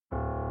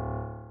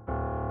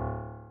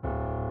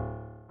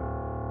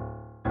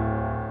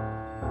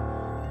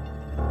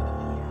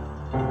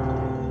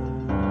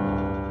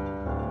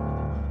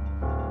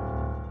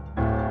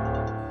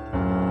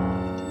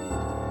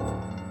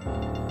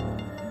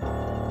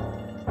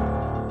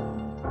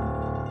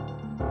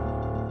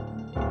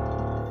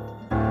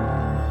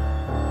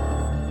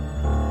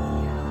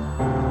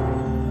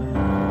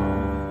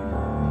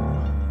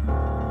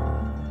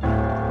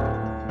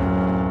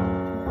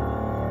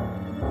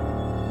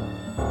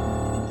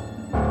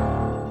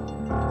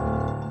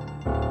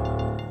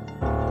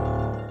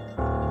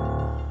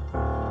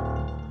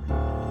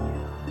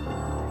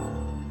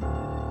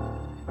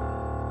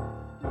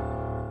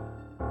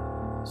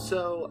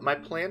So, my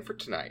plan for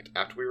tonight,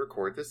 after we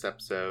record this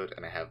episode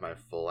and I have my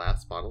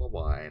full-ass bottle of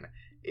wine,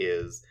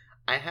 is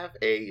I have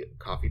a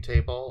coffee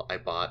table I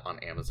bought on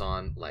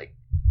Amazon,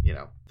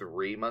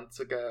 3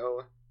 months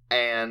ago.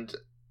 And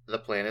the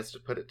plan is to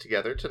put it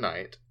together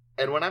tonight.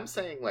 And when I'm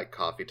saying,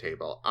 coffee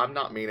table, I'm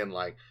not meaning,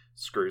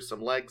 screw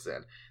some legs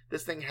in.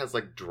 This thing has,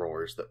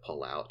 drawers that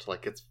pull out.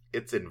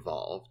 It's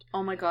involved.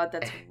 Oh my god,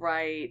 that's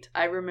right.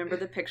 I remember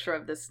the picture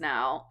of this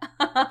now.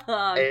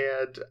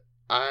 And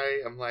I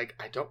am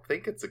I don't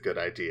think it's a good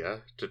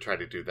idea to try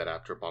to do that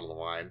after a bottle of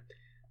wine.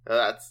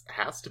 That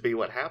has to be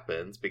what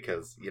happens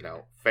because,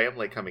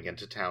 family coming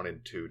into town in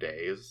 2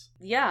 days.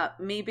 Yeah,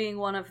 me being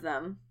one of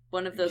them.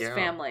 One of those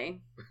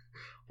family.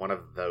 One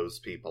of those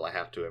people I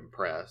have to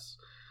impress.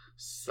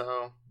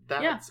 So,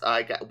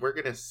 we're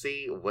going to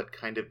see what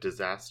kind of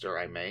disaster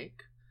I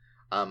make.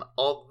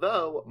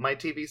 Although, my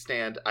TV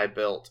stand I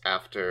built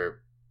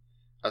after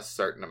a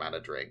certain amount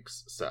of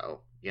drinks.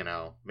 So,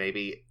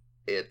 maybe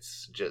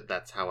it's just,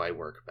 that's how I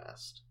work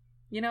best.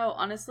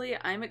 Honestly,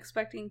 I'm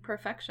expecting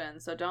perfection,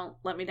 so don't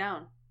let me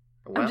down.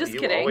 Well, I'm just you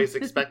kidding. always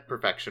expect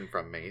perfection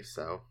from me,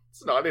 so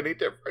it's not any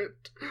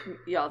different.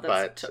 Yeah,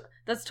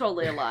 that's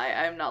totally a lie.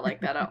 I'm not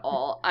like that at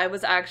all. I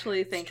was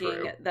actually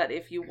thinking that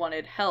if you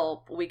wanted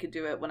help, we could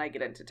do it when I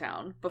get into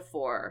town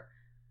before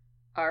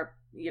our,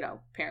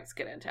 parents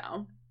get in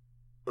town.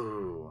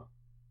 Ooh.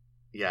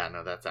 Yeah,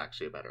 no, that's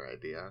actually a better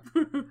idea.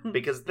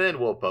 Because then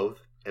we'll both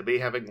be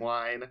having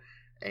wine,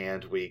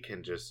 and we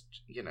can just,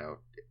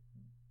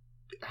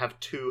 have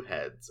 2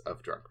 heads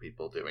of drunk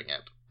people doing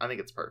it. I think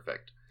it's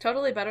perfect.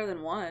 Totally better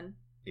than one.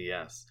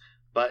 Yes.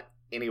 But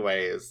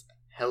anyways,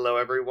 hello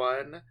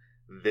everyone.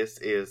 This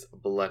is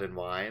Blood and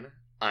Wine.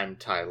 I'm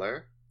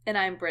Tyler. And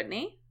I'm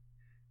Brittany.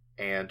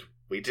 And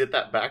we did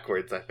that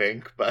backwards, I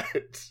think, but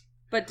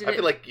I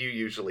feel like you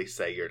usually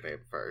say your name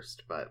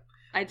first, but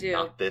I do.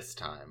 Not this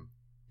time.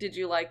 Did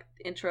you like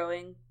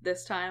introing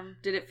this time?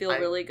 Did it feel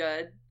really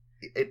good?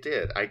 It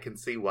did. I can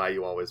see why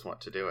you always want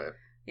to do it.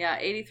 Yeah,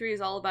 83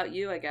 is all about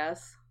you, I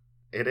guess.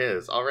 It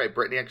is. All right,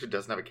 Brittany actually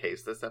doesn't have a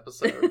case this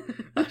episode.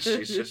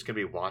 She's just going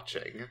to be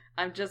watching.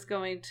 I'm just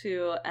going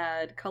to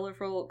add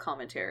colorful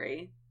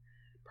commentary.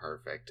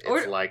 Perfect. It's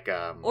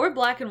or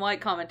black and white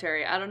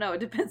commentary. I don't know.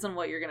 It depends on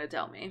what you're going to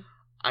tell me.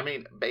 I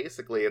mean,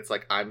 basically, it's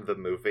I'm the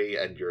movie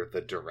and you're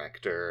the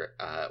director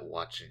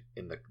watching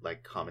in the,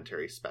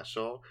 commentary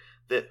special.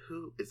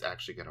 Who is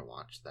actually going to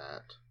watch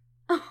that?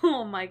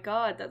 Oh my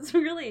god, that's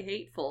really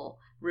hateful.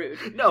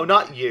 Rude. No,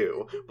 not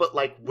you. But,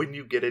 when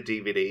you get a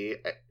DVD,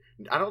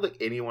 I don't think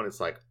anyone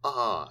is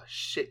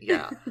shit,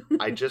 yeah.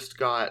 I just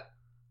got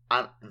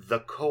the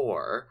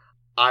core.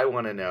 I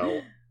want to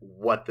know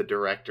what the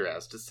director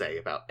has to say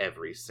about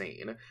every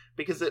scene.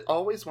 Because it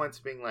always winds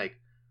up being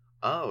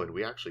oh, and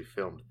we actually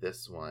filmed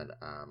this one.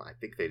 I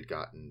think they'd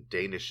gotten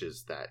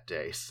Danishes that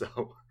day,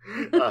 so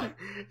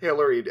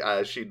Hillary,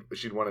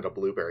 she'd wanted a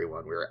blueberry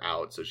one. We were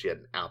out, so she had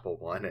an apple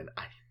one, and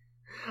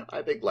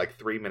I think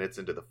 3 minutes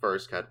into the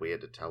first cut, we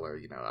had to tell her,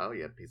 oh,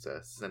 you had a piece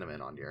of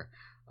cinnamon on your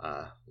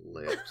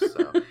lips.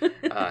 So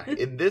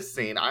in this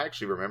scene, I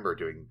actually remember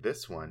doing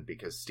this one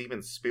because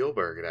Steven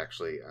Spielberg had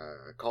actually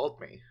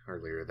called me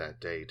earlier that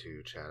day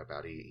to chat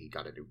about he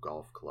got a new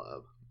golf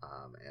club,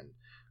 and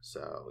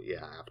so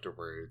yeah,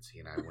 afterwards he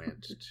and I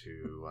went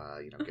to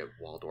get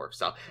Waldorf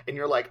style, and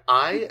you're like,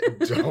 I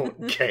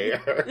don't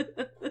care.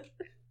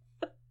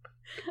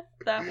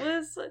 That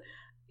was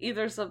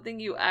either something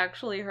you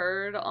actually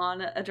heard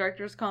on a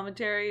director's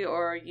commentary,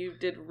 or you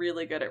did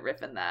really good at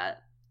riffing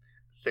that.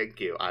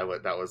 Thank you.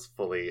 That was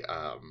fully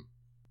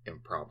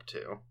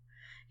impromptu.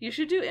 You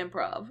should do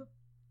improv.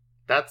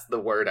 That's the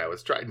word I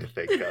was trying to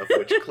think of,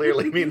 which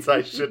clearly means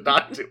I should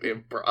not do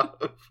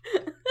improv.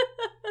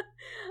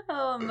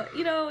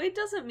 It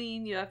doesn't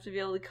mean you have to be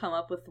able to come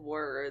up with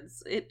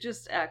words. It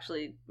just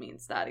actually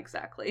means that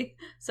exactly.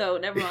 So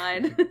never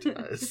mind. It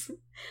does.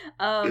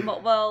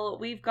 Well,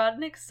 we've got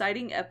an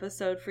exciting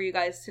episode for you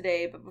guys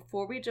today, but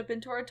before we jump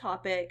into our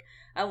topic,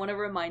 I want to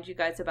remind you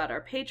guys about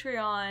our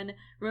Patreon.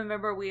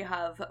 Remember, we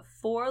have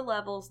 4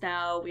 levels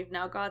now. We've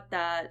now got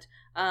that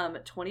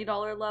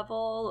 $20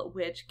 level,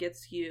 which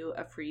gets you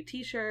a free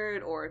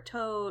t-shirt or a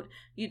tote.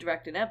 You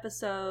direct an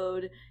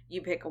episode,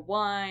 you pick a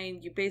wine,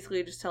 you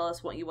basically just tell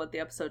us what you want the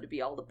episode to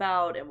be all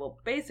about, and we'll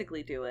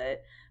basically do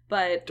it.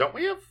 But don't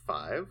we have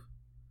 5?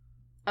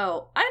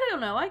 Oh, I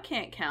don't know. I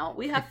can't count.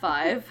 We have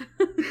 5.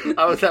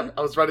 I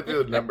was running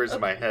through the numbers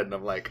in my head, and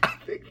I'm like, I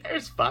think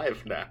there's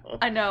 5 now.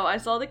 I know. I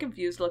saw the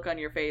confused look on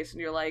your face, and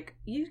you're like,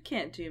 you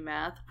can't do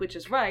math, which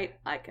is right.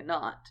 I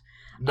cannot.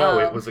 No,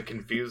 it was a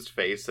confused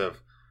face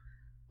of,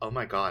 oh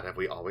my god, have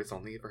we always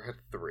only ever had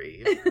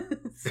 3?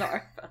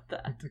 Sorry about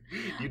that.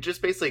 You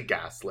just basically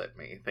gaslit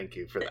me. Thank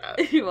you for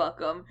that. You're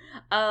welcome.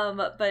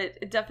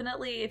 But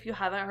definitely, if you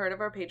haven't heard of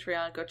our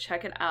Patreon, go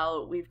check it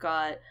out. We've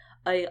got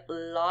a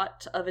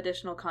lot of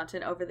additional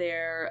content over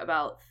there,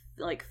 about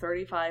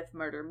 35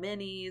 murder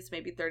minis,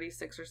 maybe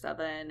 36 or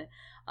 7.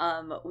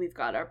 We've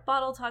got our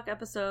bottle talk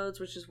episodes,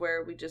 which is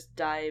where we just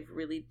dive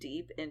really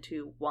deep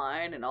into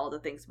wine and all the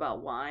things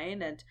about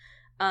wine. And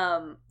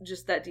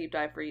just that deep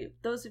dive for you.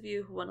 Those of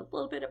you who want a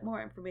little bit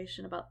more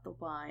information about the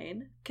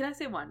wine, can I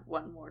say one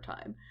more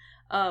time?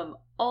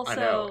 Also, I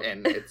know,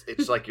 and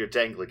it's like you're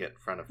dangling it in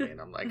front of me, and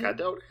I'm like, I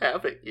don't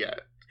have it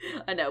yet.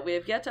 I know, we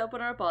have yet to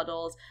open our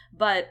bottles,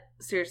 but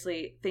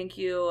seriously, thank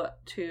you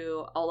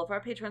to all of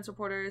our Patreon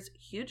supporters.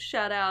 Huge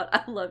shout out.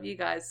 I love you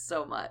guys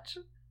so much.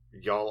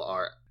 Y'all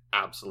are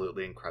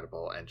absolutely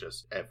incredible and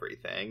just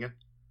everything.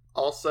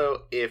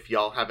 Also, if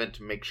y'all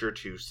haven't, make sure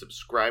to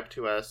subscribe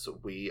to us.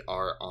 We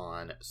are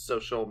on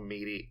social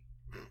media.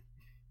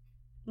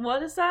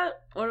 What is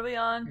that? What are we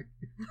on?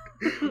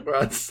 We're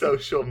on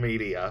social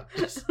media.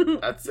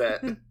 That's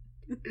it.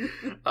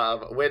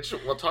 Which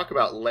we'll talk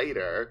about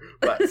later,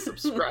 but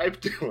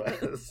subscribe to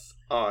us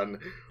on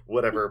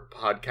whatever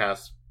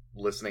podcast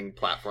listening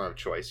platform of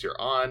choice you're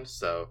on.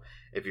 So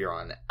if you're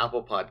on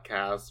Apple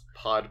Podcasts,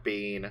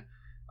 Podbean,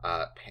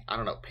 I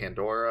don't know,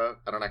 Pandora.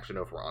 I don't actually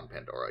know if we're on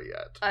Pandora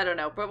yet. I don't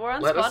know, but we're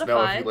on Let Spotify. us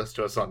know if you listen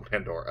to us on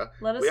Pandora.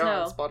 Let us we know.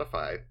 are on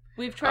Spotify.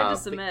 We've tried to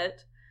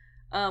submit.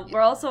 We're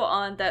also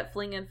on that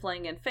Flingin'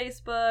 Flangin'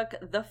 Facebook,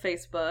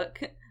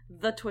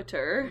 the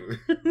Twitter.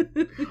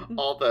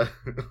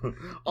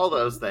 all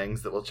those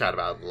things that we'll chat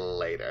about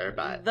later.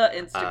 But the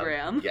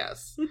Instagram.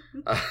 Yes.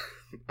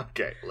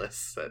 Okay,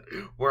 listen.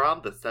 We're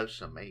on the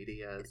social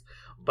medias.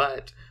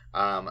 But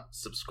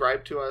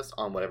subscribe to us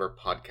on whatever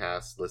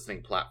podcast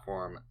listening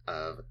platform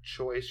of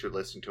choice you're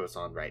listening to us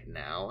on right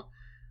now.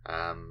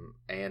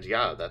 And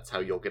yeah, that's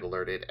how you'll get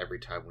alerted every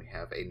time we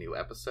have a new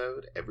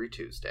episode every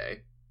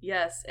Tuesday.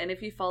 Yes, and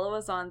if you follow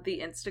us on the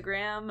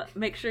Instagram,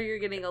 make sure you're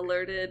getting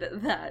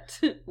alerted that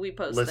we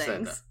post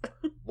things.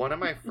 One of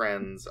my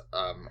friends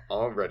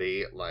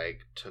already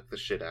took the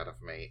shit out of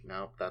me.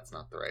 Nope, that's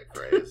not the right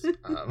phrase.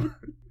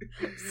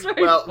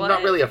 Sorry, well, what?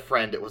 not really a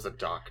friend. It was a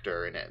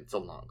doctor, and it's a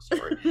long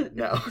story.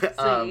 No,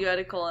 so you had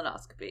a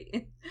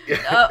colonoscopy.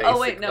 Yeah, oh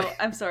wait, no,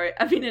 I'm sorry.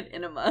 I mean an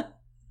enema.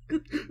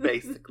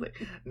 Basically,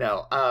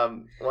 no.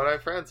 One of my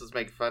friends was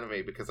making fun of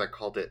me because I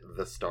called it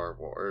the Star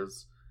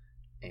Wars,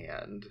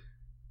 and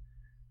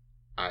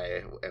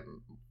I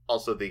am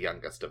also the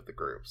youngest of the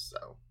group,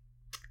 so.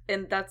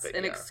 And that's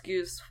an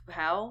excuse.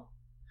 How?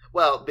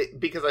 Well,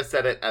 because I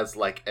said it as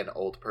an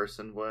old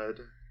person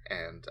would,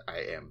 and I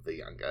am the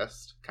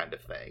youngest, kind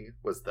of thing.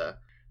 Was I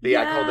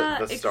called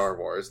it the Star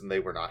Wars, and they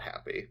were not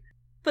happy.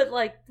 But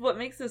what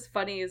makes this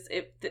funny is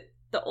if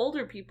the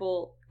older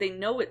people, they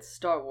know it's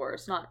Star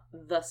Wars, not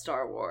the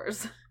Star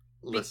Wars.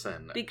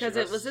 Listen, because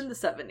it was in the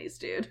 70s,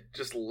 dude.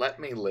 Just let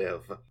me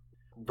live.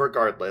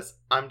 Regardless,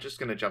 I'm just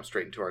going to jump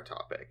straight into our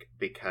topic,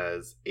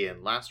 because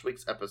in last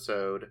week's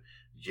episode,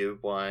 you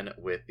won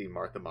with the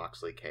Martha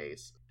Moxley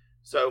case.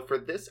 So for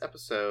this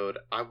episode,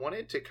 I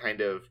wanted to kind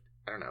of,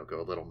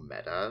 go a little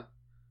meta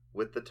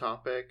with the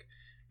topic,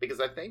 because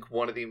I think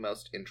one of the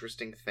most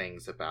interesting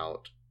things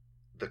about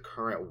the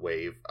current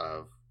wave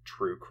of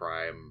true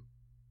crime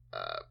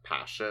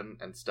passion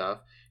and stuff,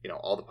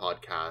 all the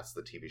podcasts,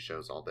 the TV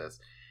shows, all this,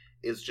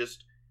 is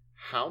just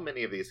how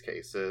many of these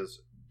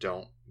cases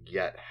don't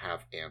yet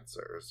have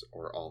answers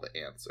or all the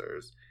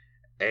answers.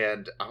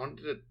 And I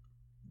wanted to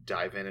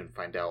dive in and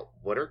find out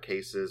what are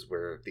cases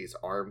where these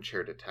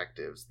armchair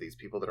detectives, these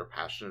people that are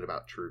passionate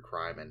about true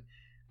crime and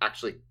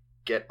actually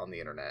get on the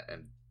internet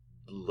and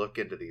look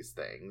into these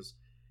things,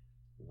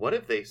 what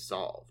have they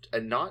solved?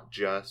 And not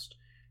just,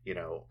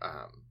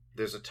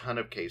 there's a ton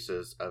of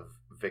cases of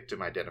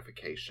victim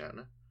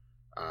identification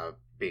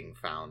being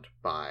found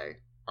by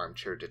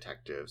armchair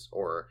detectives,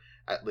 or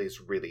at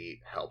least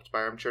really helped by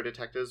armchair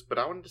detectives, but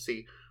I wanted to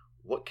see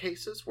what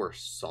cases were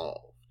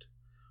solved.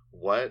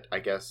 What, I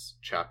guess,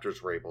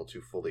 chapters were able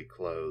to fully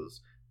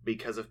close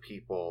because of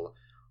people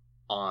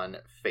on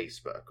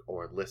Facebook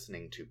or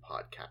listening to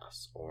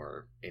podcasts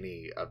or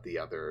any of the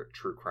other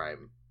true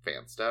crime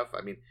fan stuff.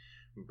 I mean,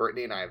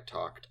 Brittany and I have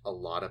talked a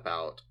lot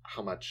about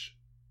how much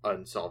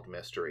Unsolved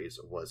Mysteries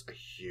was a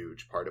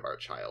huge part of our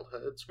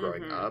childhoods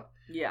growing up.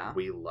 Yeah.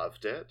 We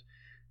loved it.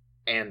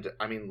 And,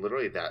 I mean,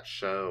 literally that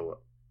show,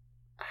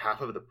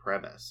 half of the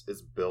premise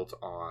is built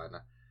on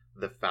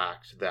the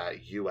fact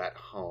that you at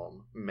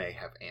home may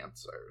have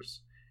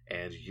answers,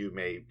 and you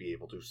may be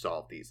able to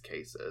solve these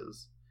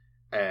cases.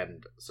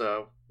 And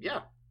so,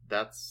 yeah,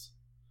 that's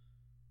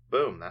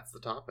the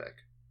topic.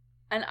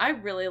 And I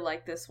really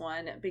like this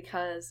one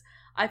because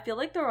I feel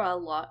like there are a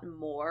lot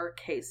more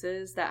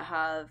cases that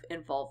have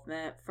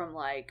involvement from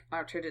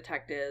armchair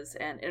detectives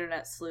and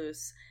internet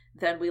sleuths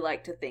than we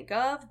like to think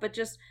of. But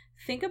just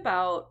think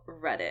about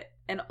Reddit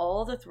and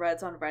all the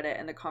threads on Reddit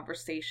and the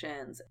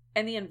conversations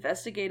and the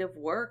investigative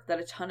work that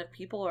a ton of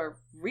people are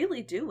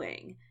really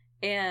doing.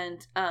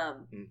 And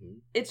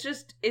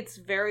it's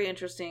very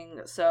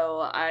interesting. So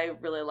I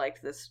really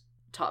liked this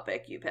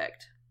topic you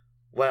picked.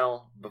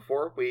 Well,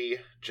 before we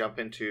jump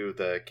into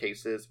the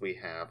cases we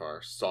have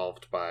are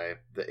solved by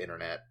the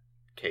internet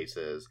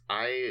cases,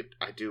 I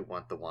do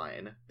want the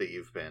wine that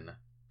you've been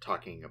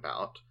talking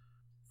about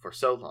for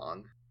so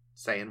long,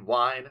 saying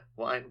wine,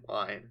 wine,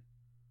 wine,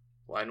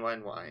 wine,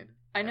 wine, wine.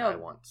 I know. I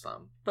want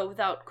some. But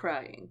without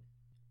crying.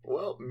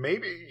 Well,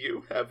 maybe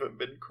you haven't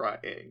been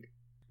crying.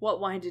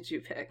 What wine did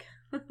you pick?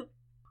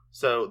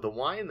 So the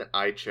wine that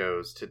I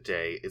chose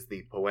today is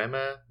the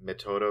Poema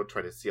Metodo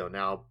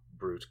Tradicional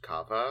Brut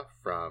Cava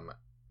from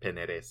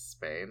Penedes,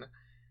 Spain.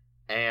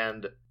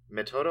 And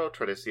Metodo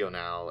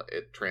Tradicional,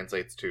 it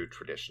translates to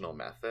traditional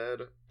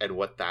method. And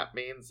what that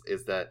means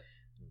is that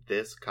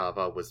this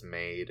cava was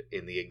made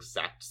in the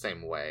exact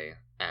same way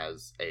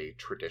as a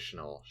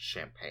traditional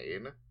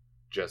champagne,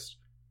 just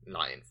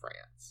not in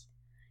France.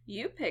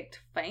 You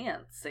picked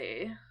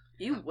fancy.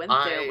 You went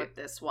there with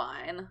this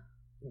wine.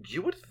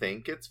 You would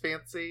think it's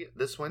fancy.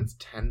 This one's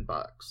 $10.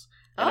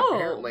 And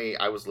apparently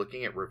I was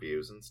looking at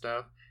reviews and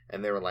stuff,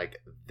 and they were like,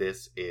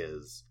 this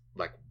is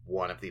like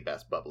one of the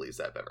best bubblies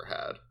I've ever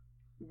had.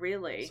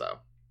 Really? So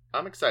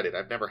I'm excited.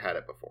 I've never had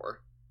it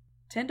before.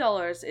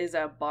 $10 is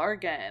a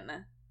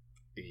bargain.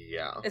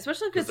 Yeah.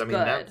 Especially if it's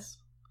good.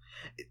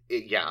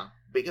 Yeah.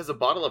 Because a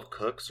bottle of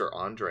Cook's or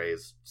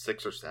Andre's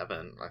 $6 or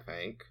 $7, I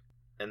think.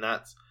 And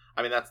that's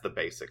the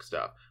basic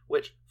stuff.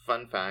 Which,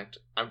 fun fact,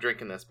 I'm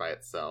drinking this by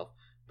itself.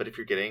 But if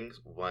you're getting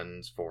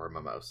ones for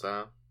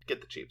mimosa,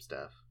 get the cheap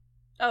stuff.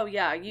 Oh,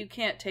 yeah. You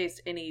can't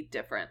taste any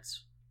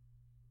difference.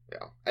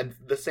 Yeah. And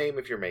the same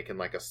if you're making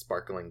like a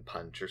sparkling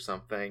punch or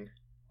something.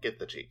 Get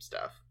the cheap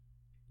stuff.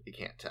 You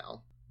can't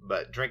tell.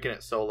 But drinking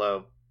it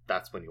solo,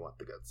 that's when you want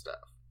the good stuff.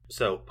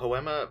 So,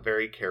 Poema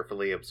very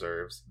carefully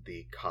observes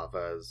the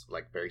cava's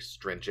like very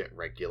stringent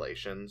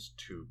regulations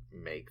to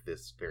make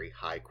this very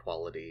high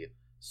quality,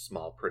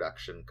 small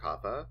production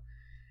cava.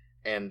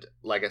 And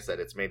like I said,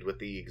 it's made with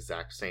the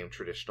exact same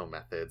traditional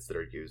methods that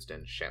are used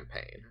in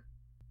Champagne.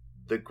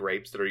 The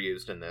grapes that are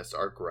used in this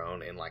are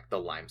grown in like the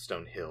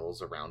limestone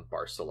hills around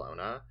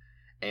Barcelona,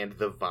 and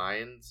the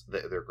vines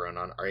that they're grown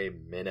on are a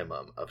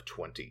minimum of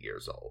 20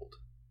 years old.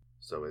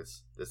 So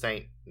this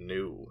ain't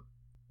new.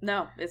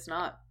 No, it's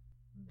not.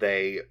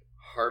 They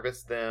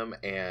harvest them,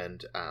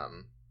 and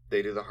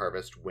they do the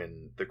harvest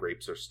when the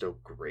grapes are still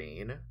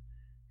green,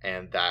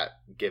 and that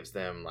gives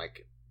them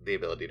like the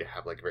ability to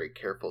have like very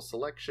careful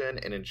selection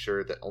and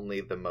ensure that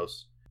only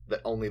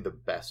the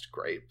best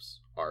grapes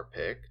are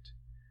picked.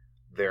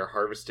 They're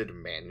harvested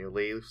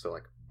manually, so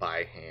like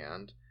by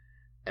hand,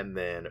 and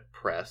then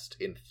pressed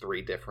in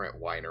 3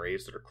 different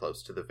wineries that are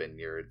close to the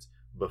vineyards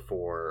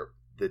before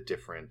the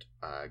different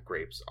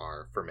grapes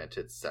are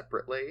fermented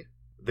separately.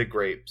 The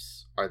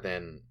grapes are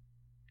then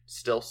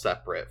still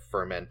separate,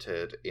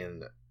 fermented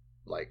in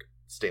like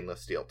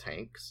stainless steel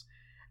tanks.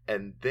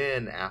 And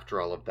then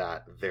after all of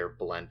that, they're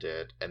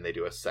blended and they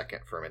do a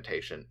second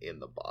fermentation in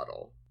the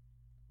bottle.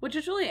 Which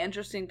is really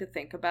interesting to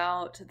think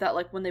about, that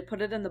like when they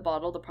put it in the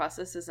bottle, the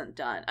process isn't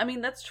done. I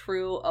mean, that's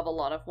true of a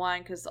lot of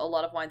wine, because a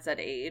lot of wines that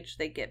age,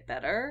 they get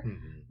better.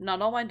 Mm-hmm.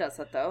 Not all wine does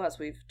that though, as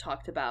we've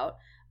talked about.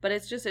 But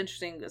it's just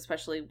interesting,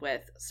 especially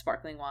with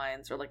sparkling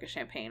wines or like a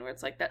champagne, where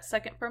it's like that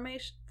second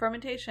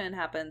fermentation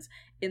happens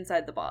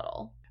inside the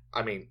bottle.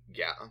 I mean,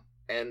 yeah.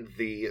 And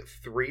the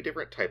 3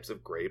 different types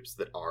of grapes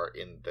that are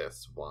in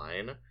this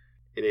wine,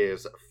 it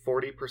is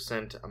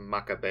 40%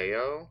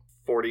 Macabeo,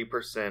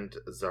 40%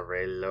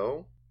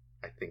 Xarel-lo,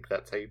 I think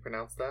that's how you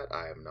pronounce that,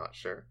 I am not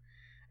sure,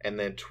 and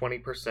then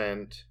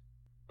 20%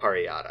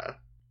 Parellada.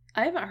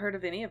 I haven't heard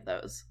of any of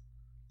those.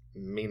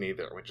 Me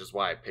neither, which is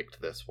why I picked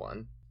this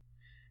one.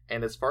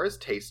 And as far as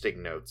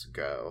tasting notes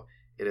go,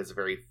 it is a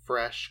very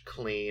fresh,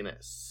 clean,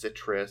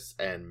 citrus,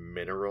 and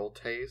mineral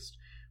taste,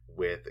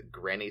 with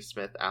Granny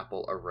Smith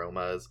apple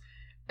aromas,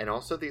 and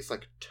also these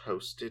like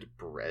toasted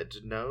bread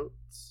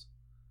notes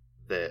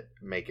that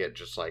make it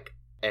just like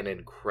an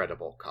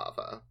incredible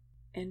cava.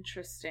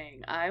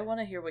 Interesting. I want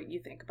to hear what you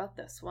think about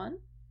this one.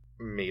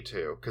 Me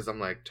too, because I'm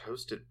like,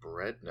 toasted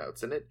bread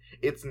notes, and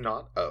it's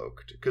not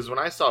oaked, because when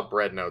I saw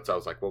bread notes I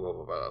was like,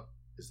 whoa,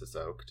 is this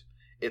oaked?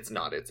 It's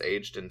not. It's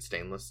aged in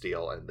stainless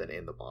steel and then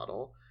in the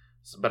bottle,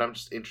 but I'm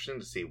just interested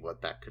to see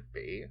what that could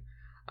be.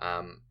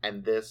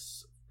 And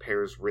this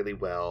pairs really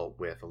well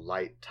with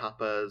light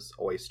tapas,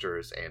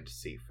 oysters, and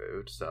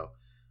seafood. So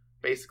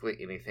basically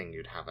anything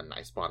you'd have a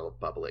nice bottle of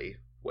bubbly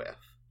with.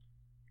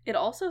 It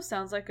also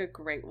sounds like a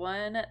great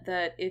one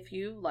that if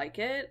you like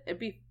it, it'd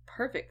be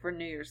perfect for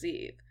New Year's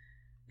Eve.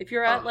 If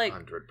you're at like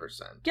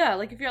 100%. Yeah,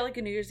 like if you're at like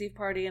a New Year's Eve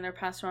party and they're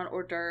passing around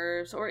hors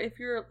d'oeuvres, or if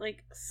you're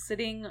like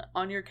sitting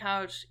on your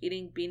couch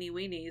eating beanie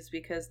weenies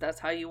because that's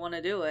how you want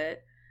to do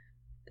it,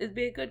 it'd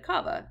be a good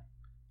cava.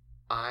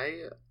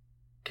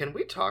 Can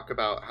we talk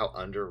about how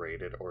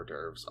underrated hors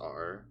d'oeuvres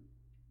are?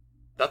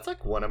 That's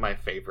like one of my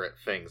favorite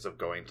things of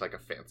going to like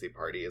a fancy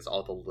party, is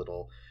all the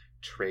little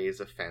trays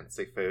of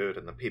fancy food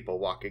and the people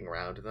walking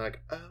around and they're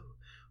like, oh,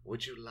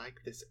 would you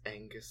like this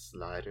Angus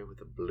slider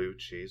with a blue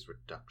cheese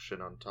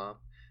reduction on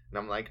top? And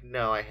I'm like,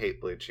 no, I hate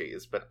blue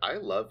cheese, but I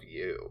love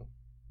you.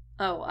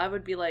 Oh, I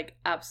would be like,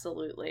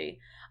 absolutely.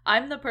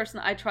 I'm the person,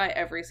 I try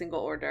every single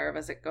hors d'oeuvre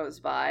as it goes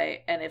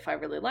by, and if I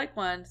really like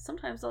one,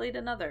 sometimes I'll eat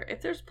another.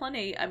 If there's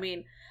plenty, I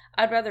mean,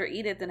 I'd rather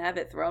eat it than have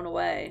it thrown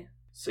away.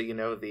 So you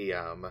know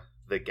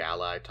the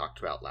gala I talked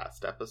about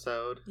last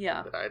episode?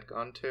 Yeah. That I had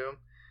gone to?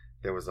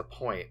 There was a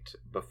point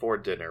before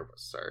dinner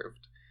was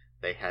served.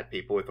 They had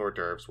people with hors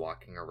d'oeuvres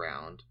walking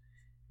around,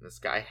 and this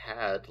guy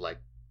had like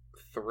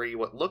 3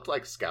 what looked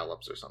like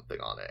scallops or something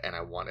on it, and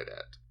I wanted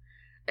it.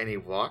 And he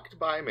walked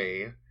by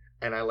me,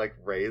 and I, like,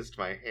 raised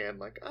my hand,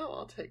 like, oh,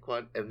 I'll take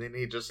one. And then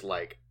he just,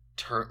 like,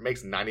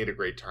 makes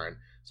 90-degree turn,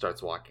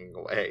 starts walking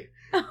away.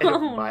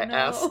 And my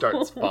ass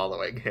starts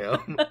following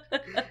him.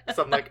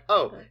 So I'm like,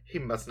 oh, he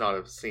must not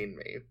have seen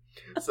me.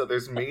 So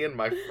there's me and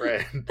my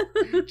friend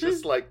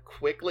just, like,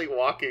 quickly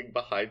walking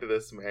behind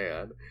this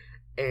man.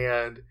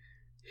 And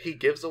he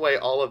gives away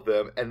all of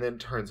them and then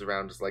turns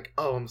around just like,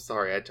 oh, I'm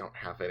sorry, I don't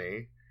have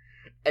any.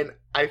 And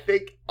I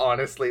think,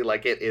 honestly,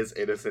 like, it is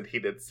innocent he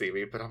didn't see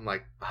me, but I'm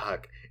like,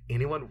 fuck,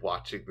 anyone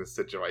watching this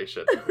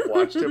situation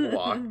watched him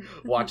walk,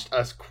 watched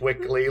us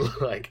quickly,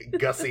 like,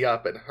 gussy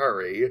up and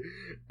hurry,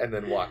 and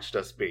then watched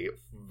us be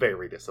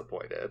very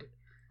disappointed.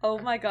 Oh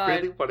my god. I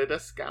really wanted a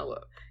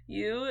scallop.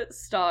 You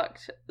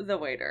stalked the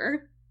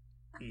waiter.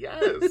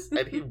 Yes,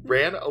 and he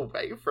ran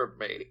away from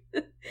me.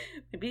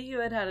 Maybe you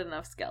had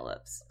enough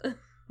scallops.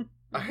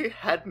 I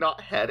had not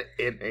had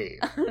any.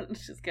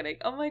 Just kidding.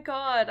 Oh my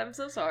god, I'm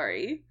so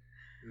sorry.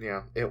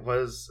 Yeah, it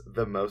was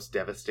the most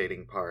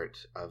devastating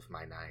part of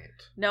my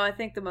night. No, I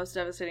think the most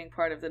devastating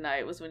part of the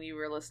night was when you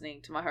were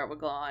listening to My Heart Will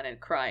Go On and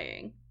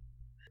crying.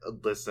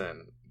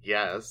 Listen,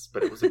 yes,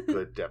 but it was a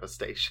good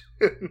devastation.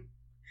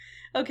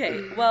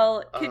 Okay,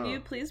 well, can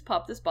you please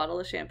pop this bottle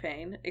of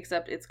champagne,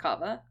 except it's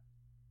cava?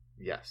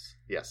 Yes,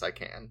 I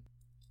can.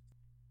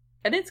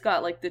 And it's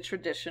got, like, the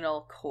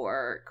traditional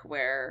cork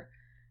where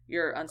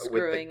you're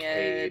unscrewing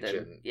it.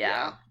 And,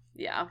 yeah.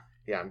 Yeah,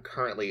 I'm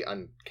currently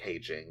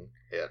uncaging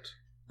it.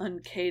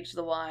 Uncage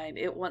the wine.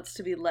 It wants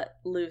to be let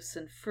loose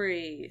and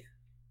free.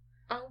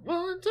 I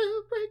want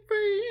to break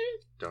free.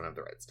 Don't have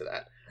the rights to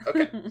that.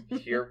 Okay,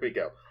 here we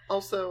go.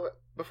 Also,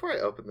 before I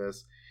open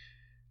this,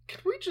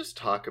 can we just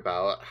talk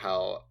about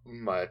how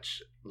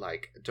much,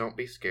 like, don't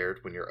be scared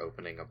when you're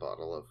opening a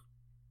bottle of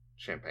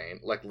champagne?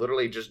 Like,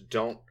 literally just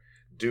don't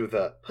do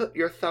the put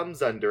your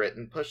thumbs under it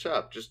and push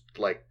up. Just,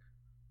 like,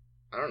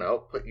 I don't know,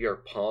 put your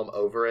palm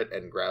over it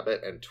and grab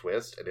it and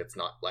twist, and it's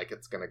not like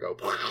it's gonna go.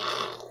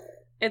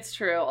 It's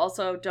true.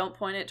 Also, don't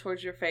point it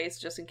towards your face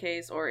just in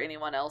case, or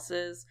anyone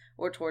else's,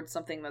 or towards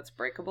something that's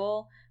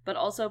breakable. But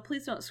also,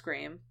 please don't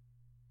scream.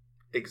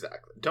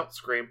 Exactly. Don't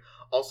scream.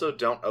 Also,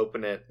 don't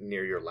open it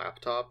near your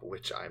laptop,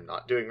 which I'm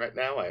not doing right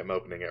now. I am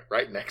opening it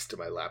right next to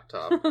my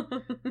laptop.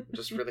 I'm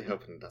just really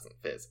hoping it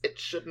doesn't fizz. It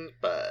shouldn't,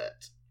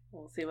 but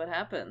we'll see what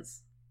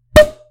happens.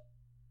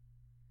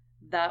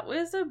 That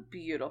was a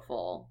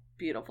beautiful,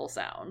 beautiful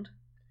sound.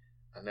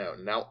 I know.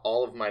 Now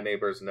all of my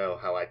neighbors know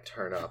how I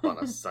turn up on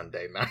a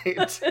Sunday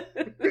night.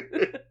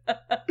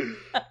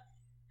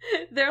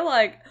 They're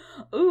like,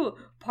 ooh,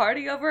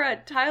 party over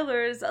at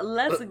Tyler's,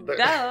 let's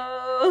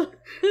go.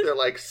 They're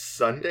like,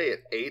 Sunday at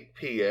 8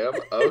 p.m.?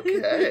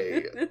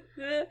 Okay.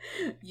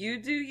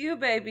 You do you,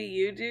 baby,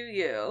 you do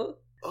you.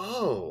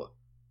 Oh.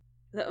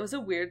 That was a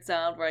weird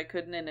sound where I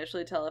couldn't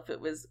initially tell if it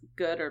was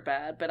good or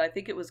bad, but I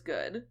think it was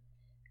good.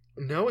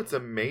 No, it's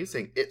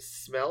amazing. It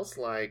smells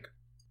like...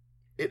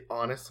 It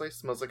honestly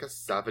smells like a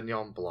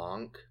Sauvignon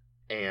Blanc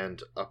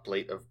and a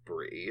plate of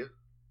brie.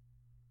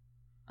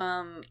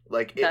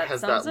 Like, it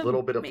has that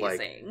little bit of,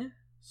 like,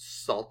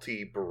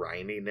 salty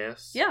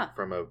brininess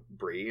from a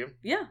brie.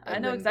 Yeah, I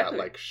know exactly.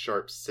 That, like,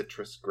 sharp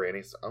citrus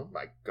grannies. Oh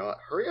my god.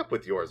 Hurry up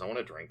with yours. I want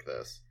to drink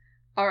this.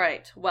 All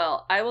right.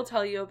 Well, I will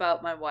tell you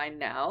about my wine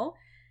now.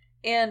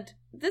 And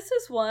this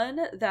is one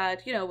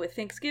that, you know, with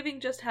Thanksgiving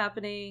just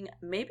happening,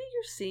 maybe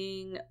you're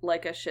seeing,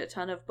 like, a shit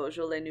ton of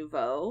Beaujolais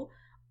Nouveau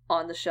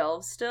on the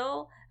shelves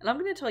still. And I'm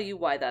going to tell you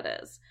why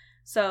that is.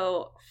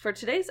 So, for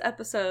today's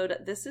episode,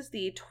 this is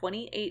the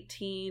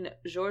 2018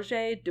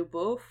 Georges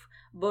Duboeuf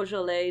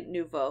Beaujolais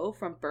Nouveau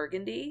from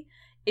Burgundy.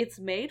 It's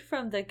made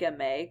from the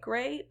Gamay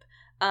grape,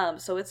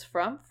 so it's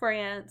from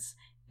France,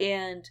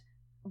 and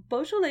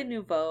Beaujolais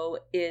Nouveau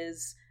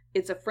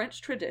it's a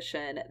French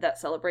tradition that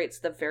celebrates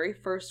the very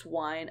first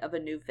wine of a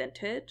new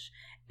vintage,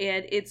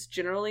 and it's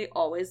generally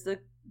always the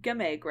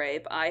Gamay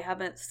grape. I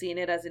haven't seen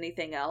it as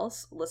anything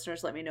else.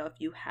 Listeners, let me know if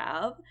you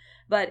have.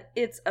 But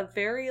it's a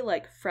very,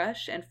 like,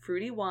 fresh and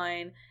fruity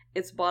wine.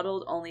 It's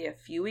bottled only a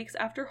few weeks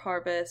after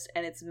harvest,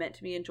 and it's meant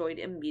to be enjoyed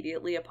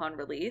immediately upon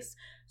release.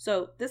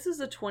 So this is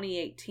a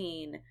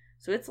 2018,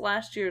 so it's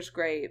last year's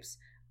grapes,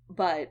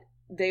 but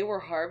they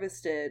were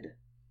harvested,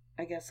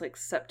 I guess, like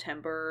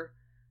September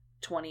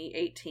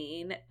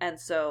 2018, and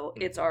so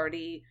it's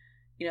already,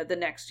 you know, the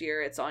next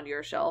year it's on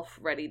your shelf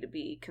ready to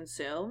be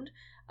consumed.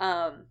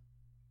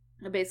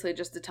 Basically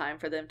just the time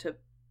for them to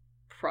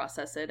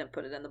process it and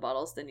put it in the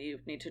bottles, then you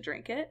need to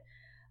drink it.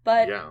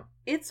 But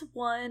it's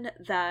one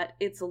that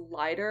it's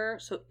lighter,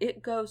 so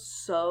it goes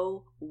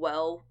so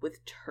well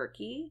with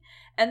turkey.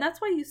 And that's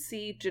why you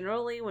see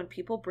generally when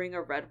people bring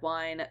a red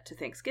wine to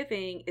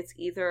Thanksgiving, it's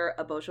either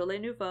a Beaujolais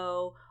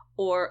Nouveau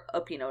or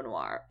a Pinot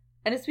Noir.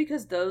 And it's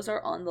because those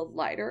are on the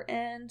lighter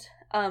end.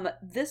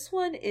 This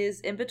one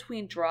is in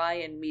between dry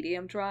and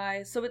medium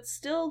dry, so it's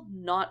still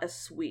not a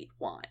sweet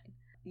wine.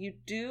 You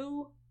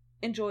do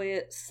enjoy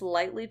it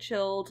slightly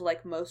chilled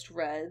like most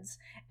reds,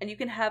 and you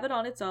can have it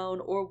on its own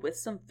or with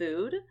some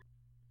food.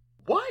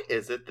 Why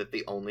is it that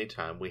the only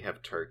time we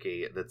have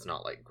turkey that's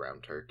not like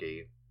ground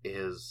turkey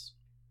is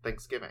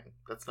Thanksgiving?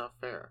 That's not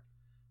fair.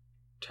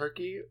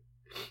 Turkey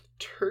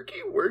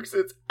works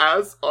its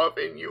ass off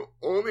and you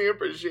only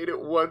appreciate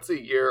it once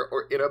a year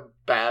or in a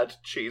bad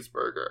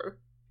cheeseburger.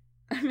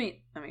 I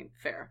mean,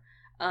 fair.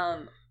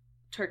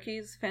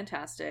 Turkey's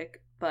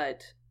fantastic,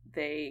 but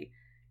they,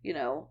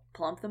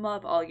 plump them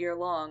up all year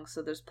long,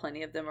 so there's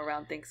plenty of them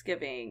around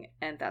Thanksgiving,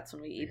 and that's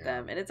when we eat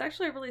them. And it's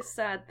actually a really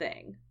sad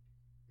thing.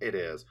 It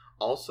is.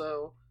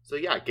 Also, so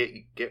yeah,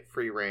 get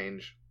free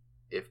range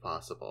if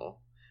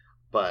possible.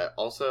 But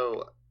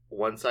also,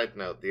 one side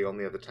note, the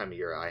only other time of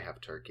year I have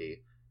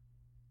turkey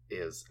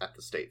is at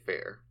the state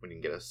fair, when you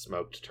can get a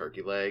smoked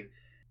turkey leg.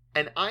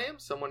 And I am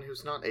someone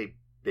who's not a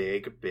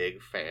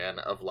big fan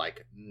of,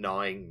 like,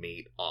 gnawing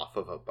meat off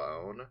of a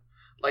bone.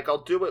 Like,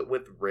 I'll do it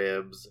with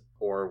ribs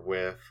or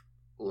with,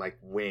 like,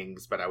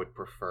 wings, but I would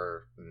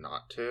prefer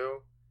not to.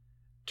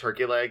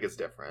 Turkey leg is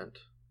different.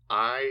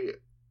 I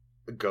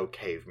go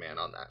caveman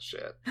on that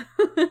shit.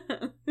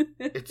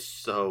 It's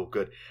so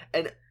good.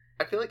 And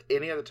I feel like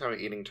any other time I'm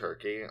eating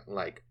turkey,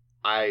 like,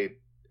 I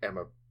am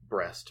a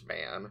breast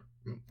man.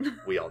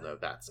 We all know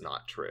that's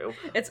not true.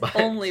 It's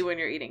only when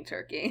you're eating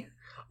turkey.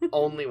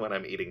 Only when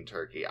I'm eating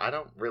turkey. I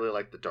don't really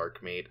like the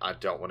dark meat. I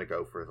don't want to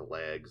go for the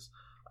legs.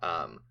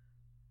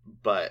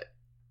 But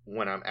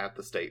when I'm at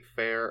the state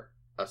fair,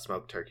 a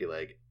smoked turkey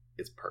leg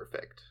is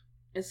perfect.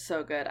 It's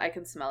so good. I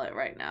can smell it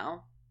right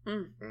now.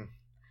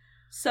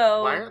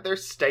 So why aren't there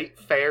state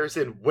fairs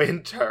in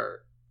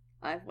winter?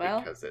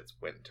 Because it's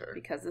winter.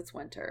 Because it's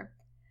winter.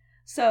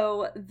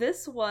 So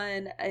this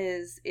one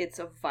it's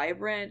a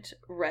vibrant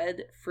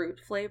red fruit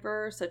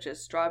flavor, such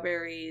as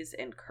strawberries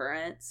and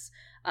currants,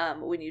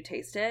 when you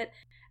taste it.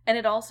 And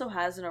it also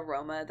has an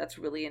aroma that's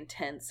really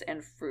intense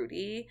and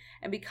fruity.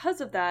 And because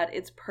of that,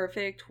 it's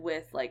perfect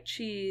with like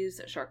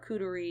cheese,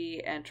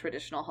 charcuterie, and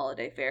traditional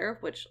holiday fare,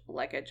 which,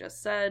 like I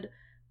just said,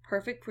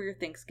 perfect for your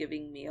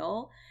Thanksgiving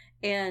meal.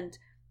 And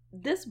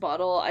this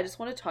bottle, I just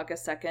want to talk a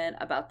second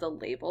about the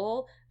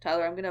label.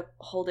 Tyler, I'm going to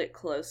hold it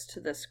close to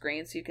the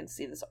screen so you can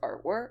see this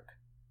artwork.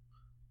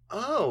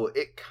 Oh,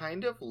 it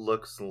kind of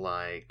looks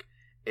like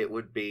it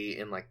would be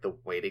in like the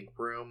waiting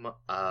room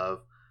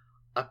of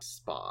a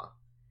spa.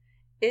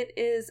 It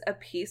is a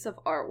piece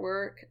of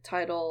artwork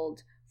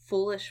titled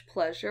Foolish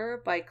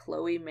Pleasure by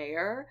Chloe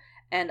Mayer.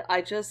 And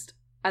I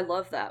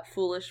love that.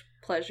 Foolish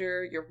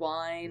Pleasure, your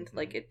wine,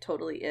 like it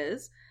totally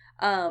is.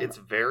 It's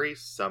very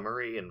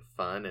summery and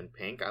fun and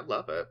pink. I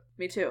love it.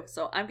 Me too.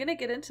 So I'm going to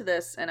get into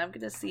this and I'm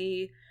going to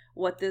see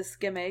what this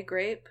Gamay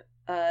grape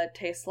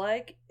tastes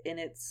like in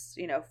its,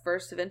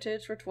 first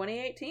vintage for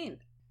 2018.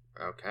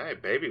 Okay,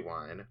 baby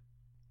wine.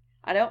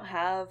 I don't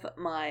have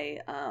my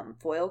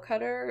foil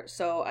cutter,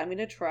 so I'm going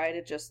to try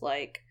to just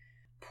like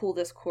pull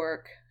this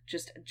cork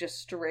just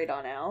straight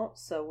on out.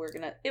 So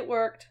it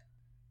worked.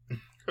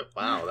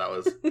 Wow,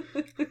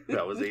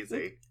 that was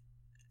easy.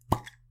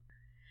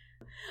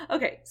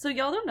 Okay, so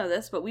y'all don't know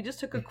this, but we just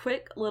took a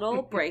quick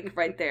little break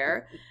right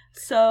there.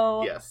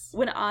 So yes.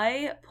 When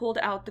I pulled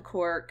out the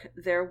cork,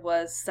 there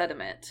was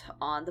sediment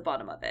on the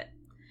bottom of it.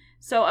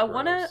 So I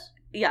want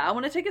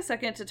to take a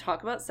second to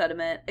talk about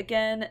sediment.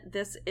 Again,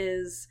 this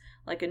is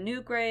like a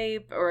new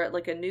grape or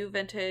like a new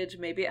vintage.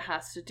 Maybe it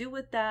has to do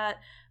with that.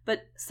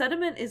 But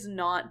sediment is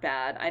not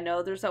bad. I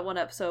know there's that one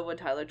episode when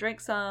Tyler drank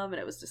some and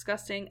it was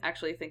disgusting.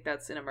 Actually, I think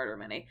that's in a Murder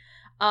Mini.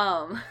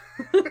 When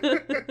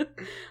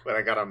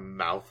I got a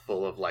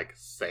mouthful of like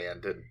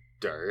sand and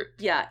dirt.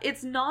 Yeah,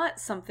 it's not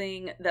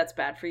something that's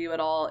bad for you at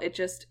all.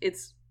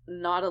 It's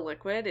not a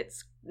liquid.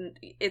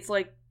 It's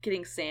like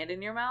getting sand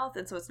in your mouth,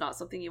 and so it's not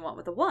something you want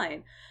with a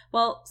wine.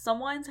 Well, some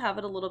wines have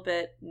it a little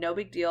bit, no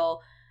big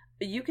deal.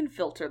 You can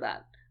filter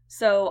that.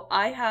 So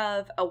I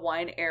have a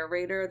wine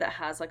aerator that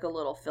has like a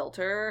little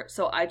filter.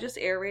 So I just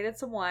aerated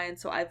some wine.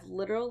 So I've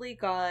literally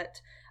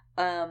got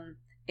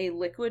a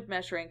liquid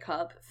measuring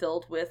cup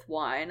filled with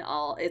wine.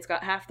 It's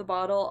got half the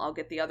bottle. I'll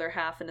get the other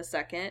half in a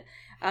second.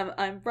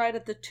 I'm right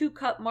at the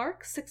 2-cup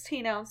mark,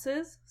 16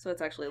 ounces. So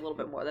it's actually a little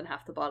bit more than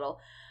half the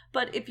bottle.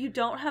 But if you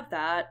don't have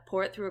that,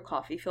 pour it through a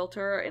coffee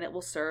filter and it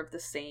will serve the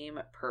same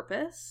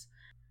purpose.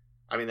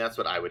 I mean, that's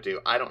what I would do.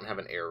 I don't have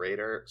an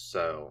aerator,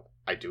 so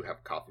I do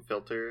have coffee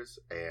filters,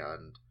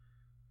 and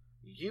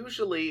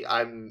usually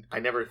I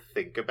never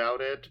think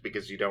about it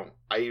because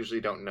I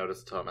usually don't notice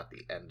until I'm at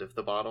the end of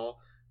the bottle.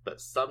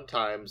 But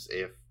sometimes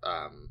if,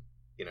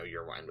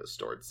 your wine was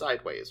stored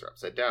sideways or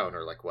upside down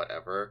or like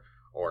whatever,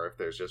 or if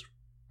there's just,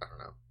 I don't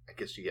know, I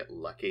guess you get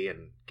lucky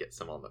and get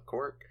some on the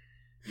cork,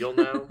 you'll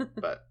know.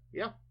 But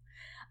yeah.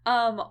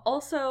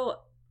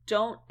 Also,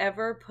 don't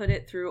ever put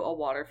it through a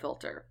water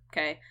filter,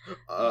 okay?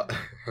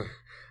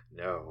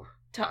 No.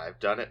 I've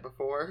done it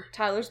before.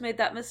 Tyler's made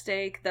that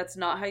mistake. That's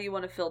not how you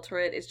want to filter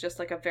it. It's just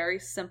like a very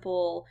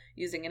simple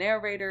using an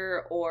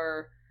aerator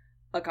or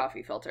a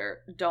coffee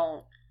filter.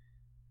 Don't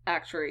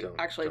actually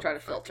try to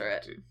filter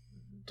it.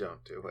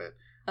 Don't do it.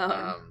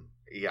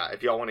 Yeah,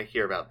 if y'all want to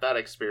hear about that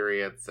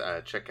experience,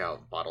 check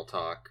out Bottle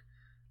Talk.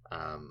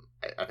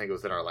 I think it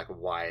was in our like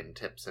wine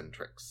tips and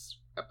tricks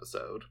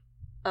episode.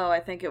 Oh, I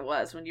think it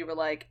was when you were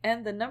like,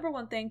 and the number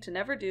one thing to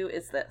never do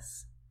is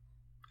this.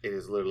 It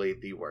is literally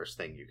the worst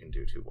thing you can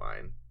do to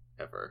wine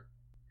ever.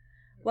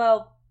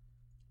 Well,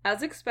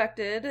 as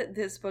expected,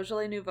 this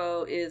Beaujolais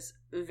Nouveau is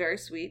very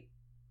sweet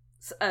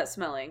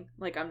smelling.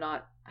 Like,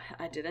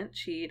 I didn't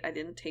cheat. I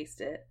didn't taste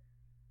it.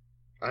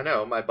 I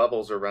know, my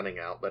bubbles are running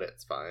out, but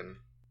it's fine.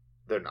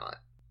 They're not.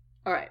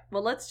 All right,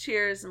 well, let's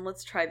cheers and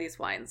let's try these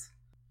wines.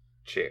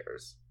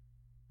 Cheers.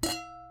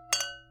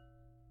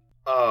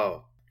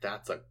 Oh,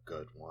 that's a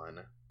good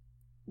one.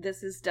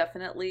 This is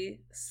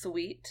definitely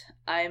sweet.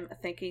 I'm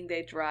thinking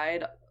they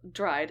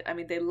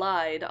they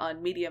lied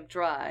on medium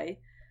dry.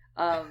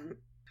 Yeah,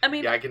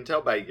 I can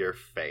tell by your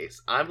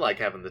face. I'm like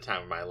having the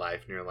time of my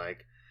life, and you're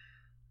like,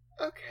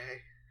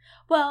 okay.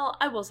 Well,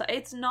 I will say,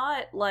 it's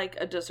not like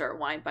a dessert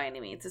wine by any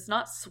means. It's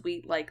not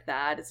sweet like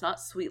that. It's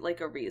not sweet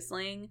like a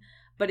Riesling,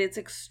 but it's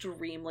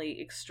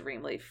extremely,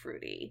 extremely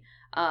fruity.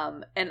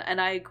 And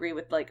I agree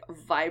with, like,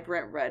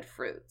 vibrant red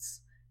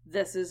fruits.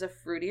 This is a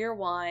fruitier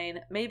wine.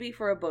 Maybe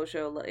for a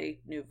Beaujolais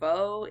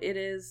Nouveau, it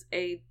is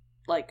a,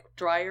 like,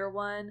 drier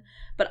one.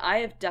 But I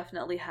have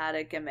definitely had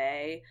a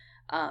Gamay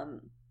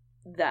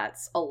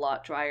that's a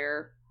lot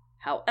drier.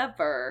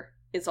 However,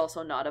 it's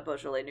also not a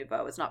Beaujolais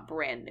Nouveau. It's not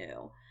brand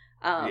new.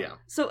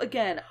 So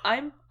again,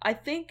 I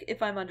think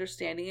if I'm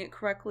understanding it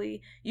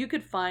correctly, you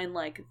could find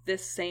like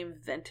this same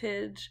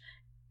vintage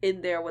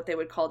in their, what they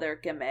would call their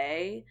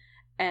Gamay,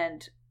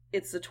 and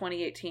it's the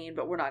 2018,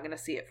 but we're not going to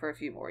see it for a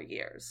few more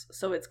years.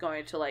 So it's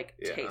going to like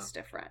taste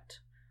different.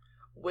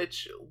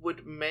 Which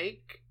would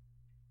make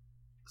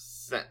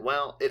sense.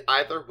 Well, it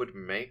either would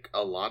make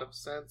a lot of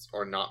sense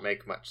or not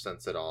make much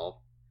sense at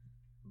all,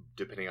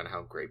 depending on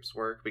how grapes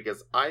work,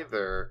 because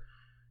either,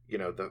 you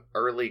know, the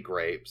early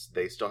grapes,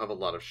 they still have a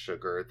lot of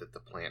sugar that the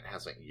plant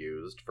hasn't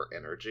used for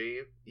energy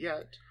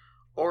yet.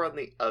 Or on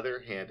the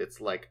other hand, it's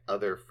like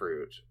other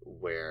fruit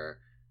where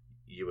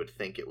you would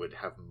think it would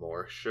have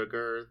more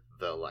sugar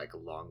the like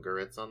longer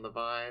it's on the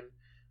vine.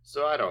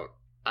 So I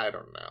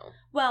don't know.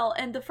 Well,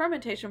 and the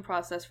fermentation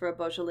process for a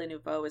Beaujolais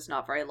Nouveau is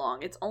not very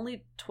long. It's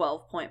only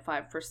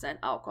 12.5%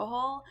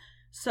 alcohol.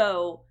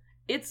 So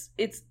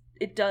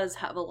it does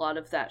have a lot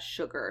of that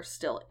sugar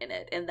still in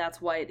it, and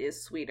that's why it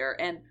is sweeter.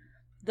 And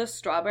the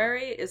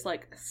strawberry is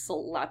like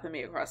slapping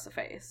me across the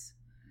face.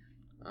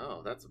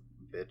 Oh, that's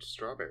a bitch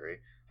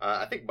strawberry.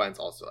 I think mine's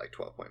also like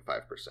 12.5%,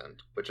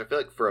 which I feel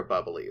like for a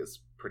bubbly is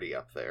pretty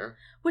up there.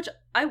 Which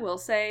I will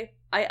say,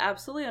 I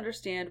absolutely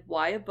understand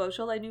why a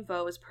Beaujolais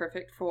Nouveau is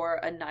perfect for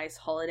a nice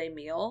holiday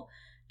meal.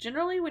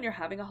 Generally, when you're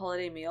having a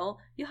holiday meal,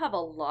 you have a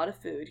lot of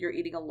food, you're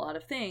eating a lot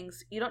of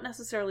things. You don't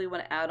necessarily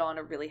want to add on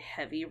a really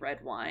heavy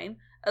red wine,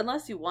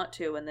 unless you want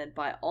to, and then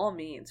by all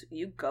means,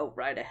 you go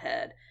right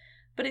ahead.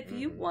 But if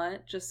you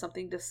want just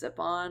something to sip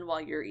on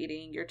while you're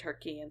eating your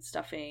turkey and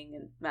stuffing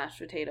and mashed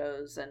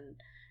potatoes and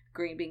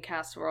green bean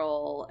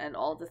casserole and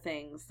all the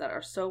things that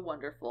are so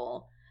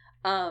wonderful,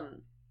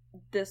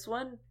 this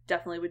one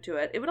definitely would do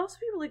it. It would also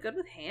be really good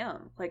with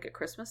ham, like at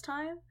Christmas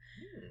time.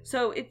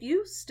 So if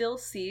you still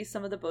see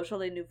some of the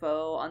Beaujolais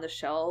Nouveau on the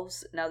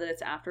shelves now that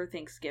it's after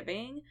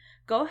Thanksgiving,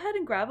 go ahead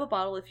and grab a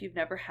bottle if you've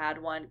never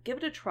had one. Give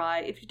it a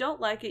try. If you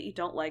don't like it, you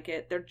don't like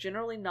it. They're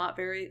generally not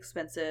very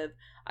expensive.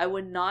 I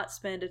would not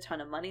spend a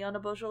ton of money on a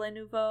Beaujolais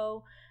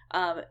Nouveau.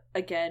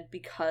 Again,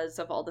 because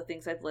of all the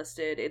things I've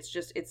listed,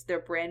 it's their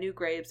brand new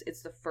grapes.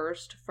 It's the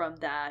first from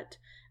that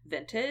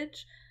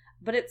vintage.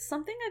 But it's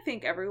something I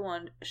think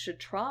everyone should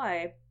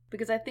try,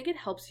 because I think it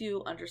helps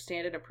you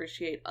understand and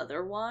appreciate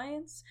other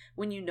wines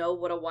when you know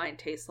what a wine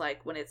tastes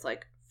like when it's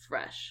like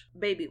fresh.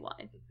 Baby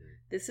wine.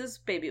 This is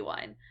baby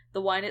wine.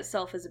 The wine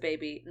itself is a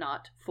baby,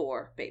 not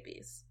for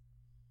babies.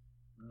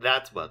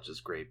 That's Welch's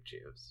grape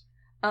juice.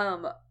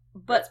 But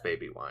that's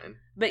baby wine.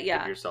 But yeah.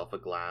 Give yourself a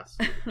glass.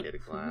 Get a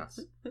glass.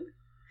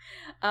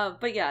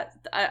 But yeah,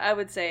 I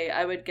would say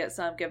I would get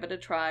some, give it a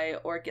try,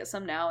 or get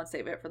some now and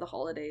save it for the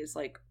holidays,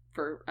 like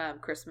for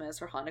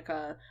Christmas or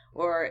Hanukkah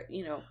or,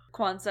 you know,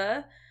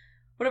 Kwanzaa,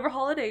 whatever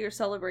holiday you're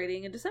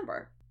celebrating in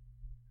December.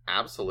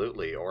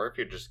 Absolutely. Or if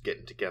you're just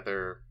getting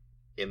together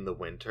in the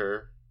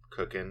winter,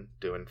 cooking,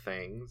 doing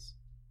things.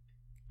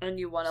 And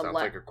you want to sounds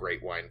like a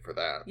great wine for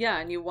that. Yeah,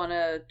 and you want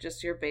to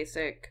just your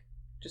basic,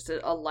 just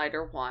a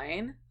lighter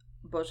wine,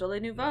 Beaujolais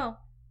Nouveau.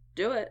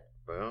 Do it.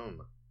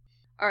 Boom.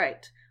 All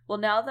right. Well,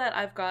 now that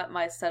I've got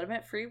my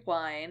sediment-free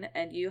wine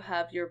and you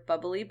have your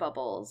bubbly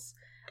bubbles.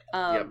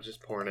 I'm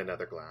just pouring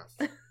another glass.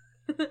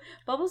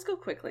 Bubbles go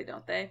quickly,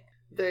 don't they?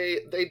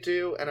 They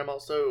do, and I'm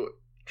also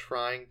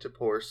trying to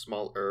pour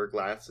smaller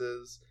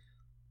glasses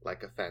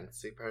like a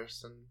fancy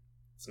person.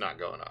 It's not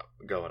going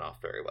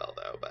off very well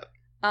though, but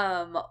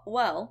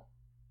well,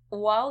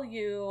 while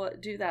you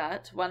do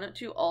that, why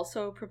don't you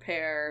also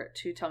prepare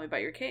to tell me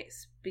about your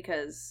case?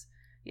 Because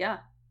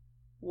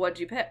what'd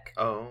you pick?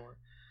 Oh,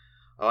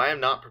 I am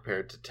not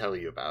prepared to tell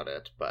you about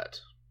it,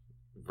 but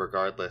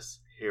regardless,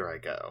 here I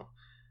go.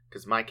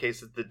 Because my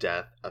case is the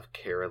death of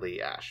Carolee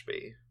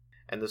Ashby.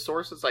 And the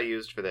sources I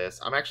used for this,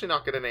 I'm actually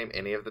not going to name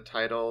any of the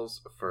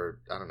titles for,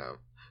 I don't know,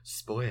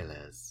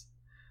 spoilers.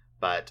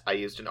 But I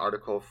used an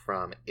article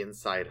from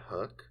Inside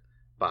Hook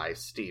by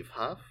Steve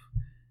Huff,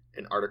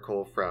 an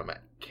article from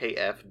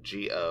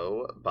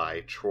KFGO by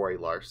Troy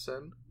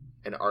Larson,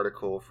 an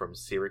article from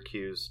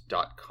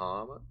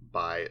Syracuse.com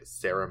by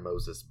Sarah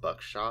Moses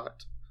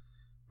Buckshot,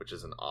 which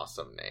is an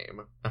awesome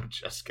name, I'm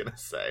just gonna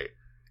say.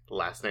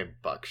 Last name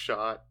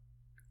Buckshot?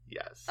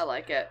 Yes. I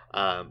like it.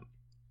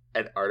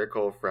 An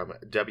article from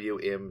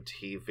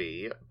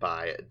WMTV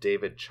by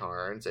David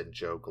Charns and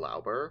Joe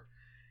Glauber,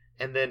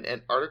 and then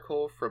an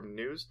article from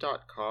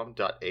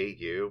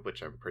news.com.au,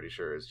 which I'm pretty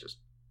sure is just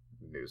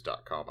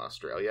news.com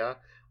Australia,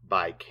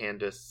 by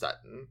Candace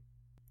Sutton.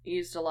 You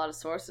used a lot of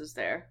sources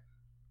there.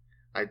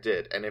 I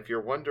did, and if you're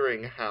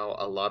wondering how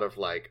a lot of,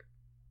 like,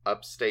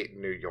 upstate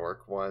New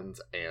York ones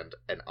and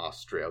an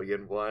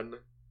Australian one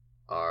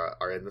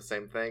are in the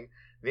same thing,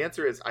 the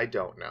answer is I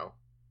don't know.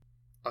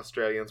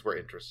 Australians were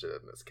interested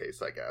in this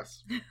case, I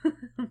guess.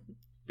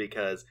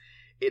 Because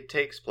it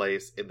takes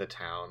place in the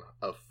town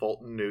of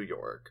Fulton, New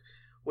York,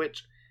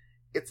 which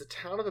it's a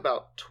town of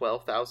about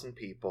 12,000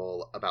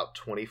 people, about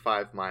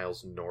 25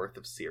 miles north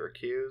of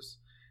Syracuse,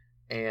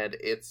 and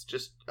it's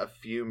just a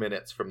few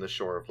minutes from the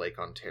shore of Lake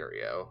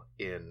Ontario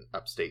in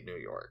upstate New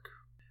York.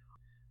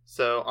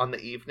 So on the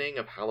evening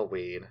of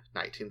Halloween,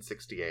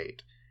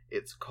 1968,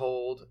 it's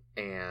cold,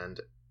 and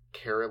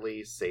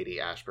Carolee Sadie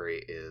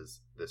Ashbury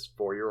is this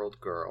 4-year-old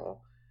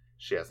girl.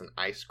 She has an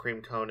ice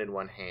cream cone in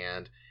one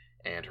hand,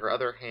 and her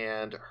other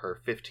hand,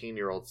 her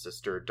 15-year-old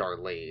sister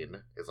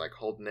Darlene is like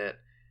holding it,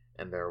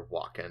 and they're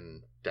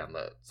walking down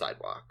the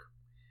sidewalk.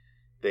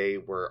 They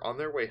were on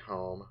their way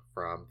home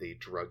from the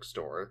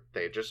drugstore.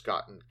 They had just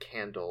gotten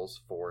candles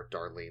for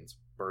Darlene's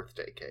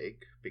birthday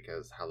cake,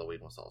 because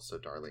Halloween was also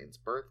Darlene's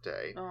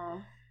birthday.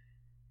 Aww.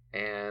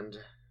 And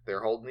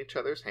they're holding each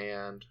other's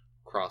hand,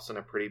 crossing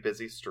a pretty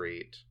busy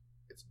street.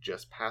 It's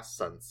just past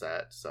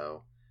sunset,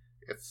 so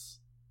it's,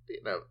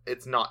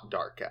 it's not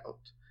dark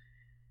out.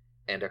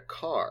 And a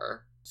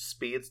car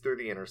speeds through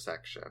the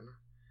intersection,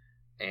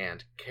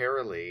 and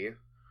Carolee,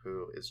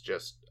 who is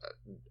just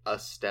a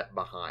step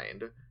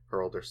behind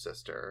her older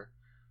sister,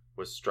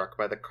 was struck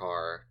by the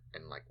car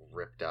and, like,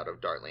 ripped out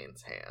of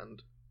Darlene's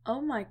hand.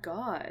 Oh my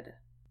god.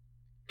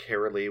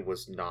 Carolee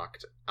was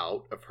knocked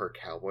out of her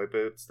cowboy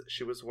boots that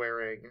she was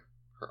wearing.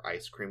 Her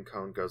ice cream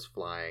cone goes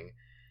flying,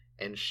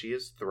 and she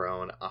is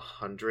thrown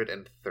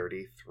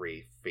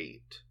 133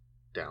 feet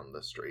down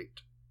the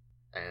street.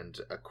 And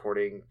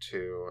according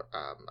to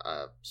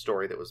a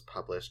story that was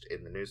published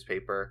in the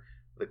newspaper,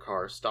 the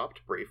car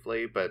stopped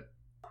briefly, but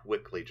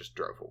quickly just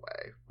drove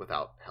away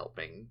without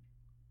helping.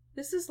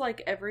 This is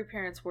like every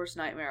parent's worst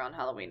nightmare on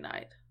Halloween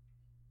night.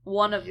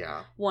 One of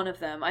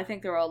them. I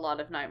think there are a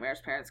lot of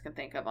nightmares parents can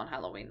think of on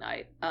Halloween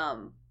night.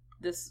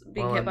 This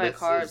being hit by a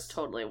car is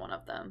totally one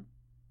of them.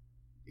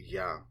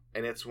 Yeah,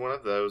 and it's one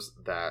of those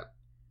that,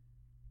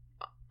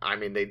 I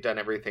mean, they'd done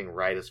everything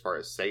right as far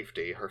as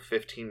safety. Her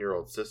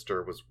 15-year-old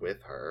sister was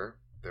with her.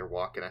 They're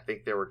walking. I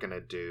think they were going to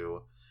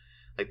do,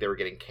 like, they were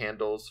getting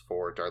candles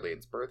for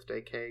Darlene's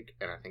birthday cake,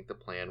 and I think the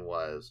plan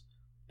was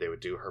they would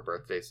do her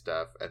birthday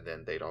stuff, and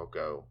then they'd all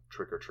go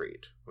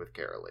trick-or-treat with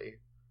Carolee.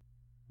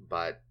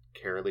 But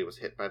Carolee was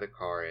hit by the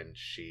car, and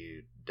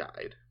she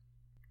died.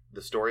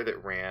 The story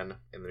that ran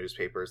in the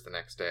newspapers the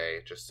next day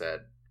just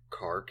said,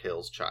 "Car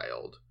kills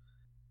child."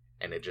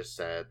 And it just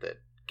said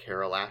that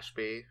Carol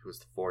Ashby, who was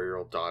the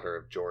 4-year-old daughter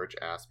of George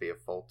Ashby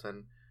of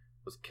Fulton,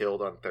 was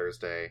killed on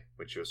Thursday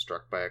when she was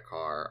struck by a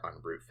car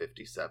on Route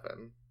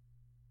 57.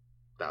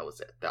 That was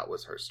it. That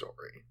was her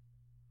story.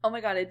 Oh my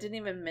god, it didn't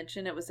even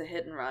mention it was a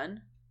hit and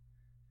run?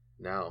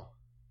 No.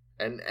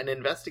 And an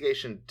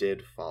investigation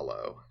did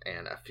follow,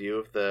 and a few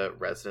of the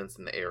residents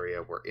in the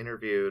area were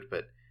interviewed,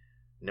 but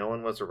no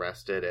one was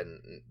arrested,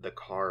 and the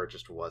car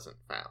just wasn't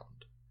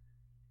found.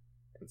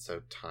 And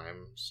so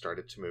time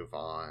started to move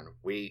on,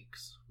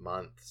 weeks,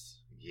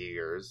 months,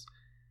 years,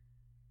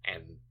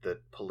 and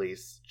the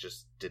police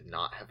just did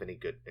not have any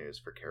good news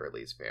for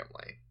Carolee's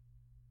family.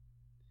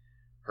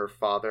 Her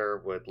father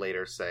would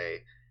later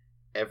say,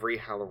 "Every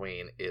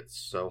Halloween, it's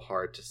so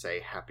hard to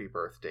say happy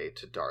birthday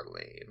to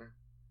Darlene,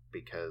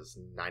 because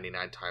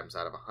 99 times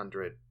out of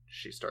 100,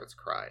 she starts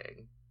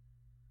crying."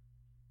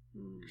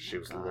 She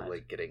was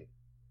literally getting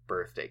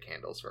birthday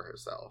candles for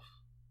herself.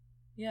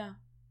 Yeah.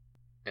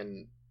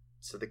 And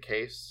so the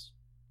case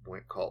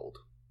went cold.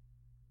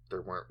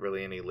 There weren't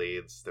really any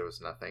leads. There was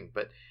nothing.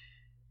 But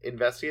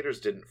investigators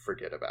didn't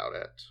forget about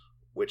it,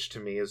 which to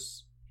me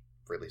is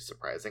really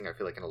surprising. I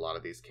feel like in a lot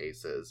of these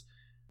cases,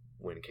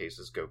 when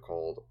cases go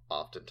cold,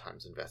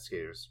 oftentimes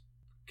investigators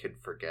can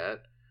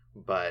forget.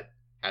 But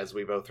as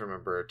we both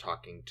remember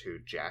talking to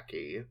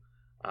Jackie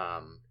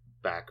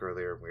back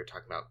earlier, when we were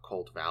talking about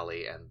Cold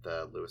Valley and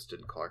the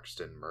Lewiston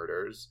Clarkston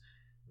murders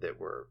that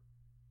were,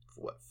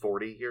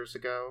 40 years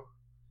ago?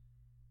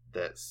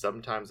 That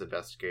sometimes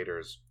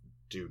investigators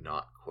do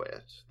not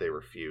quit. They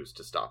refuse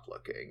to stop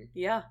looking.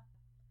 Yeah.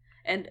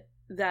 And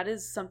that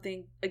is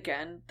something,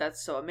 again,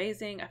 that's so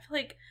amazing. I feel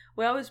like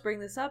we always bring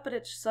this up, but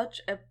it's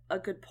such a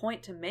good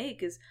point to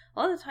make, is a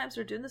lot of the times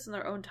they're doing this in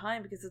their own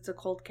time because it's a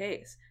cold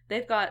case.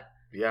 They've got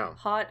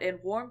hot and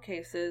warm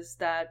cases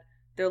that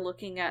they're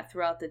looking at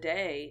throughout the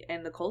day,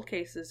 and the cold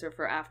cases are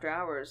for after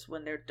hours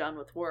when they're done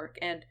with work.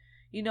 And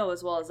you know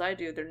as well as I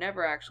do, they're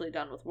never actually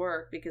done with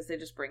work because they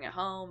just bring it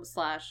home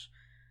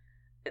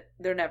 /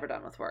 they're never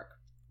done with work.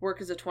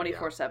 Work is a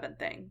 24/7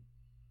 thing.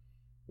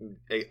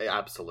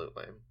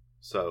 Absolutely.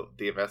 So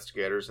the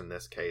investigators in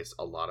this case,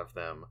 a lot of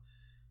them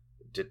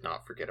did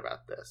not forget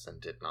about this and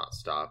did not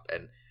stop.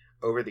 And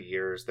over the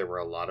years, there were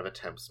a lot of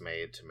attempts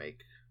made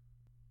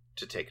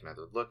to take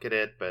another look at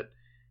it, but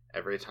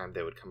every time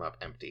they would come up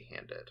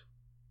empty-handed.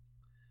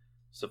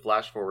 So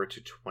flash forward to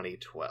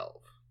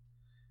 2012,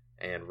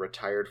 and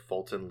retired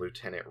Fulton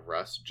Lieutenant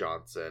Russ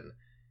Johnson,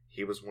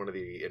 he was one of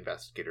the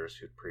investigators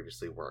who'd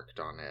previously worked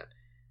on it,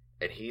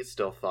 and he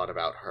still thought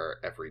about her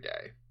every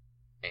day,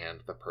 and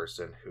the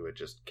person who had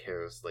just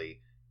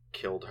carelessly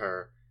killed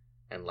her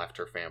and left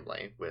her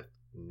family with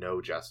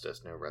no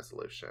justice, no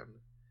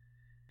resolution.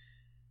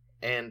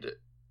 And,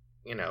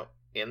 you know,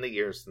 in the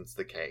years since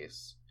the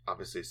case,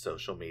 obviously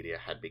social media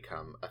had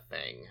become a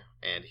thing,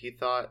 and he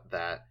thought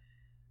that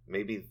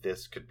maybe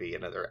this could be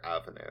another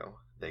avenue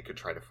they could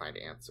try to find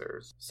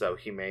answers. So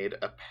he made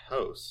a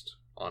post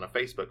on a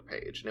Facebook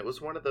page, and it was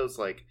one of those,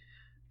 like,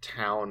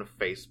 town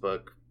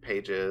Facebook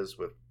pages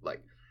with,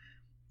 like,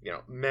 you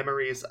know,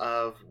 memories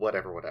of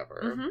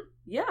whatever. Mm-hmm.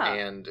 Yeah.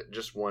 And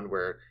just one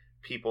where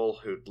people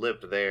who'd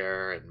lived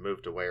there and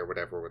moved away or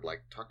whatever would,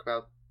 like, talk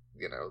about,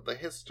 you know, the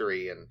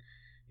history, and,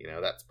 you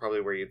know, that's probably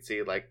where you'd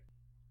see, like,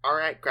 all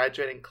right,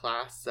 graduating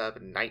class of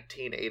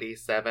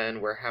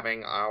 1987, we're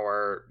having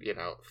our, you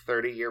know,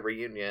 30-year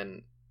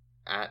reunion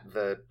at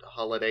the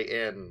Holiday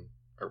Inn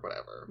or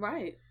whatever.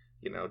 Right.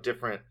 You know,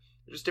 different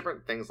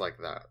things like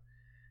that.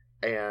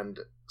 And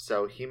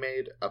so he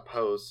made a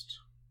post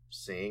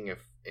seeing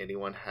if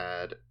anyone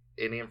had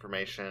any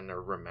information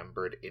or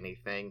remembered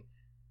anything,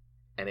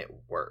 and it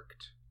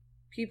worked.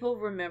 People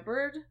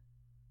remembered,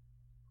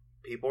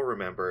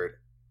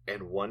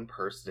 and one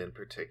person in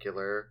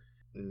particular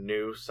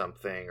knew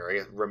something, or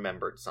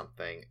remembered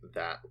something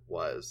that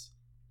was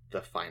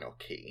the final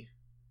key.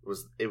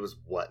 It was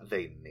what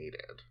they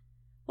needed.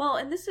 Well,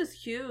 and this is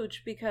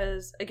huge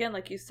because, again,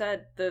 like you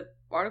said, the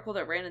article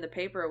that ran in the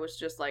paper was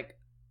just like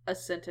a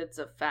sentence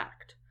of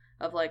fact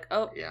of like,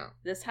 oh, yeah,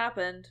 this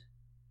happened.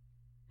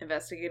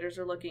 Investigators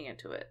are looking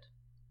into it.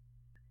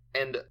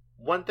 And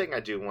one thing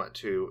I do want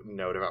to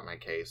note about my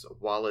case,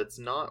 while it's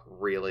not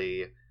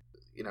really,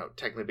 you know,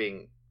 technically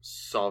being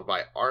solved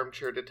by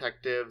armchair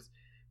detectives,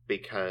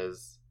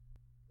 because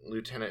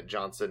Lieutenant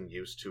Johnson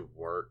used to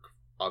work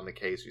on the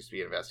case, used to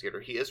be an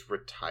investigator. He is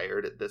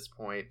retired at this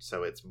point,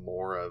 so it's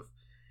more of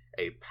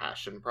a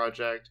passion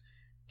project,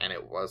 and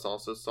it was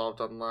also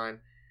solved online.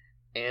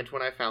 And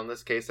when I found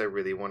this case, I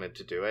really wanted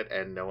to do it,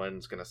 and no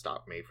one's going to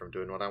stop me from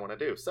doing what I want to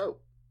do. So,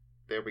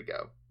 there we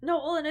go. No,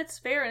 well, and it's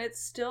fair, and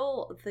it's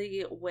still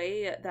the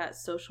way that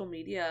social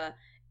media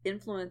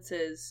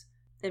influences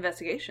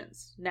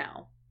investigations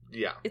now.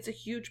 Yeah. It's a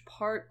huge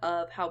part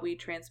of how we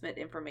transmit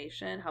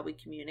information, how we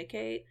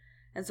communicate.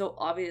 And so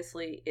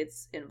obviously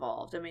it's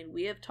involved. I mean,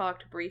 we have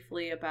talked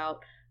briefly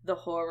about the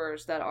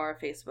horrors that are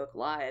Facebook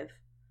Live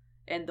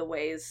and the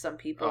ways some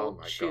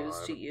people choose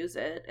to use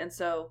it. And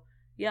so,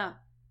 yeah.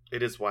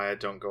 It is why I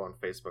don't go on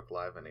Facebook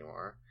Live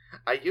anymore.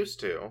 I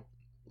used to.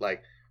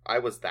 Like, I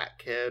was that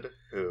kid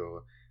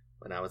who,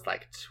 when I was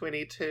like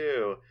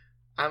 22,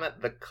 I'm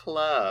at the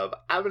club.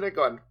 I'm going to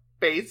go on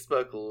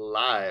Facebook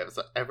Live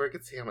so everyone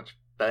can see how much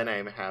fun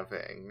I'm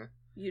having.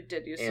 You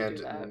did used to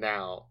do that. And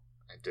now,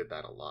 I did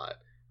that a lot.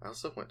 I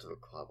also went to the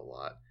club a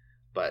lot.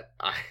 But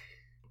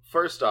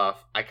first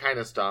off, I kind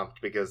of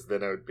stopped because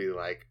then it would be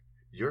like,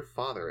 your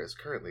father is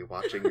currently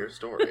watching your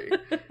story.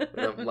 And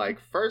I'm like,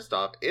 first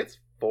off, it's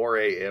 4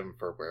 a.m.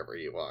 for wherever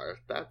you are.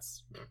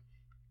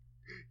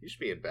 You should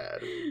be in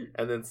bed.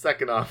 And then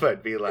second off,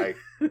 I'd be like,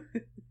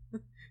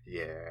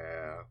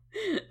 yeah.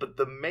 But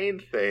the main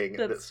thing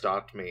that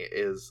stopped me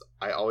is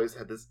I always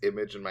had this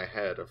image in my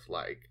head of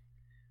like,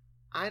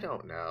 I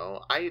don't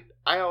know. I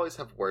always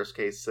have worst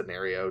case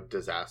scenario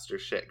disaster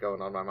shit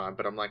going on in my mind,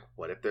 but I'm like,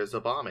 what if there's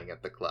a bombing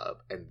at the club?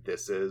 And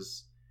this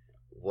is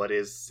what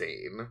is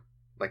seen.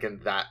 Like,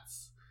 and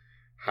that's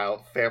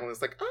how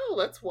families like, oh,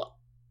 that's what,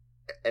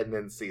 and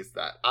then sees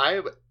that.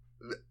 I'm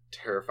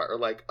terrified. Or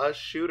like a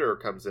shooter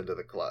comes into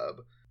the club.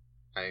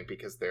 I mean,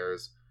 because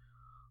there's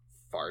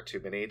far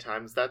too many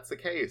times that's the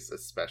case,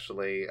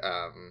 especially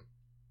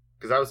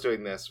because I was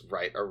doing this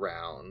right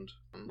around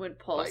when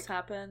Pulse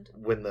happened.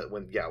 When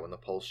the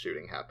Pulse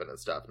shooting happened and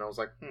stuff, and I was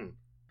like,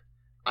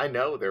 I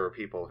know there were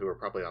people who were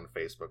probably on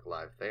Facebook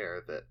Live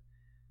there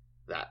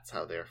that's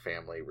how their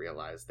family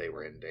realized they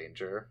were in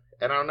danger.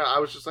 And I don't know, I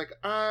was just like,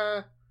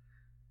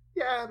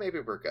 yeah, maybe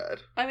we're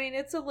good. I mean,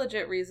 it's a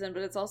legit reason,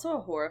 but it's also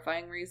a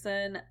horrifying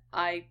reason.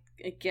 I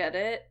get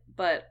it,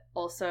 but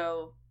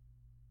also,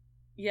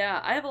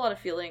 yeah, I have a lot of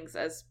feelings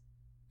as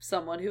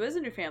someone who is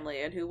in your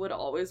family and who would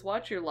always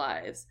watch your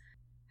lives.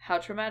 How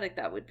traumatic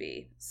that would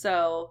be.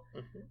 So,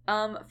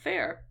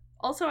 fair.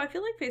 Also, I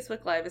feel like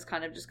Facebook Live is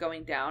kind of just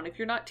going down. If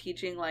you're not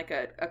teaching like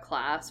a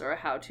class or a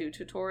how-to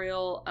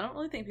tutorial, I don't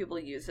really think people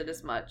use it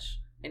as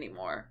much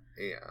anymore.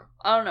 Yeah.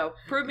 I don't know.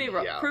 Prove me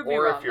wrong. Yeah. Prove me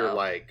or wrong. if you're though.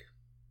 like,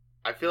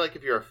 I feel like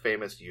if you're a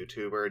famous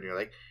YouTuber and you're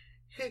like,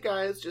 hey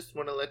guys, just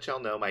want to let y'all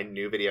know my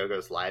new video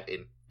goes live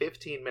in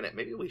 15 minutes.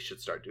 Maybe we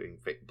should start doing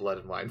Blood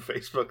and Wine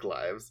Facebook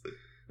Lives.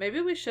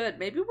 Maybe we should.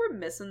 Maybe we're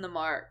missing the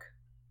mark.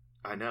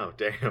 I know,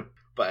 damn.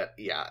 But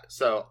yeah,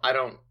 so I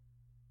don't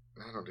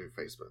do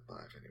Facebook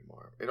Live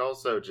anymore. It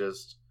also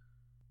just,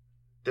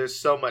 there's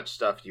so much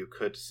stuff you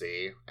could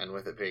see, and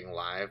with it being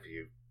live,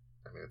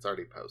 it's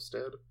already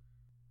posted.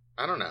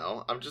 I don't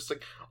know. I'm just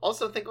like,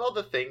 also think of all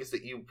the things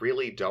that you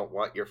really don't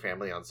want your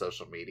family on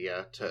social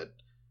media to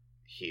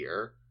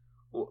hear.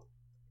 Well,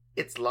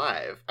 it's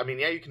live. I mean,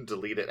 yeah, you can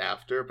delete it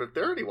after, but if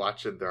they're already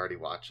watching, they're already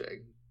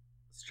watching.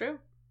 It's true.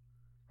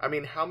 I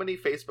mean, how many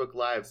Facebook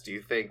Lives do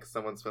you think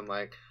someone's been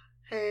like,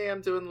 hey,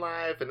 I'm doing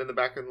live, and in the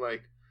background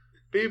like,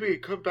 baby,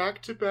 come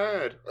back to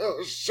bed.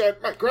 Oh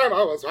shit, my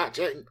grandma was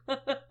watching.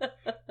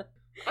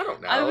 I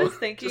don't know. I was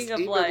thinking just of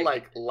even,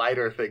 like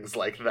lighter things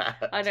like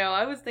that. I know.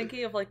 I was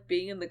thinking of like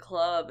being in the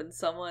club and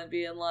someone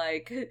being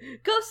like,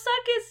 "Go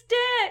suck his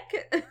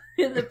dick"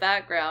 in the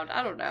background.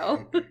 I don't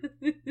know.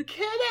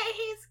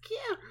 He's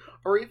cute.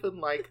 Or even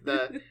like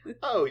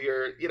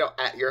you're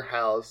at your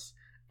house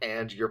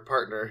and your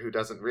partner who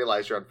doesn't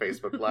realize you're on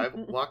Facebook Live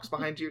walks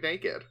behind you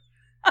naked.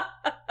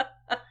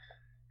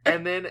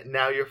 And then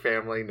now your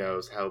family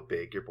knows how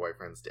big your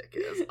boyfriend's dick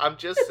is. I'm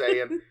just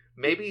saying,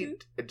 maybe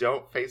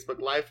don't Facebook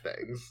Live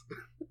things.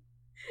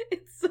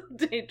 It's so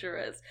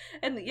dangerous.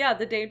 And yeah,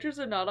 the dangers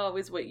are not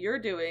always what you're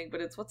doing, but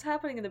it's what's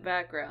happening in the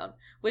background.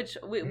 Which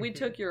we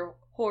took your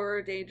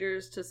horror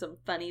dangers to some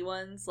funny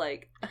ones.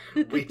 Like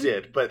We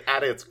did, but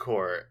at its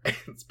core,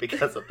 it's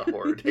because of the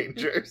horror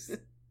dangers.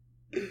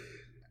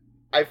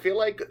 I feel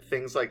like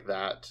things like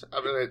that,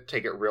 I'm going to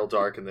take it real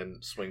dark and then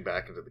swing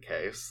back into the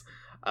case.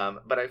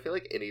 But I feel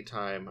like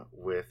anytime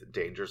with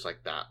dangers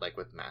like that, like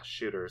with mass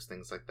shooters,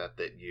 things like that,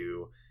 that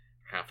you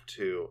have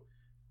to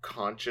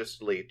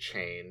consciously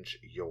change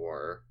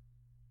your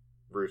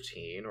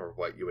routine or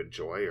what you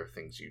enjoy or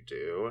things you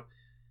do,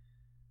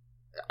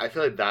 I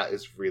feel like that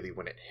is really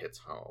when it hits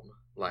home.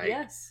 Like,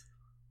 yes.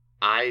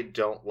 I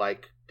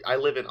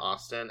live in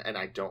Austin and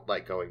I don't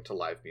like going to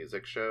live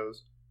music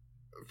shows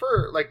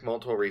for like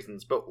multiple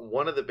reasons, but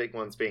one of the big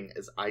ones being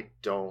is I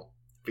don't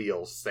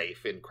feel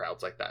safe in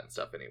crowds like that and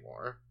stuff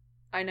anymore.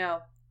 I know.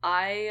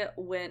 I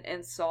went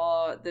and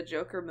saw the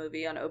Joker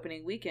movie on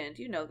opening weekend.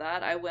 You know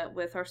that. I went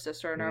with our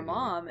sister and our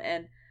mom,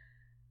 and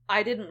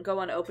I didn't go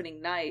on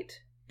opening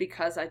night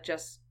because I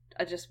just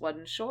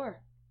wasn't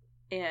sure.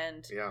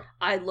 And yeah.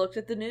 I looked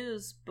at the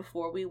news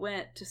before we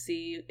went to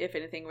see if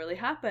anything really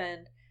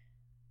happened.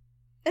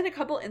 And a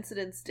couple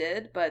incidents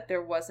did, but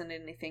there wasn't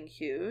anything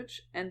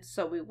huge. And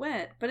so we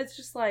went. But it's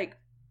just like,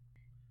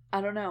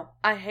 I don't know.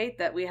 I hate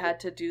that we had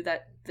to do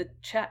the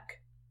check.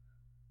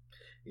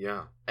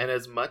 Yeah. And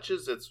as much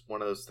as it's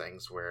one of those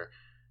things where,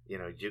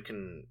 you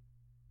can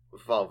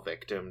fall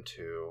victim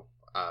to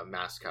a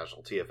mass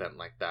casualty event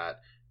like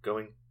that,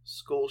 going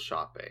school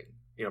shopping,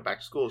 back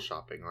to school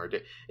shopping, or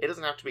it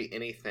doesn't have to be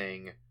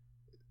anything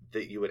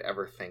that you would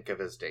ever think of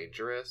as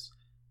dangerous,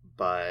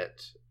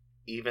 but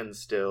even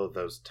still,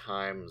 those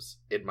times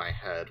in my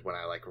head when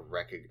I like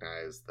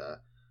recognize I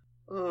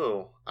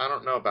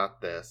don't know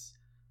about this,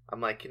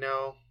 I'm like,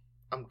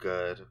 I'm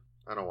good.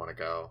 I don't want to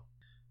go.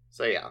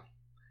 So yeah.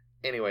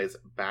 Anyways,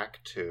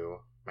 back to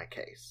my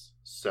case.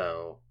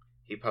 So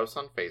he posts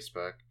on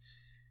Facebook,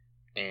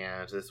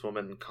 and this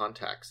woman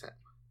contacts him,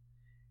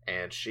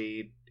 and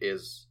she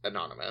is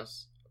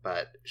anonymous,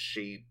 but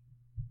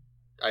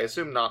I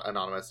assume not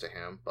anonymous to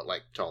him, but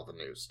like to all the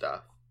news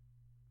stuff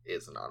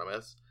is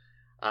anonymous.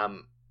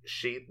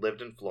 She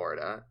lived in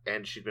Florida,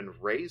 and she'd been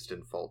raised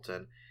in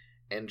Fulton,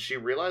 and she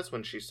realized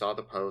when she saw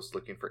the post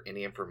looking for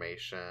any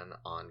information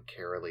on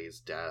Carolee's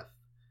death,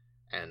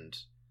 and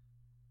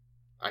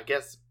I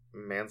guess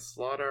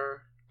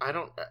manslaughter. I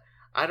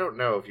don't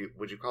know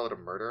would you call it a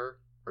murder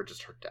or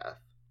just her death?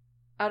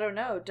 I don't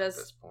know. At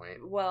this point,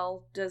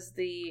 does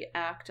the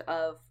act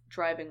of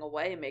driving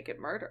away make it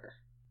murder?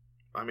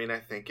 I mean, I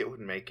think it would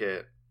make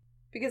it,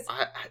 because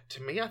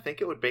to me, I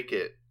think it would make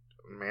it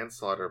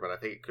manslaughter, but I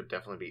think it could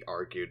definitely be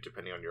argued,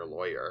 depending on your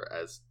lawyer,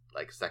 as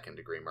like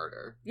second-degree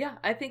murder. Yeah,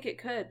 I think it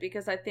could,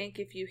 because I think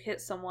if you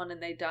hit someone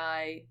and they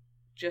die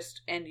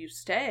and you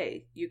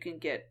stay, you can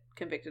get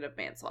convicted of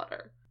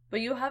manslaughter. But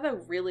you have a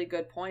really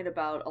good point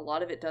about a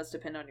lot of it does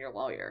depend on your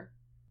lawyer.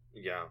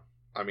 Yeah.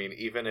 I mean,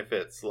 even if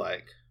it's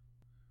like,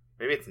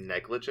 maybe it's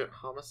negligent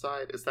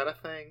homicide. Is that a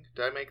thing?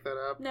 Did I make that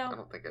up? No. I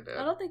don't think I did.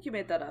 I don't think you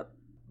made that up.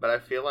 But I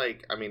feel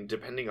like,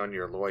 depending on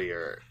your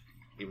lawyer,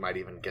 you might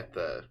even get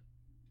the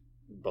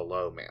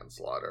below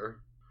manslaughter.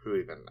 Who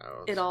even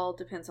knows? It all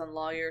depends on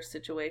lawyer,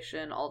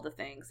 situation, all the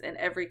things. And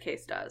every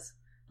case does.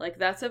 Like,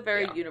 that's a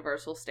very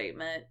universal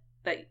statement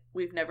that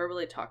we've never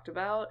really talked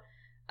about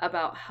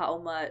how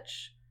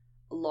much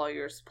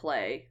lawyers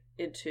play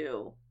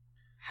into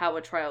how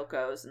a trial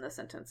goes in the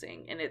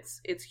sentencing. And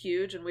it's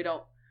huge, and we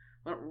don't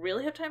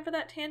really have time for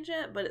that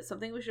tangent, but it's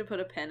something we should put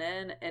a pin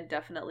in and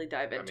definitely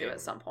dive into at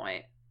some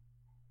point.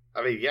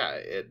 I mean, yeah,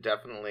 it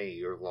definitely,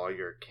 your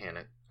lawyer can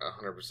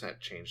 100%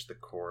 change the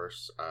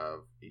course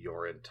of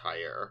your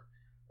entire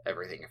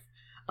everything.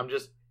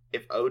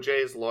 If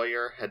OJ's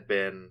lawyer had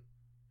been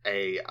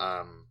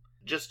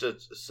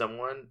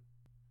someone,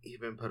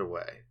 he'd been put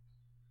away.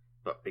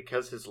 But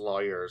because his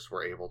lawyers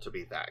were able to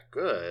be that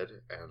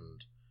good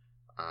and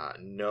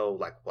know,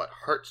 like, what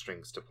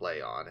heartstrings to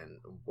play on and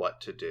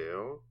what to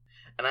do,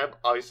 and I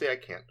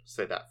can't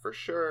say that for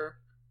sure,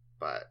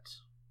 but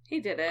he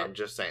did it. I'm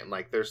just saying,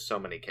 like, there's so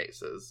many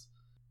cases.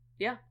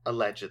 Yeah.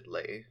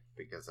 Allegedly,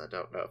 because I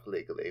don't know if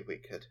legally we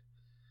could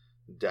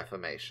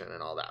defamation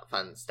and all that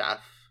fun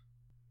stuff.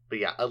 But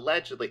yeah,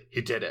 allegedly,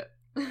 he did it.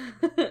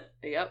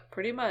 Yep,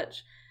 pretty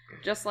much.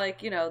 Just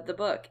like, the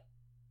book.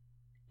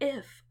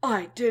 If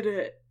I Did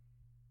It.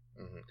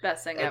 Mm-hmm.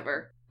 Best thing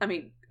ever. I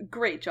mean,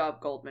 great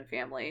job, Goldman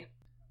family.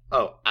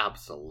 Oh,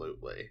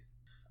 absolutely.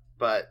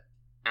 But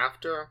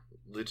after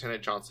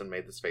Lieutenant Johnson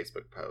made this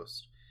Facebook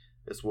post,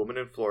 this woman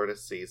in Florida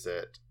sees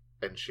it,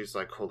 and she's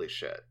like, holy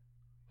shit.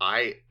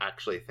 I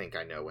actually think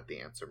I know what the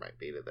answer might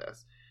be to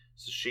this.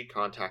 So she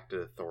contacted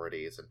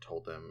authorities and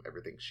told them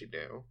everything she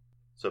knew.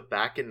 So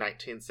back in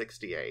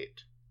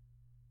 1968,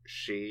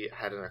 she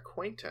had an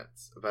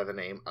acquaintance by the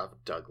name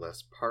of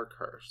Douglas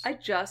Parkhurst. I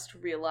just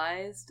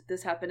realized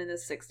this happened in the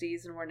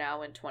 60s and we're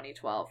now in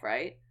 2012,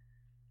 right?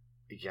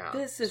 Yeah.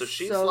 This is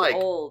so like,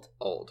 old.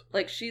 Old.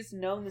 Like, she's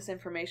known this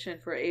information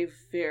for a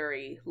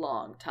very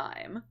long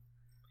time.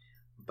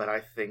 But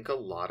I think a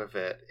lot of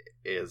it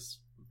is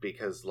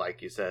because,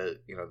 like you said,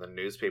 the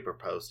newspaper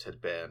post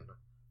had been,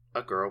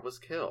 a girl was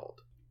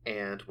killed.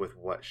 And with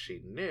what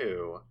she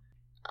knew,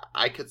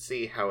 I could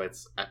see how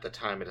it's, at the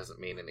time, it doesn't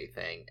mean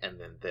anything. And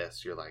then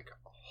this, you're like,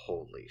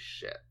 holy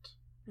shit.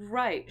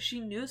 Right. She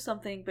knew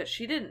something, but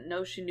she didn't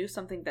know she knew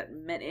something that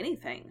meant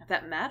anything,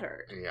 that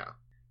mattered. Yeah.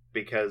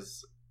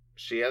 Because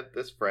she had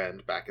this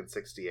friend back in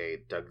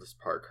 68, Douglas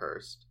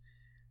Parkhurst.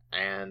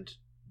 And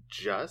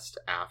just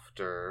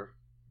after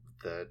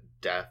the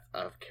death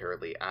of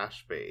Carolee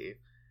Ashby,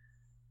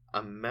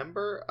 a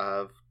member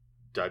of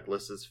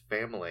Douglas's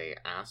family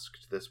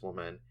asked this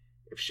woman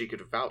if she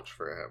could vouch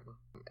for him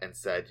and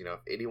said, if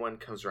anyone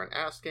comes around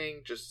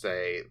asking, just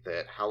say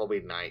that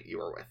Halloween night you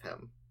were with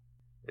him.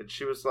 And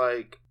she was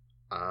like,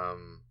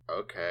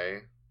 okay.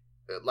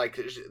 Like,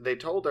 they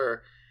told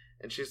her,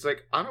 and she's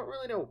like, I don't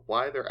really know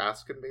why they're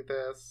asking me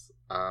this,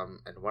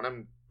 and what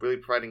I'm really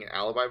providing an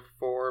alibi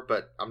for,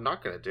 but I'm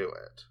not going to do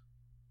it.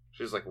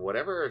 She's like,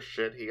 whatever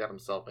shit he got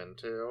himself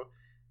into,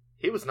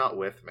 he was not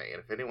with me,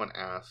 and if anyone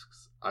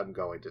asks, I'm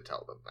going to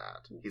tell them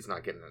that. He's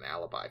not getting an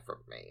alibi from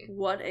me.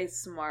 What a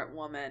smart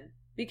woman.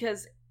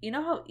 Because you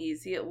know how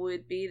easy it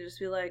would be to just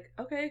be like,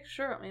 okay,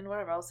 sure, I mean,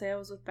 whatever, I'll say I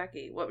was with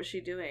Becky. What was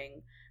she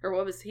doing? Or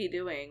what was he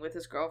doing with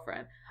his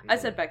girlfriend? Mm-hmm. I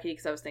said Becky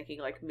because I was thinking,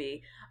 like,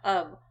 me.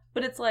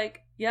 But it's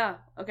like, yeah,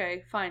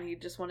 okay, fine, he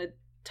just wanted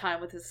time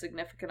with his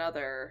significant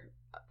other.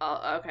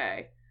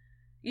 Okay.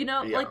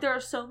 Like, there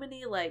are so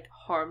many, like,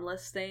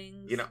 harmless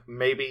things.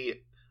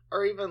 Maybe,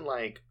 or even,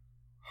 like,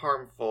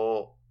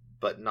 harmful,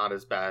 but not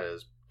as bad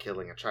as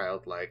killing a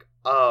child, like,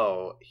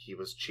 oh, he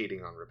was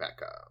cheating on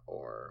Rebecca,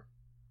 or,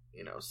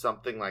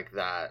 something like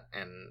that,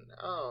 and,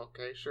 oh,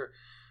 okay, sure.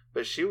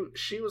 But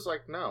she was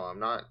like, no, I'm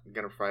not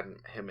gonna provide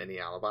him any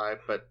alibi,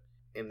 but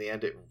in the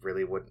end, it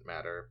really wouldn't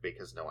matter,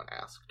 because no one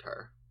asked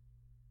her.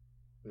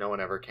 No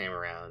one ever came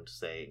around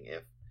saying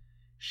if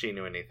she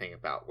knew anything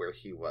about where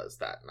he was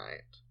that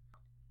night.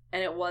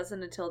 And it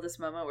wasn't until this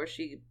moment where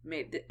she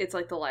it's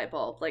like the light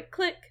bulb, like,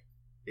 click.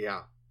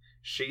 Yeah.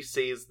 She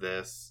sees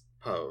this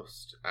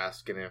post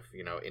asking if,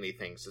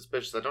 anything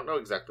suspicious. I don't know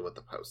exactly what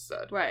the post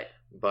said. Right.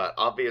 But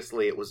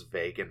obviously it was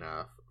vague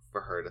enough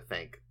for her to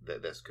think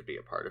that this could be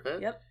a part of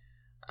it. Yep.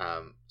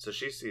 So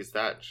she sees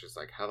that and she's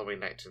like,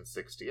 Halloween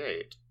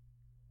 1968.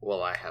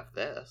 Well, I have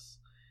this.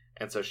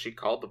 And so she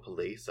called the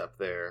police up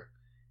there,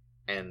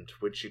 and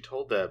when she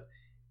told them,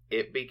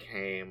 it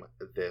became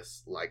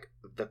this, like,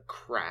 the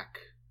crack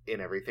in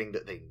everything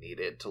that they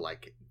needed to,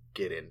 like,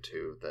 get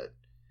into the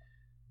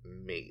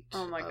meat.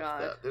 Oh my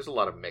god. There's a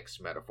lot of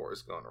mixed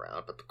metaphors going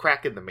around, but the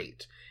crack in the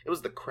meat. It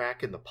was the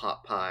crack in the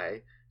pot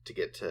pie to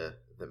get to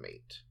the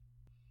meat.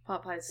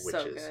 Pot pie is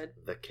so good. Which is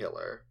the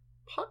killer.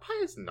 Pot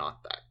pie is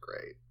not that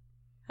great.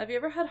 Have you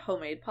ever had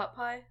homemade pot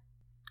pie?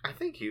 I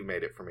think you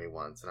made it for me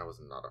once, and I was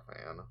not a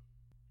fan.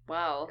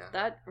 Wow, yeah.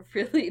 That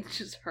really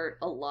just hurt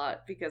a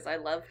lot, because I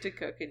love to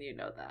cook, and you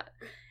know that.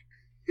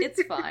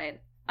 It's fine.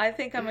 I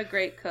think I'm a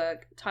great cook.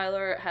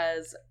 Tyler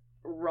has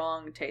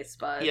wrong taste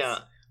buds. Yeah,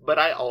 but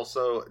I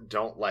also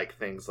don't like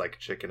things like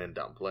chicken and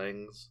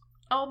dumplings.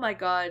 Oh my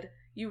god,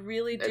 you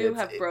really do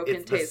have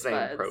broken taste buds. It's the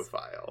same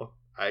profile.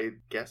 I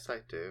guess I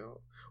do.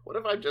 What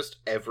if I just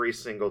every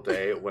single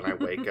day when I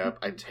wake up,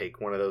 I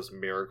take one of those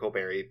Miracle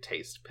Berry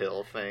taste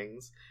pill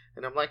things,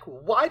 and I'm like,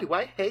 why do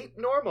I hate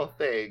normal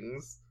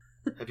things?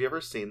 Have you ever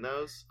seen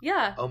those?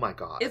 Yeah. Oh my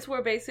god. It's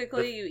where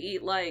basically you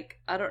eat, like,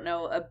 I don't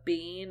know, a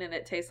bean and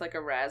it tastes like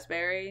a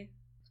raspberry.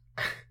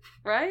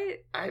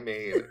 Right? I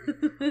mean,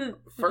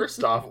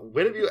 first off,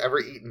 when have you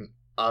ever eaten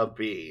a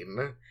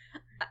bean?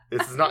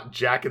 This is not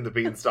Jack and the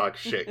Beanstalk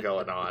shit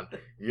going on.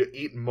 You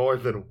eat more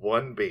than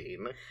one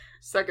bean.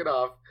 Second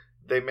off,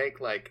 they make,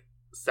 like,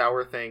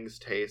 sour things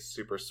taste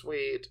super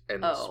sweet,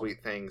 and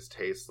sweet things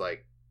taste,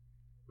 like,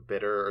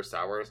 bitter or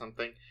sour or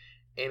something.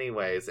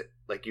 Anyways,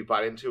 like, you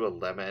bite into a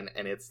lemon,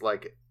 and it's,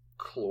 like,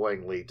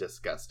 cloyingly,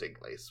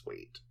 disgustingly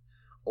sweet.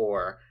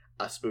 Or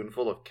a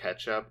spoonful of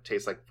ketchup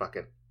tastes like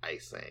fucking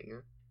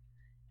icing.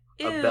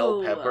 Ew. A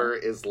bell pepper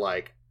is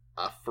like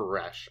a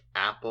fresh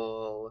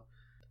apple.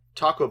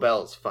 Taco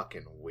Bell is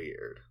fucking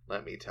weird.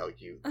 Let me tell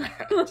you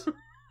that.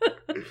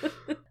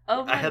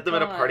 Oh my I had them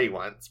God. at a party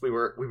once. We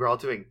were all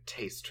doing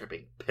taste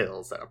tripping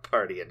pills at a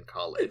party in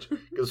college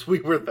because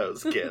we were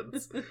those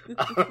kids. And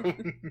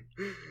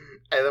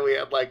then we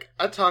had like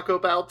a Taco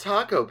Bell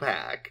taco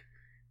pack,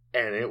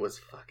 and it was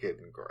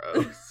fucking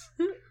gross.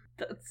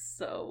 That's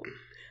so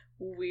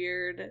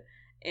weird.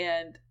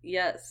 And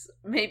yes,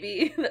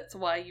 maybe that's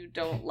why you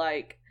don't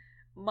like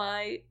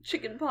my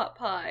chicken pot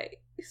pie.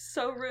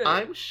 So rude.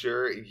 I'm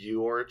sure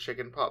your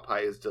chicken pot pie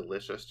is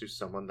delicious to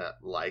someone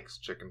that likes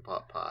chicken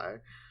pot pie.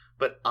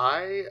 But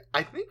I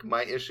think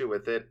my issue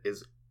with it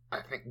is I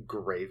think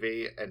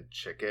gravy and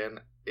chicken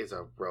is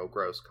a real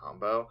gross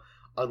combo.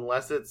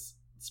 Unless it's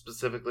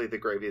specifically the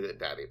gravy that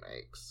Daddy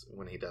makes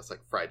when he does like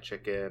fried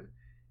chicken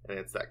and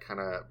it's that kind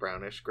of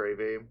brownish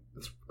gravy.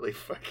 It's really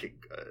fucking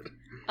good.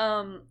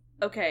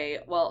 Okay,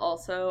 well,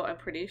 also, I'm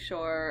pretty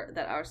sure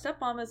that our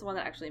stepmom is the one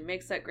that actually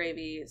makes that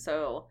gravy,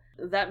 so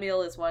that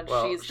meal is one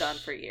she's done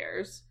for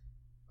years.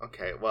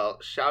 Okay, well,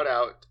 shout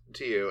out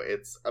to you.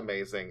 It's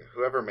amazing.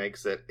 Whoever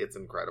makes it, it's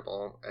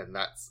incredible. And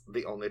that's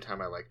the only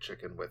time I like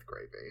chicken with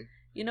gravy.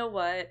 You know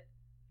what?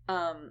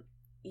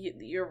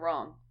 You're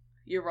wrong.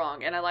 You're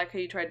wrong. And I like how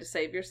you tried to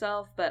save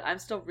yourself, but I'm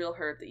still real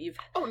hurt that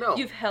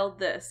you've held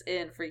this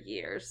in for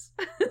years.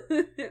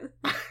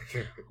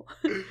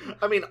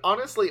 I mean,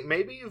 honestly,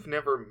 maybe you've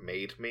never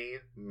made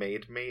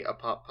me a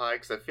pot pie,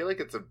 because I feel like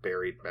it's a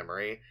buried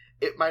memory.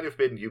 It might have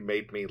been you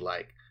made me,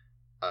 like,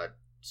 a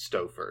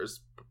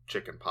Stouffer's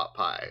chicken pot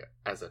pie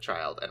as a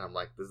child, and I'm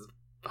like, this is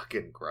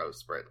fucking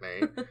gross,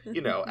 Brittany.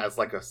 You know, as,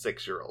 like, a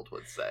 6-year-old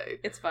would say.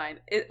 It's fine.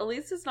 At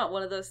least it's not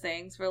one of those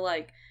things where,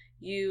 like,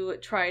 you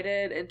tried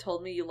it and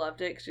told me you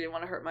loved it because you didn't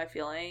want to hurt my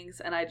feelings,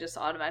 and I just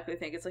automatically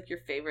think it's, like, your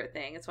favorite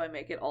thing, and so I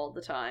make it all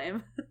the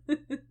time.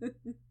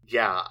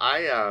 Yeah,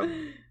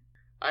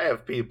 I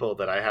have people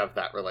that I have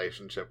that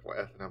relationship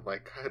with, and I'm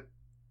like, God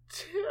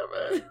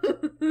damn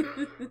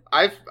it.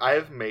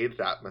 I've made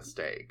that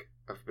mistake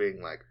of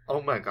being like,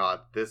 oh my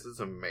God, this is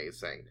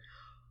amazing.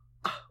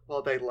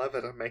 Well, they love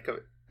it. I make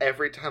it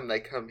every time they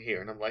come here,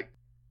 and I'm like,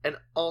 and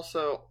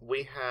also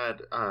we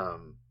had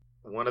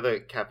one of the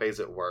cafes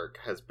at work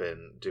has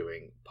been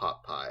doing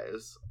pot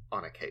pies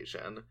on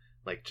occasion,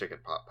 like chicken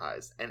pot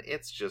pies, and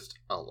it's just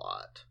a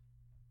lot.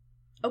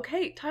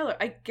 Okay, Tyler,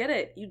 I get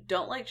it. You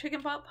don't like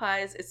chicken pot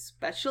pies,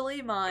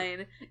 especially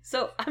mine,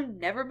 so I'm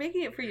never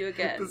making it for you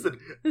again. Listen,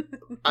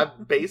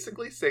 I'm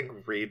basically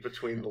saying read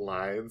between the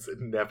lines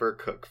and never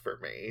cook for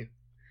me.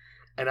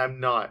 And I'm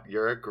not.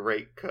 You're a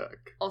great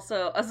cook.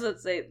 Also, I was going to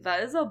say,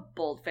 that is a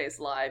bold-faced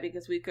lie,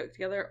 because we cook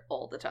together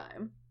all the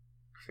time.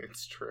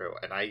 It's true,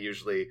 and I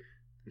usually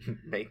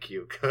make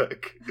you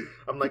cook.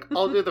 I'm like,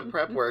 I'll do the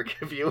prep work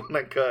if you want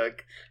to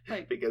cook,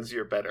 like, because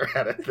you're better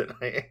at it than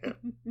I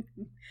am.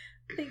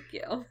 Thank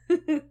you.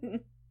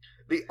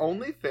 The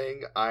only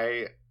thing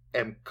I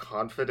am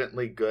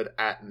confidently good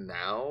at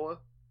now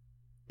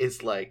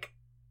is, like,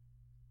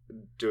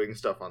 doing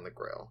stuff on the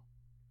grill.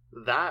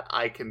 That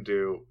I can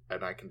do,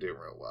 and I can do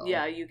real well.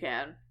 Yeah, you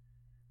can.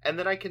 And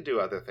then I can do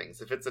other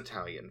things. If it's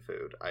Italian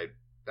food, I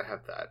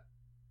have that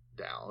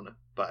down.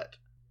 But,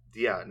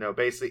 yeah, no,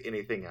 basically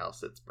anything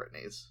else, it's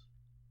Brittany's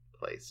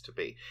place to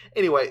be.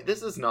 Anyway,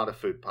 this is not a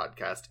food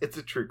podcast. It's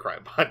a true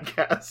crime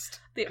podcast.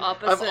 The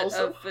opposite I'm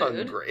also of food.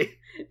 hungry.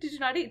 Did you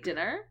not eat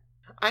dinner?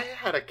 I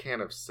had a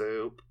can of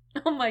soup.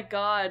 Oh my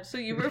God. So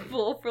you were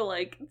full for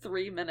like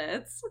 3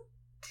 minutes.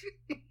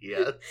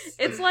 Yes.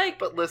 It's like...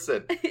 But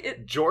listen,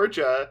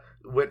 Georgia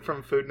went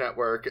from Food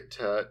Network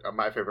to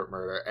My Favorite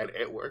Murder, and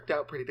it worked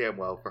out pretty damn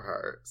well for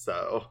her.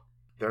 So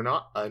they're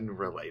not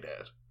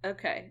unrelated.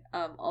 Okay.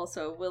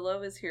 Also,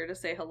 Willow is here to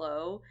say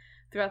hello.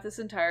 Throughout this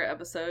entire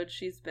episode,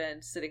 she's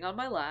been sitting on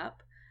my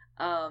lap.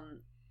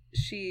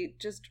 She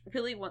just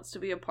really wants to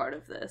be a part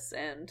of this,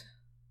 and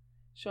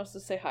she wants to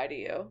say hi to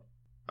you.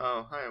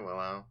 Oh, hi,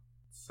 Willow.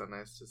 It's so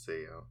nice to see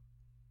you.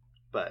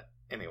 But,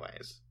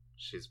 anyways,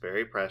 she's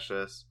very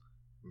precious.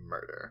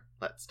 Murder.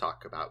 Let's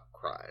talk about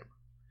crime.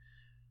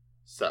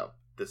 So,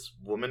 this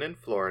woman in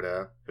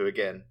Florida, who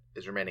again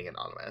is remaining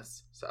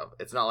anonymous, so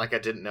it's not like I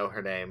didn't know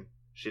her name.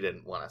 She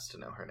didn't want us to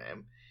know her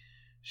name.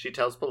 She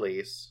tells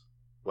police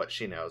what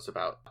she knows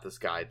about this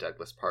guy,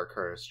 Douglas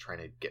Parkhurst, trying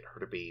to get her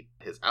to be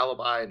his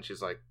alibi, and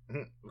she's like,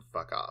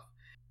 fuck off.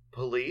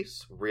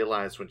 Police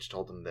realized when she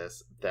told them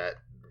this that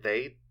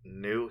they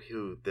knew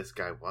who this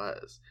guy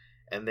was,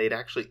 and they'd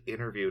actually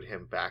interviewed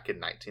him back in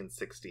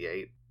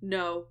 1968.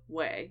 No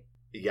way.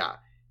 Yeah.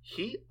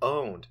 He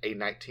owned a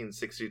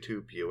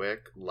 1962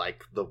 Buick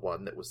like the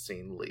one that was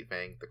seen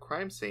leaving the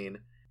crime scene,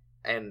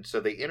 And so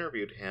they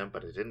interviewed him,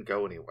 but it didn't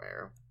go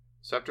anywhere.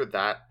 So after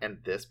that and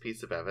this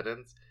piece of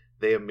evidence,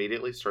 they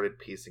immediately started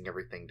piecing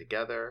everything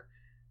together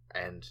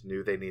and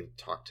knew they needed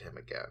to talk to him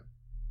again.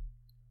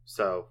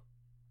 So,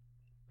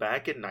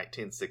 back in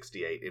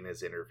 1968, in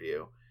his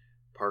interview,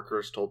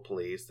 Parkhurst told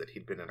police that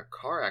he'd been in a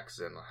car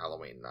accident on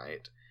Halloween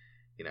night.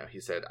 You know, he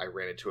said, I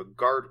ran into a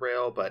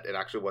guardrail, but it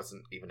actually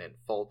wasn't even in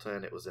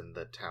Fulton. It was in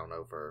the town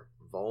over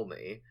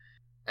Volney.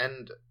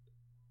 And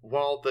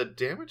while the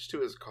damage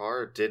to his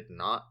car did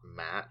not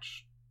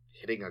match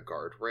hitting a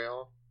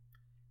guardrail,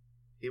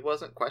 he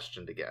wasn't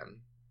questioned again.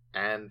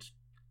 And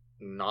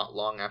not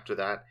long after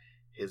that,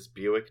 his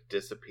Buick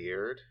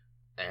disappeared,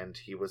 and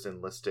he was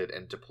enlisted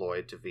and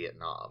deployed to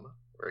Vietnam,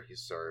 where he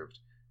served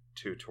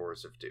 2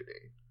 tours of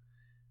duty.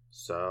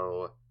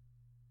 So,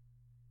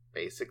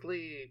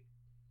 basically,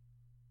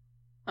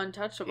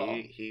 untouchable.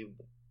 He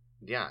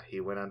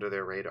went under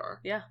their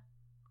radar. Yeah.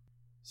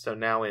 So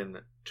now in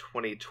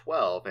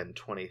 2012 and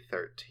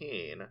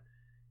 2013,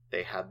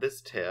 they had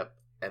this tip,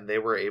 and they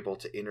were able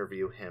to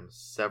interview him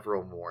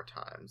several more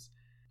times.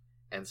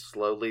 And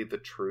slowly the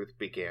truth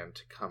began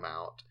to come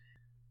out.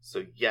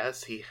 So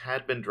yes, he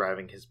had been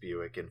driving his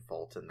Buick in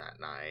Fulton that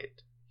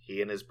night.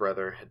 He and his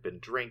brother had been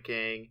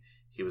drinking.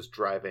 He was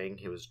driving.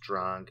 He was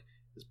drunk.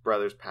 His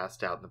brother's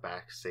passed out in the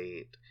back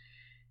seat.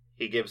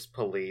 He gives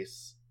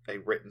police a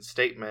written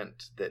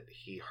statement that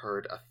he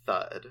heard a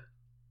thud.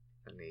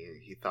 And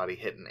he thought he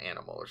hit an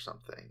animal or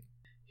something.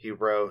 He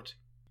wrote,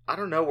 I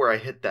don't know where I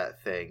hit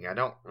that thing. I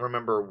don't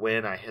remember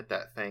when I hit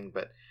that thing,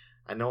 but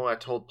I know I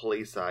told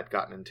police I'd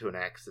gotten into an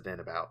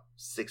accident about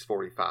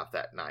 6:45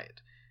 that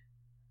night.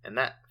 And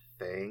that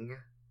thing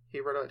he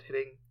wrote about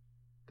hitting,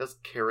 that's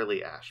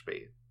Carolee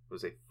Ashby, who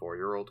was a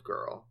 4-year-old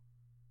girl.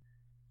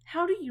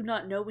 How do you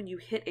not know when you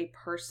hit a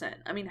person?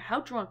 I mean,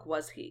 how drunk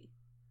was he?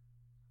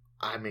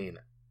 I mean,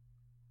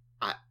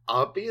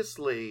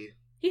 obviously...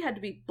 He had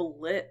to be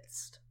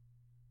blitzed.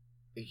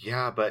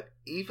 Yeah, but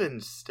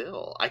even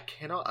still, I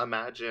cannot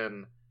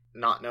imagine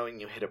not knowing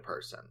you hit a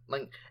person.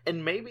 Like,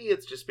 and maybe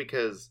it's just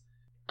because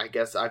I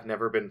guess I've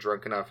never been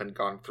drunk enough and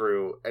gone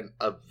through an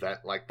event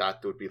like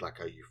that would be like,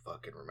 oh, you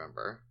fucking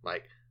remember.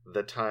 Like,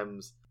 the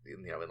times, you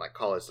know, in like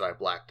college that I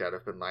blacked out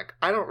have been like,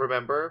 I don't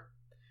remember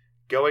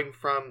going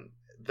from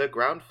the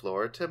ground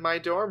floor to my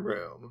dorm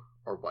room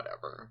or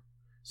whatever.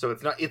 So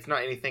it's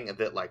not anything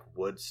that like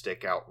would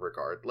stick out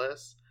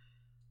regardless.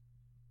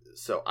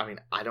 So, I mean,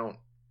 I don't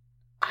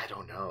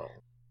know.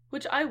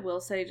 Which I will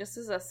say, just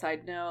as a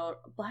side note,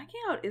 blacking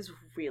out is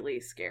really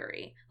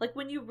scary. Like,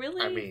 when you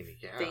really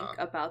think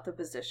about the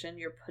position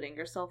you're putting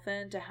yourself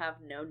in to have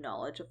no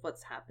knowledge of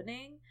what's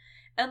happening.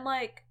 And,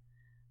 like,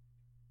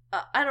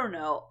 I don't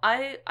know.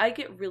 I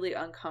get really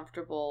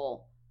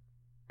uncomfortable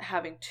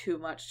having too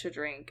much to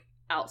drink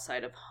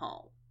outside of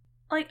home.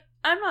 Like,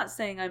 I'm not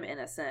saying I'm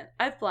innocent.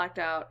 I've blacked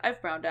out.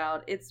 I've browned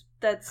out. I'm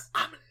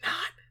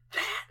not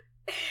that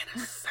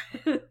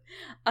innocent.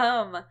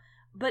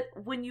 But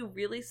when you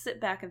really sit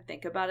back and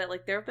think about it,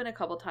 like, there have been a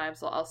couple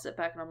times I'll sit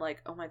back and I'm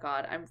like, oh my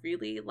god, I'm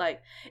really,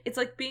 like, it's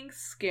like being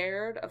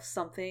scared of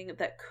something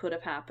that could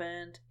have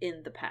happened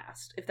in the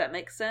past, if that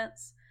makes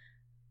sense.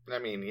 I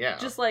mean, yeah.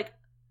 Just like,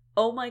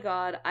 oh my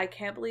god, I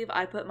can't believe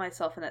I put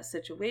myself in that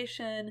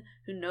situation.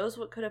 Who knows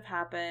what could have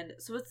happened?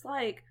 So it's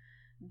like,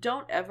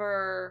 don't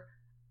ever,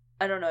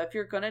 I don't know, if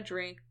you're gonna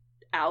drink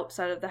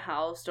outside of the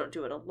house, don't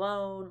do it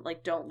alone.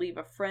 Like, don't leave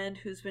a friend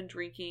who's been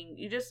drinking.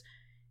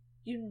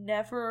 You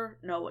never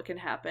know what can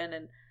happen.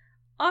 And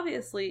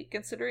obviously,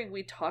 considering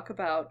we talk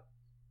about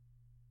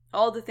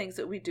all the things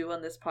that we do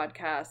on this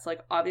podcast,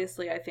 like,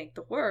 obviously I think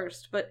the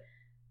worst, but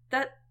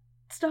that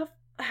stuff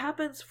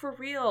happens for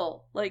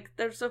real. Like,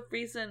 there's a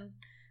reason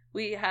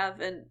we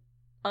have an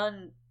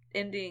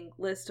unending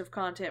list of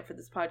content for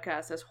this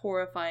podcast. As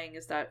horrifying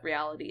as that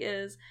reality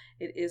is,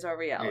 it is our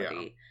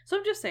reality. Yeah. So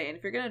I'm just saying,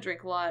 if you're gonna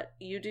drink a lot,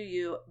 you do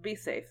you. Be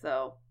safe,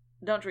 though.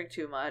 Don't drink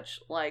too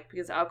much, like,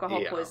 because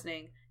alcohol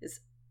poisoning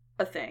is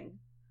a thing.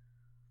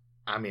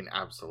 I mean,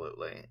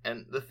 absolutely.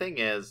 And the thing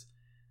is,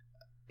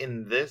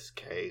 in this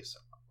case,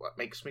 what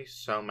makes me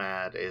so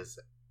mad is,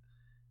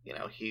 you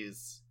know,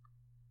 he's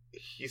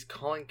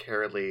calling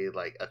Carolee,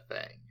 like, a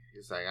thing.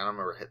 He's like, I don't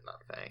remember hitting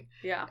that thing.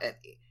 Yeah. And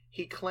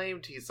he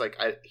claimed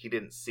he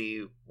didn't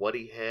see what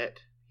he hit.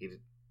 He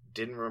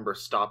didn't remember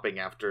stopping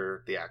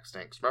after the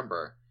accident. 'Cause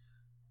remember,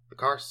 the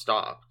car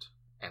stopped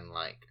and,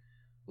 like,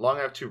 long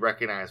enough to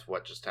recognize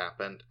what just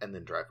happened and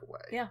then drive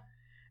away. Yeah.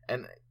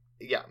 And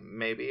yeah,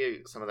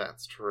 maybe some of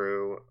that's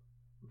true,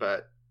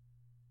 but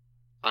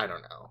I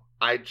don't know.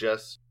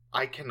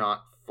 I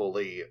cannot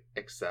fully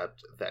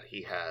accept that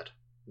he had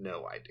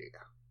no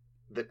idea.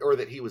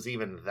 That he was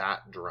even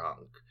that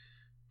drunk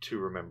to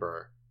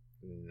remember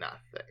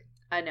nothing.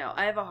 I know.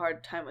 I have a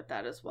hard time with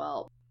that as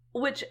well.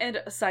 Which, and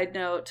a side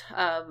note,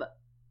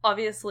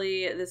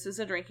 obviously this is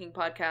a drinking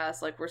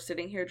podcast. Like, we're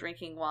sitting here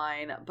drinking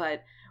wine,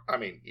 but I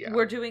mean, yeah,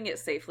 we're doing it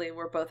safely.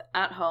 We're both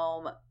at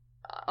home.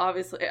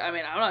 Obviously, I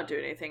mean, I'm not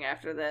doing anything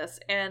after this,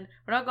 and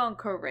we're not going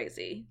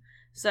crazy.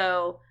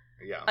 So,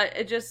 yeah,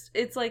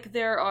 it's like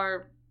there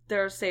are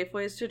there are safe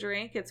ways to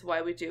drink. It's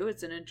why we do.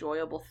 It's an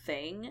enjoyable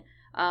thing.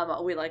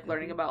 We like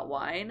learning about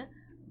wine,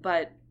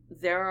 but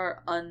there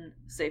are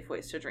unsafe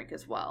ways to drink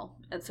as well.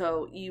 And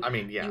so you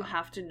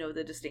have to know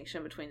the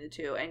distinction between the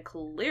two. And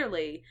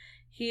clearly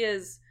he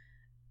is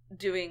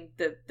doing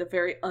the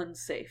very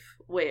unsafe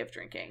way of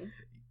drinking.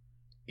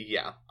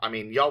 Yeah. I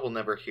mean, y'all will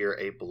never hear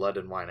a Blood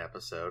and Wine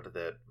episode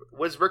that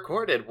was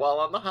recorded while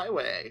on the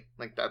highway.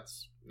 Like,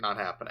 that's not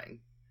happening.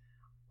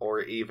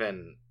 Or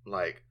even,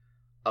 like,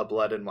 a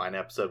Blood and Wine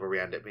episode where we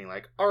end up being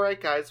like,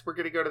 alright guys, we're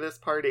gonna go to this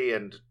party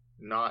and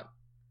not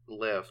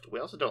live. We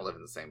also don't live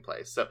in the same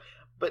place. So,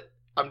 but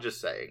I'm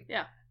just saying.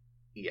 Yeah.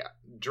 Yeah.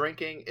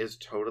 Drinking is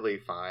totally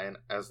fine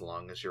as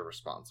long as you're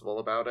responsible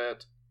about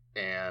it.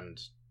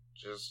 And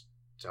just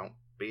don't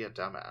be a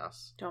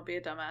dumbass. Don't be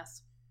a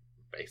dumbass.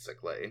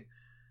 Basically.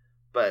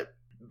 But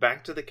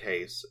back to the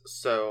case.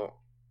 So,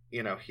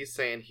 you know, he's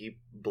saying he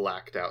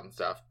blacked out and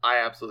stuff. I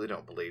absolutely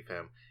don't believe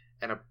him.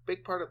 And a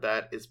big part of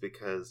that is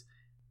because,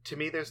 to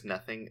me, there's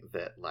nothing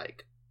that,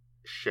 like,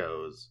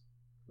 shows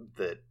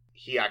that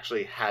he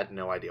actually had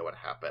no idea what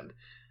happened.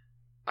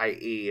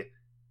 I.e.,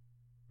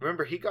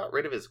 remember, he got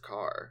rid of his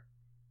car.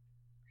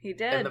 He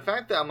did. And the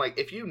fact that I'm like,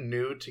 if you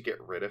knew to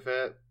get rid of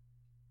it,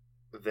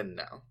 then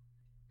no.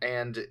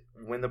 And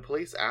when the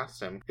police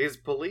asked him, his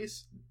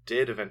police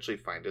did eventually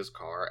find his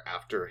car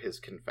after his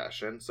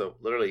confession. So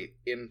literally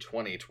in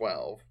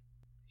 2012,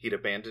 he'd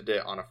abandoned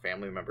it on a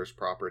family member's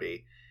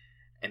property.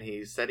 And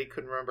he said he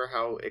couldn't remember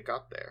how it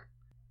got there.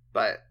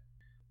 But,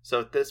 so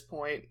at this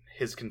point,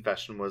 his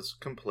confession was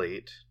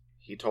complete.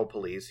 He told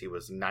police he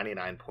was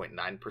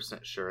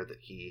 99.9% sure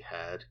that he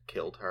had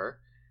killed her.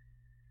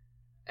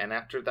 And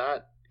after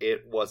that,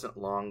 it wasn't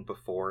long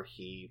before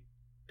he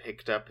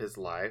picked up his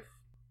life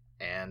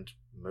and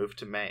moved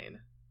to Maine.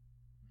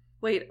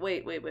 Wait.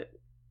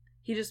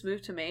 He just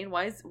moved to Maine?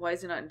 Why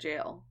is he not in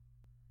jail?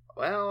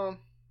 Well,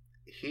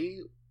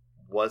 he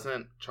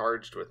wasn't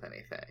charged with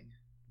anything.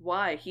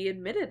 Why? He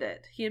admitted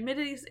it. He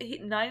admitted he's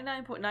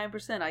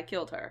 99.9% I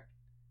killed her.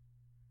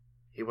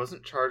 He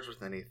wasn't charged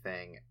with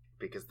anything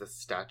because the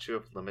statute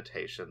of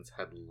limitations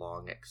had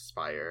long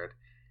expired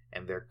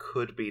and there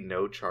could be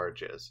no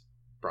charges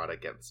brought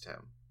against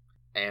him.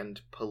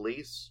 And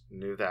police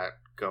knew that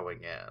going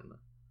in.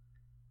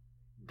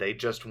 They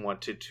just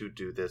wanted to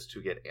do this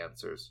to get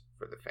answers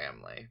for the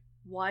family.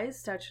 Why is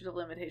statute of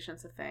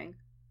limitations a thing?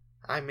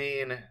 I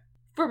mean...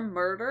 For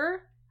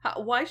murder?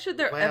 Why should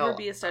there ever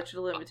be a statute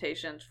of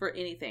limitations for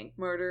anything?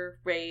 Murder,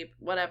 rape,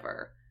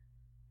 whatever.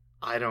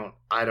 I don't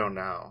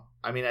know.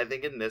 I mean, I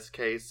think in this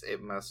case,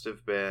 it must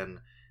have been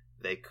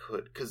they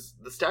could... Because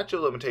the statute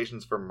of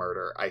limitations for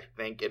murder, I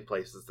think in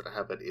places that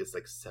have it is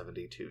like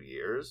 72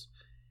 years.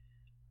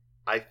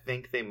 I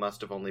think they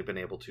must have only been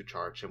able to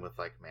charge him with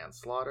like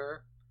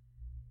manslaughter.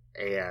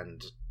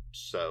 And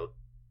so,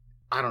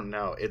 I don't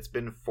know. It's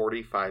been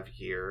 45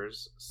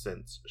 years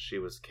since she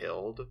was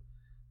killed.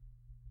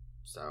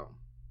 So...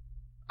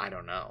 I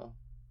don't know.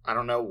 I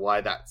don't know why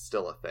that's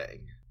still a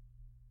thing.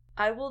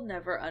 I will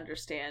never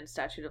understand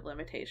statute of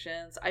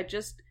limitations. I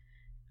just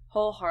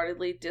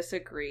wholeheartedly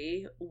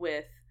disagree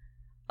with,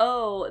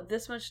 oh,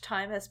 this much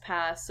time has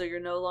passed, so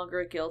you're no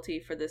longer guilty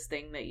for this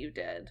thing that you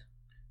did.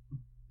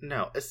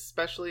 No,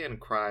 especially in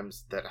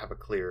crimes that have a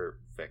clear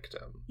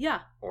victim. Yeah.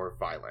 Or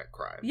violent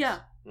crimes. Yeah.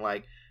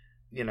 Like,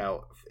 you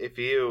know, if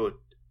you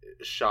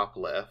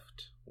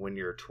shoplift when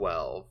you're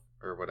 12...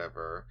 or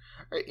whatever,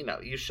 or, you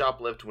know, you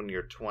shoplift when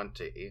you're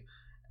 20,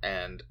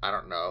 and, I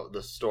don't know,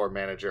 the store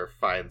manager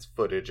finds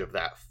footage of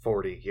that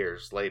 40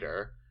 years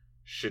later,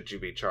 should you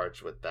be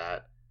charged with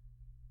that?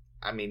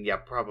 I mean, yeah,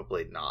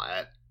 probably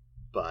not,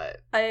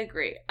 but... I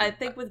agree. I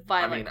think with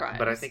violent crimes.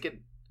 But I think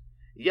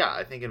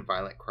I think in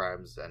violent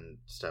crimes and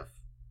stuff,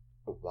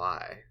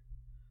 why?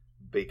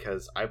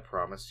 Because I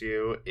promise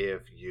you,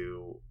 if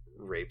you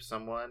rape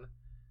someone,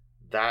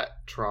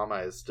 that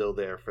trauma is still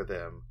there for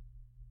them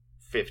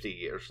 50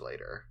 years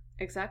later.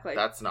 Exactly.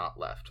 That's not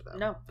left them.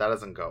 No. That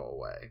doesn't go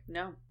away.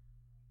 No.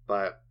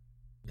 But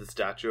the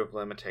statute of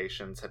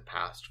limitations had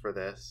passed for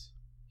this.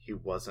 He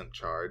wasn't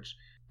charged.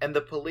 And the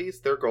police,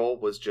 their goal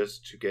was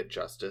just to get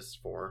justice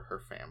for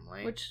her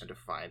family and to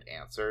find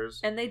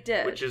answers. And they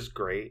did. Which is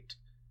great.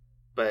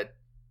 But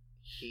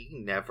he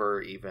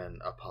never even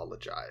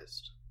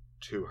apologized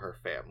to her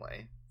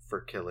family for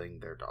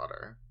killing their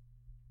daughter.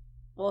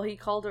 Well, he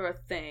called her a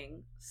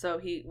thing, so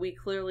we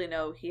clearly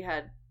know he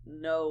had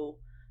no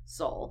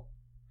soul.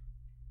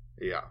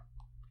 Yeah.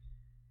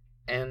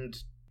 And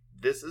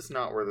this is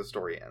not where the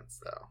story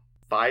ends, though.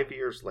 5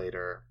 years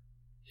later,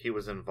 he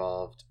was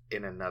involved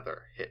in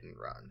another hit and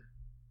run.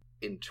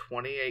 In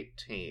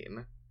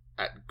 2018,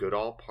 at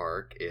Goodall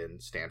Park in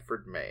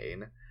Stanford,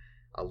 Maine,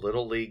 a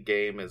Little League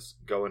game is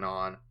going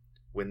on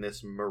when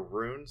this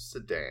maroon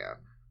sedan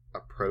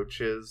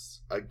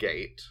approaches a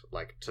gate,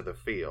 like, to the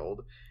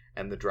field,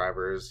 and the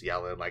driver's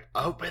yelling, like,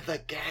 "Open the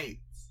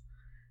gates!"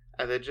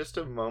 And then just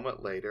a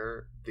moment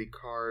later, the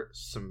car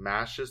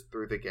smashes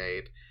through the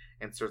gate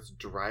and starts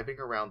driving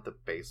around the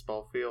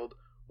baseball field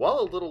while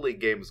a Little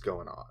League game is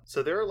going on.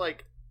 So there are,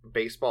 like,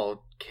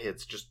 baseball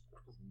kids just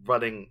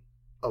running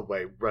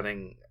away,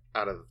 running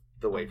out of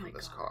the way from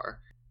this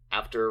car.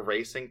 After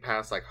racing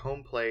past like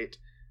home plate,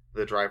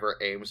 the driver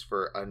aims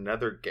for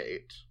another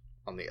gate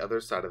on the other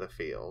side of the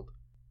field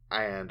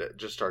and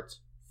just starts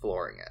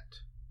flooring it.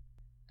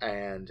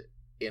 And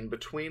in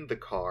between the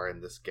car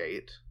and this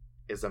gate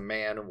is a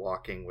man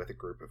walking with a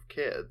group of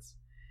kids,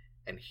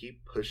 and he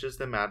pushes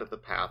them out of the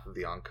path of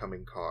the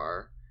oncoming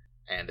car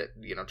and it,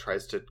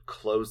 tries to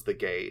close the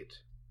gate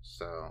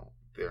so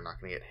they're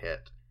not going to get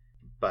hit.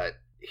 But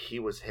he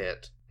was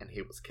hit and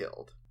he was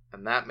killed.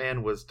 And that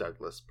man was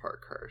Douglas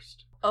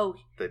Parkhurst. Oh,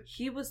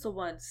 he was the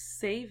one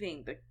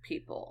saving the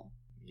people.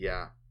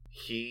 Yeah.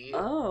 He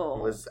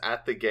was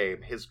at the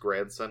game. His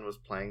grandson was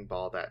playing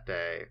ball that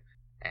day,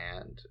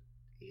 and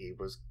he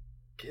was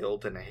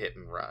killed in a hit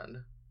and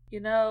run.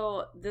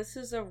 This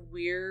is a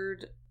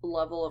weird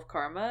level of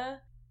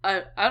karma.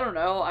 I don't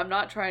know. I'm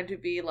not trying to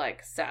be,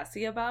 like,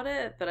 sassy about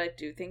it, but I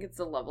do think it's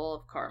a level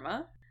of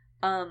karma.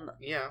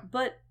 Yeah.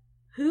 But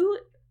who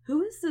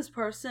is this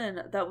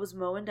person that was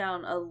mowing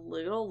down a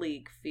Little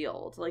League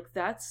field? Like,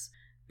 that's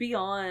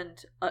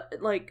beyond,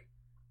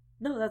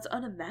 no, that's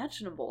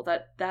unimaginable,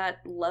 that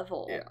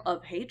level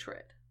of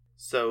hatred.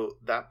 So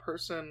that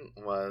person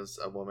was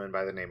a woman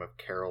by the name of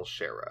Carol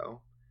Sharrow.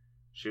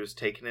 She was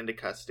taken into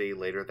custody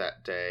later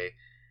that day.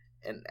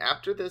 And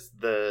after this,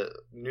 the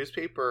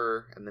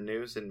newspaper and the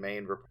news in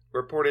Maine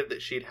reported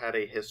that she'd had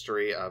a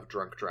history of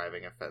drunk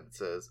driving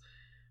offenses.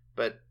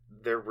 But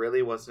there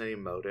really wasn't any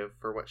motive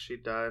for what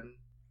she'd done.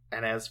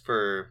 And as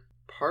for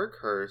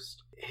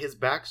Parkhurst, his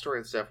backstory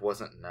and stuff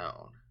wasn't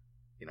known.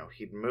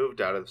 He'd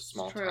moved out of a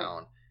small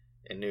town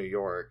in New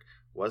York,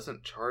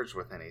 wasn't charged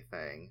with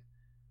anything.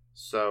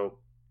 So,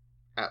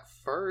 at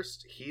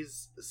first,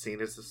 he's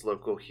seen as this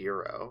local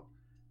hero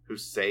who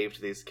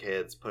saved these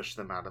kids, pushed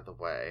them out of the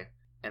way,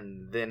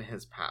 and then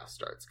his past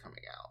starts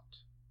coming out.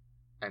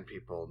 And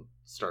people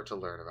start to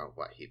learn about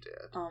what he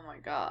did. Oh my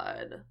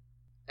god.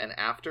 And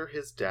after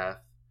his death,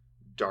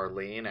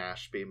 Darlene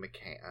Ashby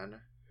McCann,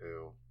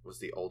 who was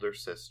the older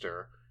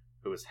sister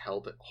who was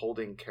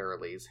holding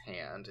Carolee's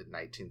hand in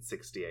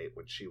 1968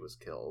 when she was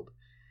killed,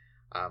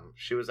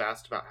 she was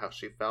asked about how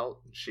she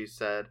felt, and she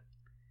said,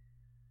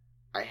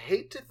 "I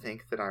hate to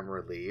think that I'm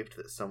relieved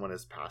that someone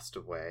has passed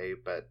away,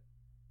 but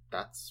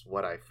that's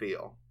what I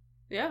feel."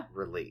 Yeah.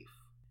 Relief.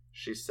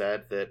 She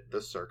said that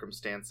the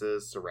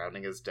circumstances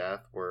surrounding his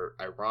death were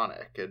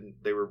ironic, and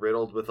they were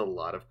riddled with a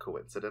lot of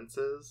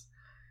coincidences.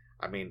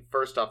 I mean,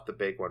 first off, the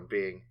big one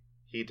being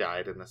he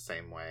died in the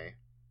same way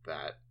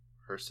that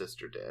her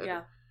sister did.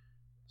 Yeah.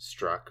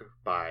 Struck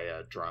by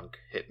a drunk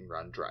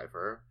hit-and-run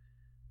driver.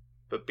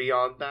 But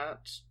beyond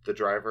that, the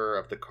driver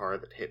of the car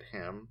that hit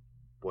him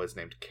was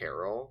named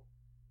Carol.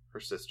 Her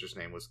sister's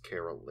name was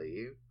Carol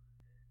Lee.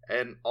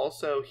 And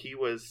also, he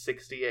was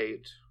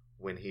 68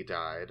 when he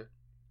died,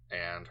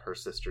 and her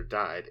sister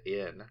died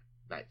in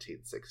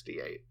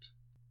 1968.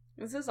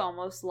 This is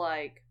almost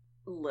like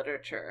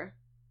literature.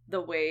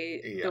 The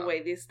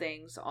way these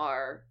things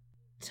are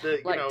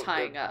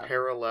tying up.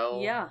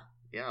 Parallel. Yeah.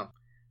 Yeah.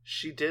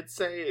 She did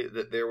say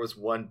that there was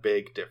one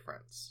big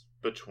difference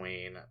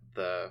between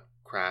the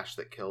crash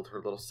that killed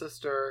her little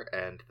sister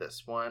and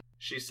this one.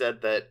 She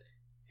said that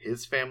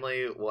his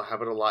family will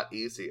have it a lot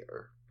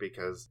easier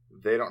because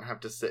they don't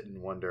have to sit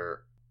and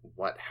wonder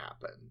what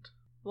happened.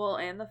 Well,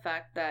 and the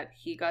fact that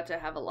he got to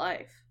have a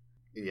life.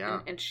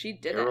 Yeah. And she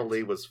didn't. Carol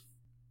Lee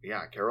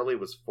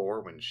was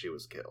 4 when she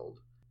was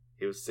killed.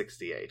 He was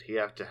 68. He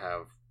had to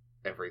have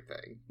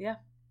everything. Yeah.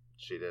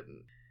 She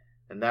didn't.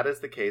 And that is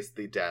the case,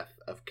 the death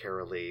of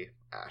Carolee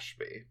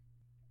Ashby.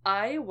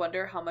 I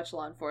wonder how much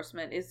law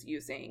enforcement is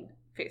using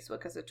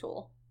Facebook as a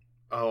tool.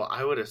 Oh,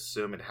 I would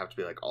assume it'd have to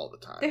be like all the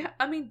time.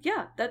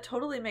 Yeah, that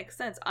totally makes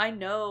sense. I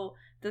know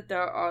that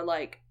there are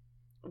like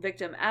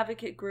victim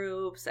advocate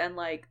groups and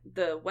like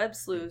the web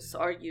sleuths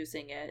are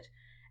using it.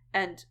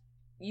 And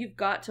you've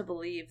got to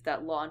believe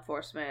that law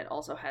enforcement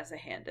also has a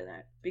hand in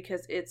it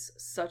because it's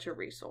such a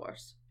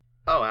resource.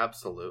 Oh,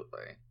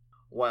 absolutely.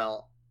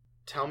 Well,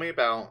 tell me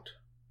about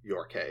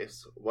your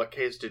case. What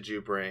case did you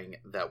bring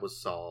that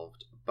was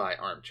solved by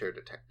armchair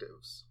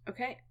detectives?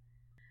 Okay.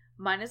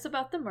 Mine is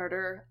about the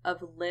murder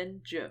of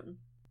Lynn June.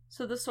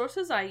 So the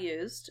sources I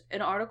used,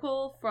 an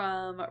article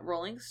from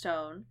Rolling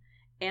Stone,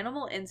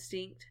 Animal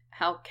Instinct,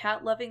 How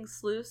Cat-Loving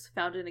Sleuths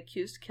Found an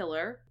Accused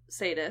Killer,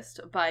 Sadist,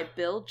 by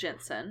Bill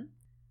Jensen.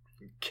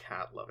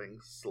 Cat-loving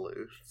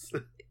sleuths.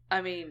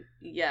 I mean,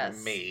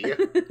 yes. Me.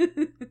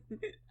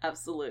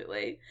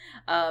 Absolutely.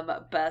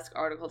 Best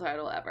article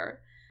title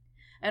ever.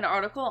 An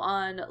article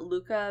on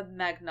Luca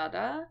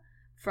Magnotta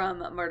from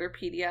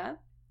Murderpedia,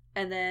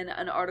 and then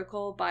an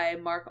article by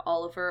Mark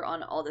Oliver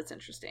on All That's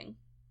Interesting.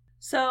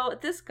 So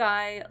this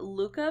guy,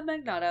 Luca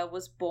Magnotta,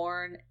 was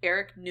born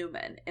Eric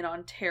Newman in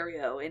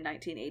Ontario in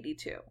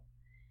 1982.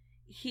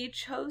 He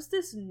chose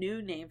this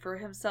new name for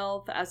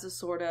himself as a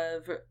sort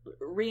of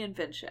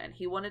reinvention.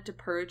 He wanted to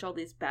purge all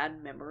these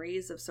bad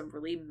memories of some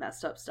really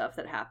messed up stuff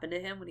that happened to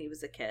him when he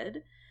was a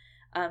kid.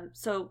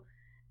 So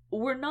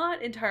we're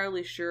not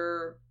entirely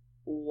sure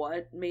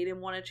what made him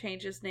want to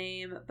change his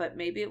name, but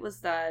maybe it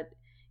was that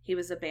He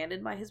was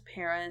abandoned by his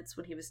parents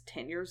when he was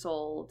 10 years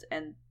old,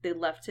 and they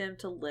left him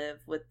to live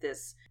with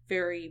this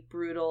very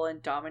brutal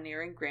and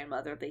domineering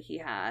grandmother that he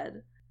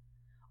had.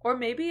 Or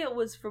maybe it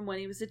was from when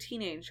he was a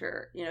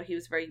teenager. You know, he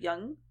was very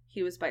young,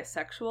 he was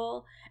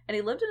bisexual, and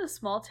he lived in a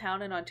small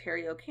town in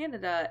Ontario,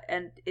 Canada,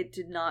 and it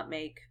did not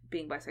make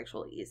being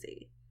bisexual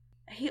easy.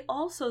 He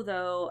also,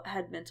 though,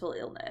 had mental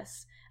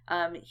illness.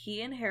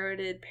 He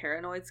inherited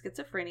paranoid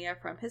schizophrenia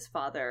from his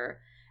father,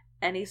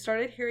 and he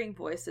started hearing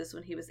voices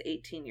when he was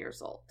 18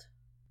 years old.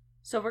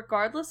 So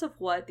regardless of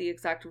what the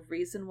exact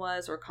reason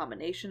was or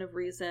combination of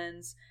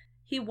reasons,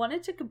 he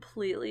wanted to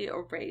completely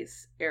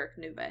erase Eric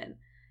Newman.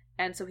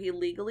 And so he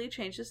legally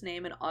changed his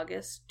name in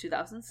August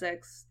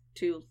 2006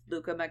 to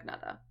Luka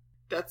Magnotta.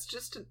 That's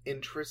just an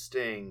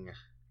interesting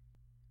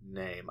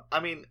name. I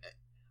mean,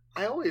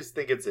 I always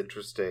think it's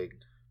interesting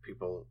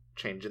people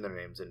changing their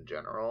names in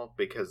general,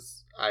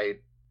 because I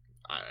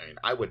mean,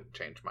 I wouldn't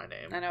change my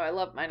name. I know, I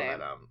love my name.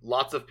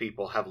 Lots of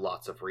people have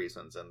lots of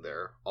reasons, and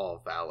they're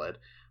all valid.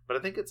 But I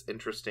think it's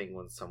interesting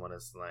when someone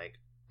is like,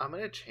 I'm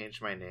going to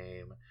change my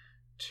name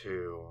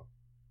to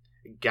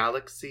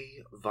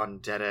Galaxy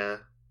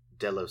Vendetta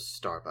de los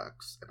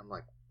Starbucks. And I'm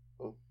like,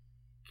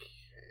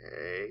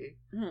 okay.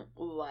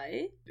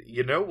 Why?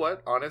 You know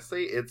what?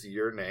 Honestly, it's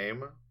your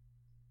name.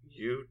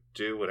 You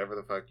do whatever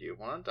the fuck you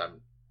want.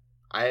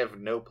 I have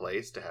no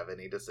place to have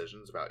any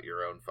decisions about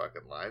your own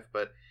fucking life,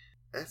 but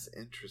that's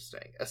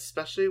interesting.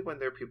 Especially when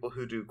there are people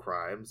who do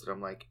crimes, and I'm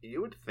like,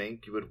 you would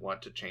think you would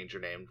want to change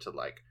your name to,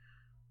 like,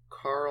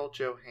 Carl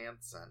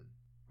Johansson.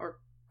 Or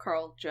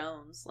Carl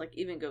Jones. Like,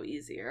 even go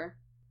easier.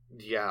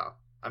 Yeah.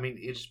 I mean,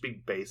 you just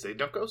be basic.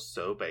 Don't go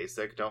so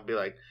basic. Don't be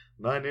like,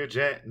 my new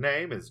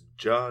name is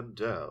John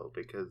Doe,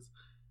 because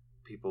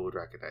people would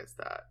recognize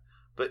that.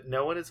 But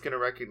no one is going to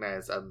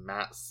recognize a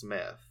Matt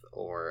Smith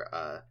or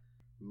a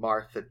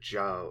Martha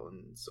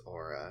Jones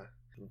or a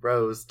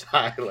Rose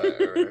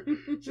Tyler, or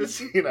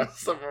just, you know,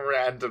 some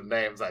random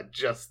names I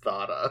just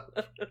thought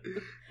of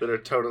that are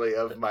totally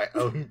of my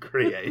own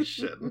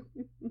creation.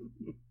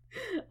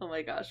 Oh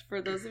my gosh.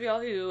 For those of y'all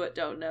who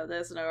don't know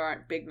this and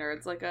aren't big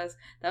nerds like us,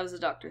 that was a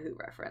Doctor Who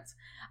reference.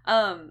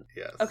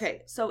 Yes.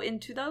 Okay, so in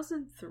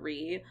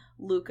 2003,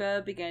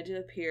 Luka began to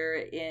appear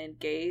in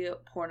gay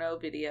porno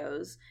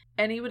videos,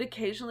 and he would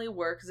occasionally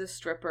work as a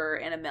stripper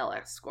and a male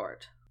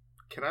escort.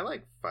 Can I,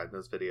 like, find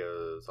those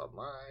videos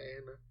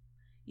online?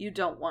 You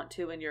don't want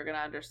to, and you're going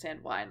to understand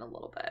why in a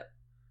little bit.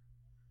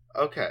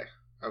 Okay.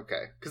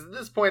 Because at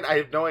this point, I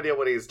have no idea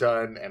what he's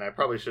done, and I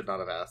probably should not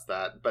have asked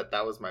that, but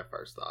that was my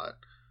first thought.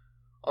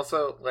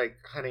 Also, like,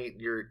 honey,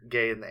 you're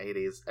gay in the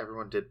 80s.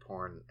 Everyone did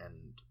porn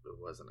and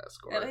was an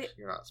escort.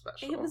 You're not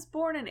special. He was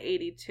born in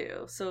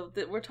 82, so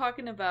we're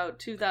talking about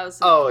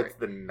 2003. Oh, it's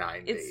the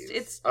 90s.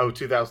 It's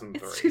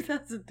 2003. It's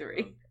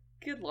 2003.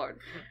 Good lord.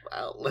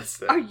 Well,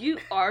 listen. Are you?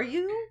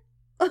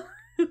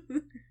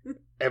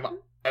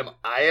 Am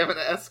I an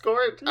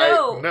escort?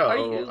 No. No. Are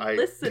you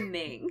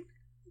listening?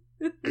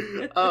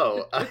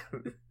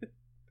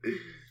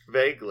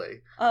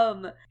 Vaguely.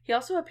 He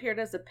also appeared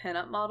as a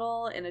pinup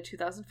model in a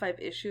 2005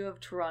 issue of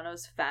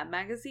Toronto's Fab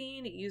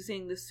magazine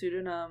using the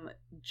pseudonym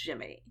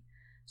Jimmy.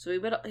 So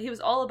he was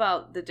all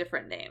about the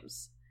different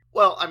names.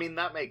 Well, I mean,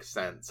 that makes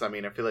sense. I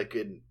mean, I feel like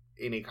in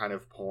any kind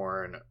of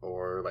porn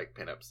or, like,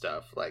 pinup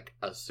stuff, like,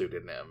 a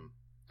pseudonym,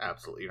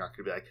 absolutely. You're not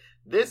going to be like,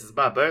 this is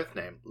my birth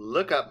name.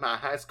 Look up my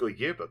high school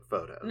yearbook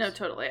photos. No,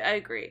 totally. I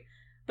agree.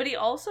 But he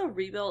also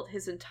rebuilt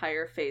his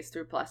entire face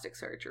through plastic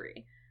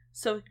surgery.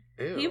 So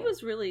Ew. He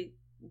was really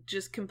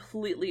just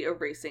completely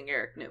erasing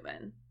Eric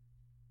Newman.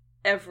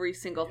 Every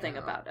single thing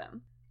about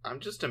him. I'm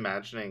just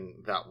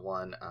imagining that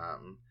one,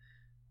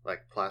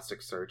 like,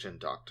 plastic surgeon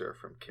doctor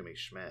from Kimmy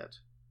Schmidt.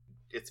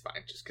 It's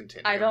fine, just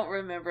continue. I don't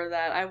remember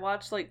that. I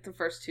watched, like, the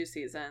first 2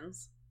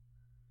 seasons.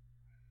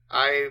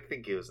 I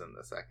think he was in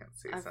the second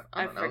season.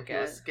 I don't know. Forget.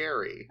 He was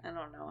scary. I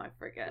don't know. I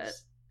forget.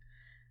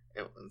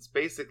 It was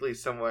basically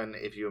someone,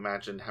 if you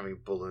imagine having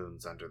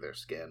balloons under their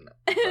skin.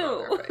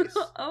 Ew. On their face.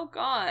 Oh,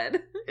 God.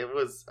 It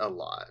was a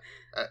lot.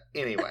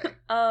 Anyway.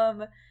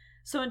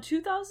 So in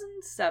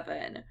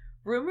 2007,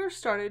 rumors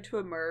started to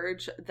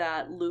emerge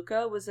that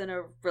Luka was in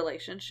a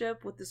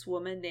relationship with this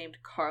woman named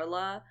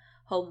Karla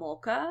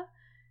Homolka,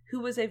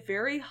 who was a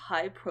very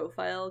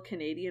high-profile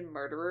Canadian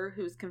murderer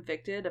who was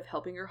convicted of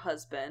helping her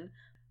husband,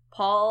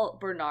 Paul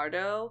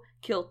Bernardo,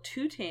 kill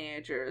 2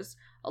 teenagers,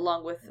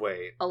 along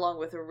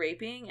with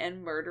raping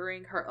and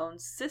murdering her own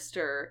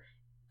sister,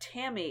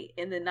 Tammy,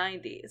 in the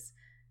 90s.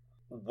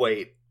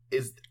 Wait,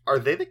 are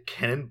they the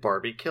Ken and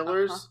Barbie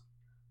killers?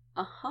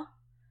 Uh-huh.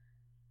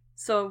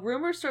 So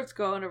rumor starts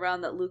going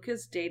around that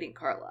Luka's dating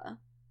Karla.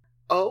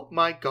 Oh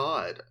my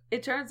god.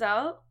 It turns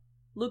out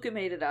Luka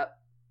made it up.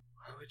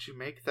 Why would you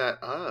make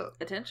that up?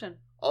 Attention.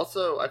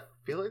 Also, I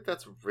feel like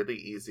that's really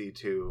easy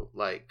to,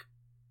 like,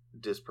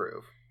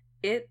 disprove.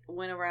 It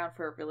went around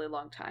for a really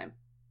long time.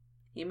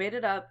 He made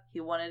it up.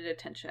 He wanted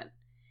attention.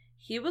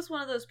 He was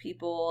one of those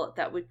people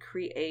that would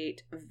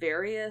create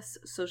various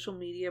social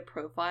media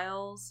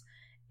profiles,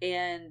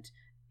 and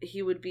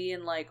he would be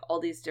in, like, all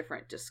these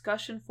different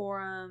discussion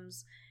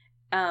forums,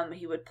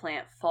 He would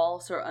plant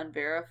false or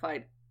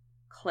unverified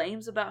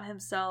claims about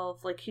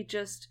himself. Like,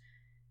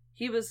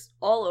 he was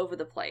all over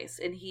the place,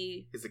 and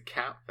he's a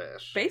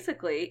catfish.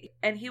 Basically,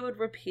 and he would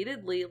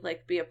repeatedly,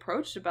 like, be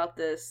approached about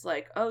this,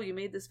 like, oh, you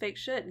made this fake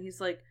shit, and he's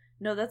like,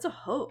 no, that's a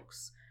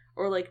hoax.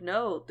 Or, like,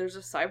 no, there's a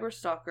cyber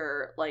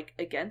stalker, like,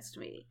 against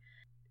me.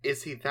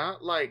 Is he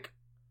that, like,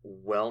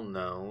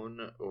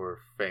 well-known or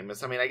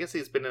famous? I mean, I guess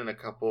he's been in a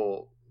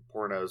couple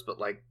pornos, but,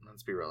 like,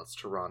 let's be real, it's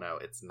Toronto.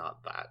 It's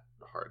not that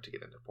hard to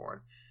get into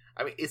porn.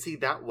 I mean, is he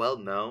that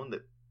well-known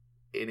that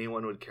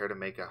anyone would care to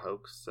make a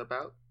hoax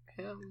about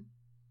him?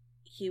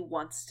 He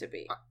wants to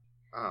be.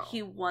 Oh.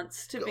 He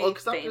wants to be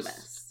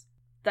famous.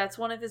 That's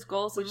one of his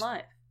goals in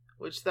life.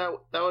 Which that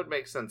would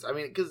make sense. I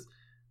mean, because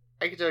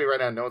I can tell you right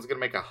now, no one's going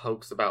to make a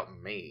hoax about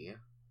me.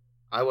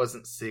 I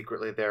wasn't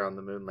secretly there on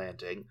the moon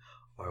landing.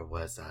 Or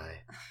was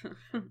I?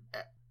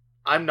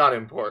 I'm not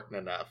important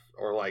enough,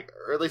 or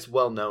at least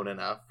well-known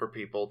enough for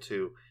people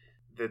to...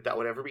 that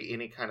would ever be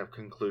any kind of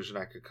conclusion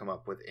I could come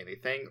up with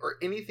anything, or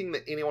anything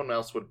that anyone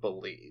else would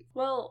believe.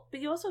 Well, but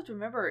you also have to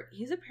remember,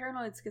 he's a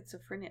paranoid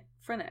schizophrenic.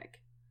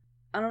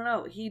 I don't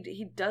know,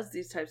 he does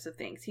these types of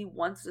things. He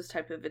wants this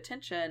type of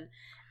attention,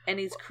 and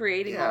he's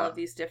creating all of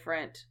these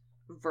different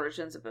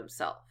versions of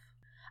himself.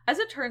 As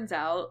it turns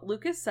out,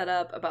 Lucas set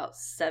up about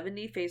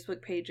 70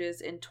 Facebook pages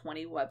and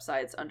 20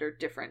 websites under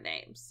different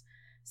names.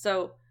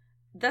 So,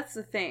 that's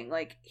the thing,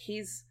 like,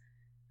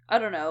 I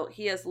don't know,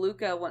 he has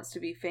Luca wants to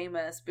be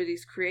famous, but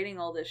he's creating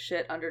all this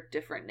shit under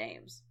different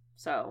names.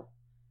 So,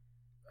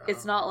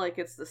 it's not like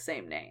it's the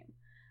same name.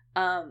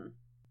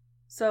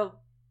 So,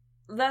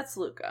 that's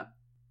Luca.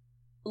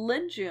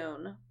 Lin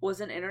Jun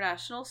was an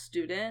international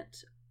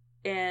student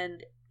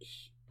and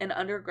an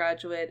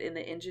undergraduate in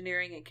the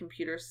engineering and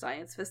computer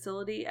science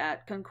facility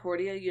at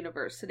Concordia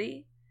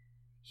University.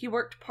 He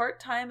worked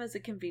part-time as a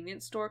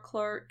convenience store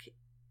clerk,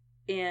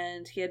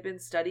 and he had been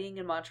studying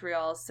in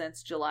Montreal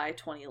since July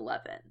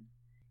 2011.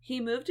 He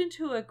moved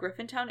into a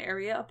Griffintown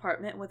area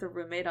apartment with a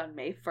roommate on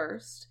May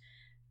 1st,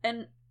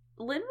 and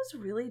Lin was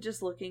really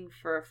just looking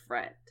for a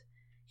friend.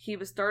 He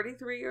was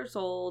 33 years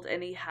old,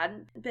 and he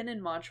hadn't been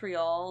in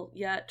Montreal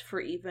yet for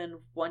even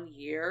 1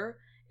 year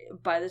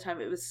by the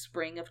time it was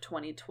spring of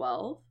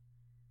 2012.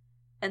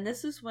 And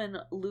this is when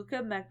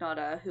Luca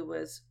Magnotta, who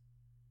was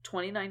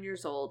 29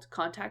 years old,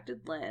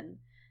 contacted Lin,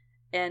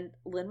 and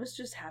Lin was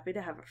just happy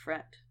to have a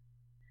friend.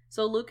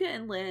 So Luca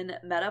and Lin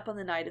met up on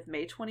the night of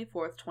May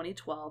 24th,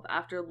 2012,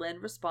 after Lin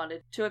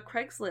responded to a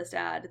Craigslist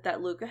ad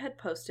that Luca had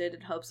posted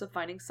in hopes of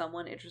finding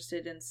someone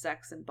interested in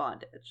sex and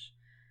bondage.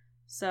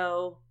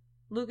 So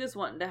Luca's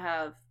wanting to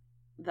have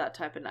that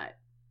type of night.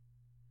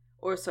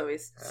 Or so he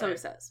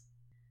says.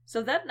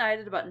 So that night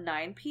at about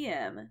 9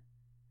 p.m.,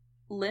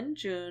 Lin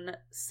Jun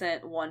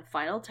sent one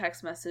final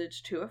text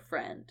message to a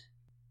friend,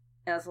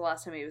 and that's the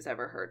last time he was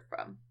ever heard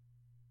from.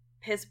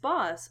 His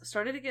boss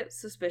started to get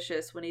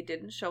suspicious when he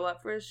didn't show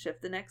up for his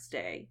shift the next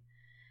day,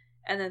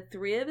 and then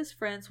 3 of his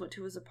friends went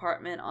to his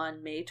apartment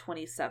on May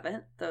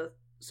 27th,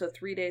 so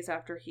 3 days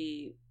after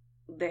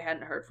they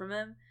hadn't heard from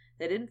him.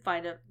 They didn't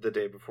find him. The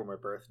day before my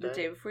birthday? The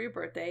day before your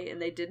birthday,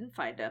 and they didn't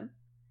find him.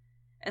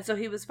 And so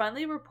he was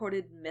finally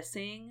reported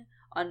missing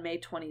on May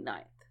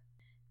 29th.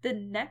 The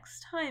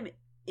next time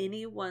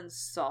anyone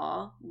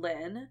saw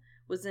Lin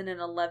was in an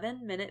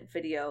 11-minute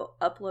video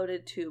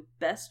uploaded to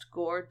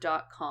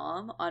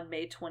bestgore.com on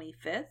May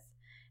 25th,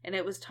 and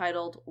it was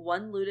titled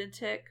One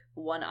Lunatic,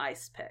 One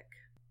Ice Pick.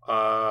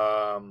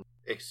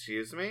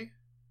 Excuse me?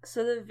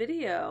 So the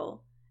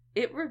video,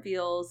 it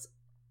reveals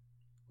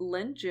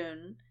Lin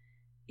Jun.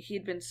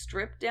 He'd been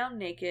stripped down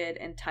naked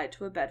and tied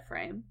to a bed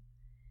frame.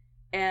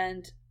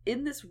 And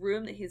in this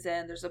room that he's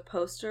in, there's a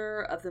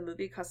poster of the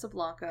movie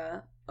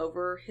Casablanca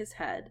over his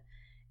head.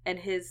 And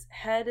his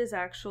head is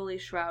actually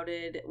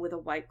shrouded with a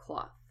white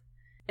cloth.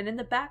 And in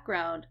the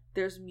background,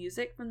 there's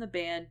music from the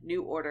band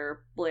New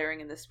Order blaring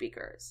in the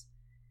speakers.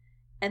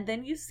 And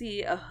then you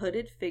see a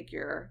hooded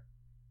figure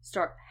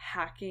start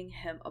hacking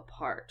him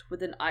apart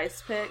with an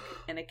ice pick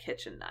and a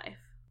kitchen knife.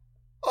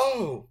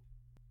 Oh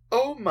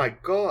my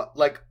god.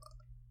 Like,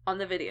 on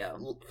the video.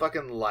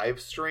 Fucking live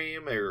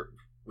stream or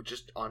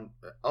just on...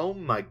 Oh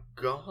my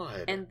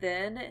god. And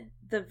then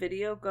the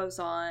video goes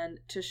on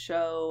to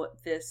show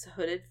this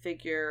hooded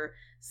figure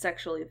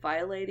sexually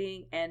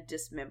violating and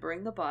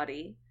dismembering the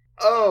body.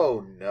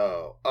 Oh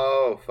no.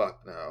 Oh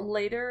fuck no.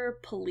 Later,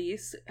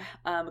 police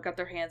got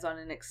their hands on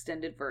an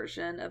extended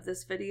version of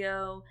this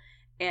video,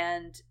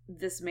 and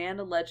this man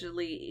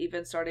allegedly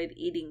even started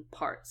eating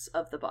parts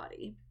of the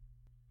body.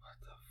 What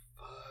the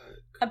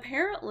fuck?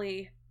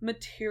 Apparently,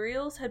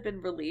 materials had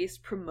been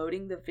released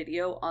promoting the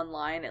video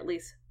online at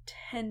least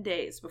 10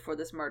 days before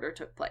this murder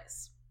took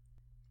place.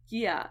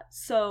 Yeah,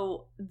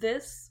 so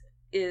this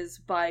is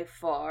by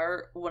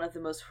far one of the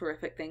most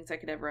horrific things I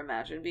could ever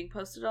imagine being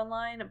posted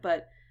online,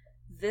 but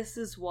this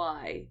is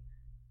why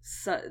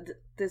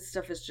this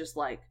stuff is just,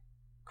 like,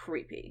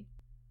 creepy.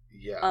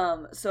 Yeah.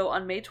 So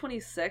on May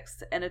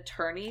 26th, an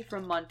attorney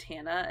from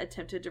Montana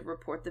attempted to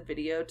report the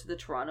video to the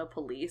Toronto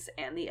police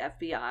and the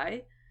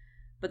FBI,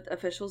 but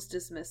officials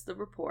dismissed the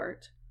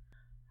report.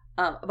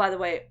 By the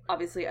way,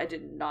 obviously I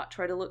did not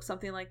try to look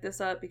something like this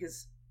up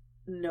because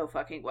no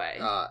fucking way.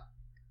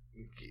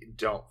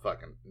 Don't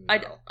fucking...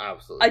 No,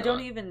 absolutely I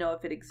don't even know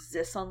if it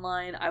exists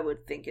online. I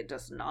would think it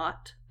does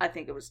not. I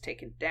think it was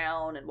taken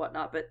down and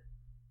whatnot, but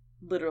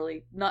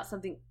literally not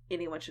something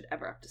anyone should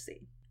ever have to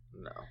see.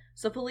 No.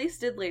 So police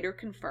did later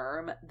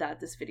confirm that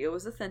this video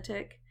was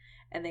authentic,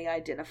 and they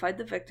identified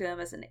the victim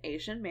as an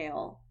Asian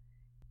male.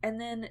 And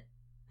then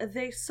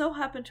they so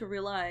happened to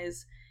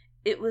realize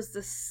it was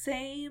the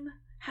same,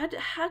 had to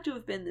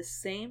have been the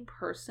same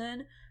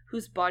person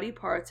whose body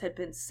parts had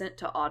been sent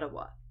to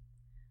Ottawa.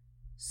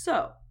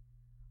 So,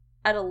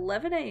 at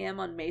 11 a.m.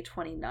 on May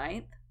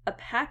 29th, a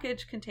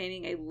package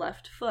containing a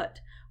left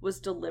foot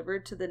was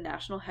delivered to the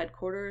national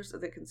headquarters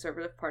of the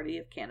Conservative Party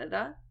of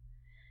Canada.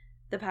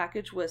 The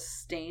package was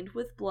stained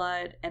with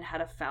blood and had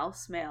a foul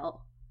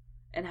smell,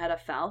 and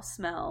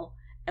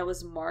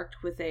was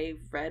marked with a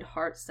red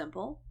heart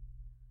symbol.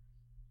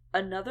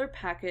 Another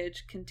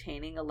package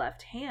containing a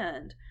left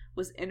hand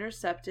was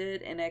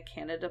intercepted in a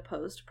Canada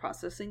Post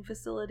processing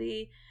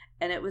facility,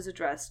 and it was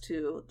addressed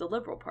to the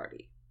Liberal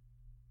Party.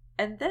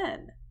 And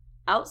then,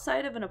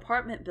 outside of an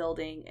apartment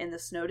building in the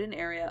Snowdon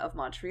area of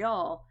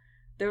Montreal,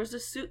 there was a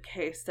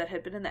suitcase that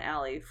had been in the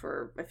alley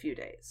for a few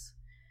days.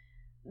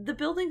 The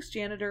building's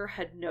janitor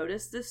had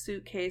noticed this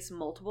suitcase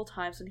multiple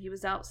times when he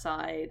was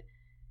outside,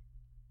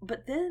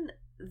 but then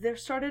there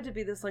started to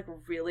be this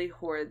really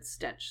horrid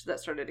stench that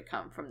started to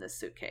come from this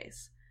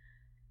suitcase.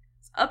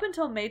 Up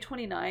until May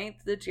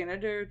 29th, the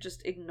janitor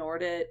just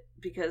ignored it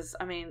because,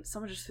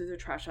 someone just threw their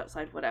trash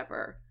outside,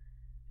 whatever.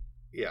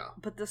 Yeah.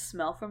 But the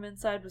smell from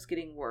inside was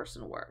getting worse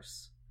and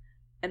worse.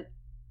 And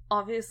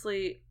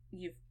obviously,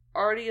 you've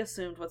already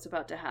assumed what's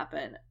about to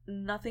happen.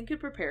 Nothing could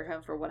prepare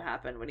him for what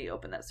happened when he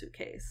opened that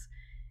suitcase.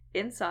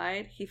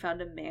 Inside, he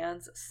found a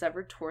man's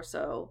severed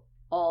torso.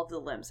 All of the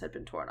limbs had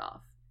been torn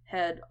off.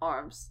 Head,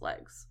 arms,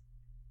 legs.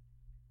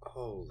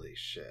 Holy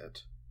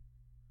shit.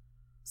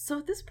 So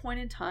at this point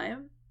in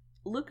time,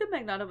 Luca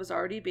Magnotta was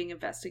already being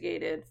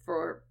investigated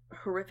for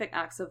horrific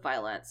acts of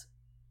violence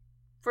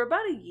for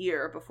about a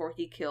year before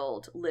he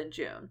killed Lin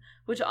Jun,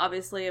 which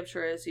obviously, I'm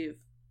sure as you've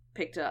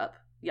picked up,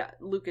 yeah,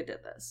 Luca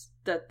did this.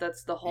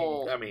 That's the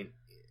whole...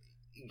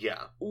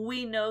 yeah.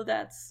 We know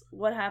that's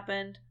what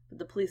happened, but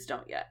the police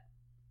don't yet.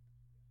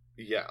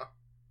 Yeah.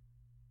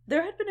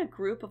 There had been a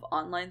group of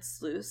online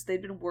sleuths.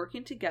 They'd been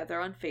working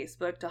together on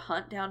Facebook to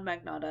hunt down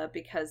Magnotta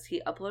because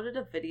he uploaded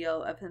a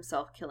video of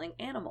himself killing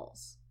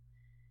animals.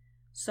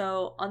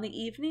 So, on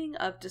the evening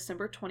of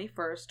December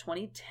 21st,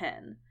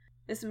 2010,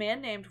 this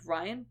man named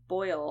Ryan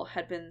Boyle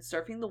had been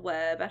surfing the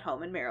web at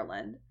home in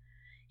Maryland.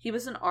 He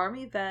was an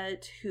Army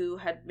vet who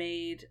had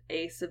made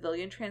a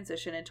civilian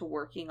transition into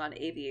working on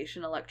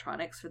aviation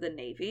electronics for the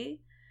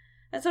Navy.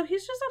 And so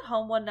he's just at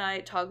home one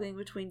night toggling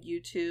between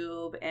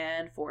YouTube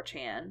and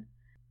 4chan.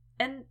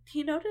 And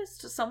he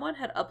noticed someone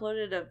had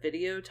uploaded a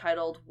video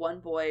titled One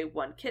Boy,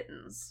 One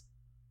Kittens.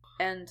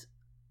 And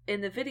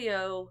in the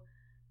video,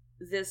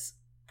 this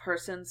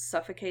person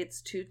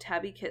suffocates 2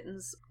 tabby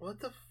kittens. What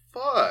the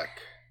fuck?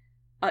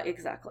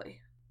 Exactly.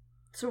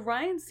 So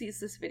Ryan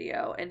sees this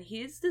video, and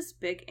he's this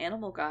big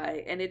animal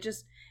guy, and it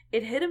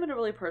hit him in a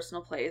really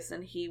personal place,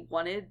 and he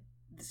wanted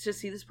to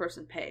see this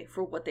person pay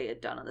for what they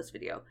had done on this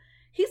video.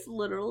 He's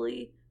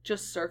literally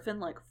just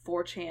surfing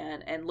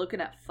 4chan and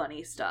looking at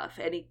funny stuff,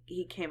 and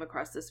he came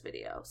across this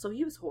video. So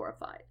he was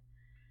horrified.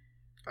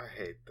 I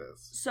hate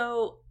this.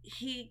 So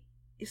he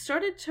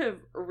started to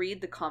read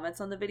the comments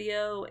on the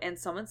video, and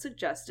someone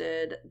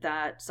suggested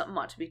that something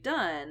ought to be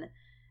done.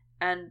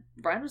 And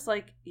Brian was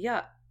like,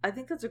 yeah, I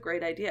think that's a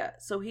great idea.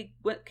 So he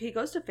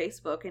goes to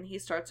Facebook and he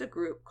starts a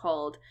group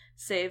called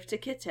Save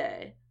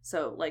Tekete.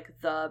 So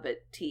the,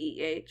 but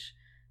TEH.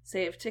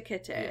 Save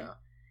Tekete.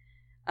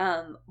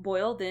 Yeah.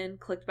 Boyle then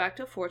clicked back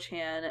to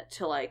 4chan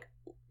to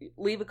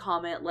leave a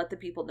comment, let the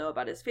people know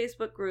about his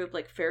Facebook group,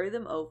 ferry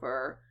them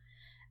over.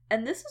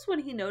 And this is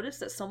when he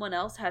noticed that someone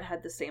else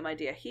had the same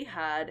idea he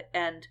had,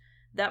 and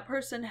that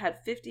person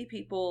had 50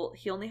 people,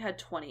 he only had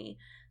 20.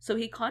 So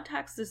he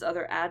contacts this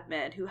other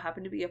admin who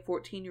happened to be a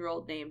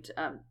 14-year-old named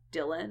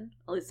Dylan.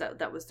 At least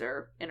that was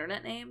their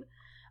internet name.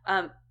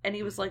 And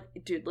he was like,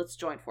 dude, let's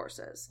join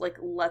forces.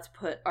 Let's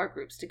put our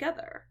groups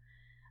together.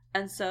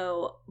 And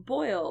so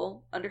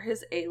Boyle, under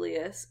his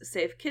alias,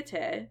 Save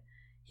Kitty,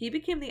 he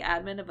became the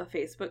admin of a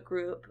Facebook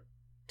group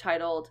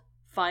titled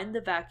Find the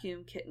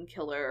Vacuum Kitten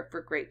Killer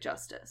for Great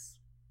Justice.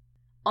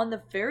 On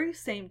the very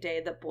same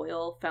day that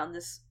Boyle found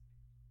this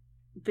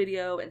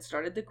video and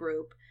started the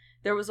group,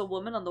 there was a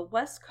woman on the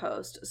West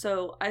Coast.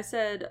 So I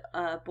said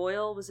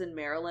Boyle was in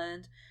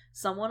Maryland.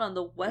 Someone on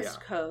the West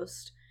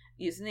Coast,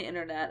 using the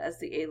internet as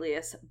the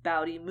alias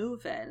Bowdy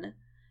Movin',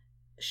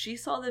 she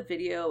saw the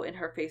video in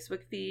her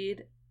Facebook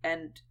feed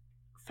and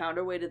found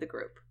her way to the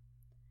group.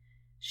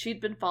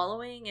 She'd been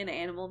following an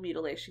animal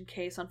mutilation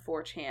case on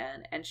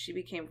 4chan, and she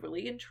became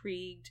really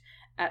intrigued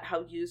at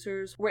how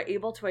users were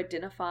able to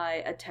identify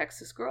a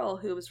Texas girl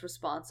who was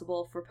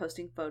responsible for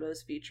posting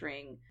photos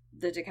featuring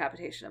the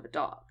decapitation of a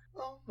dog.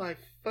 Oh my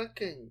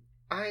fucking...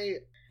 The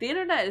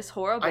internet is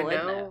horrible, I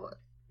know.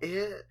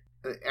 It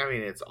I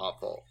mean, it's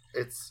awful.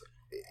 It's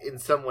in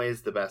some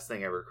ways the best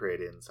thing ever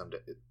created, in some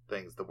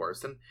things the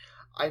worst. And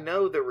I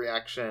know the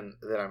reaction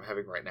that I'm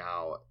having right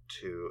now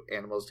to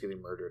animals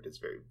getting murdered is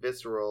very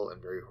visceral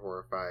and very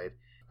horrified,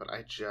 but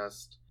I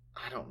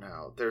don't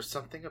know. There's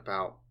something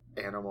about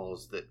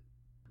animals that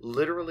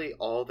literally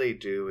all they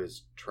do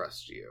is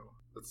trust you.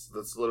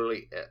 That's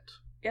literally it.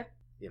 Yeah.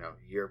 You know,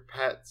 your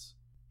pets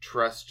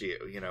trust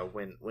you. You know,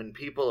 when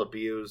people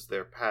abuse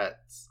their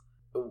pets,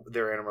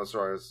 their animals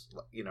are always,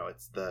 you know,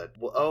 it's the,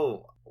 well,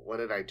 oh, what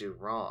did I do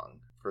wrong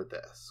for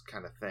this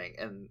kind of thing?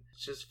 And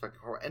it's just fucking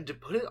horrible. And to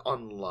put it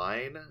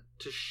online,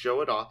 to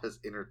show it off as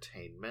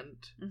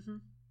entertainment. Mm-hmm.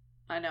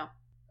 I know.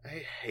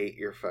 I hate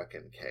your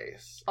fucking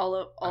case. All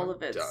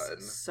of it's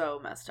done. so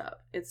messed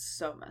up. It's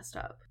so messed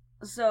up.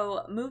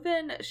 So,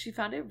 Movin, she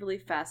found it really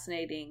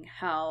fascinating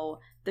how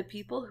the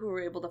people who were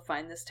able to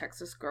find this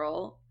Texas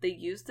girl, they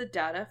used the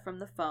data from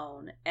the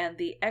phone and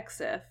the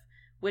EXIF,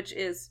 which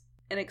is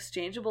an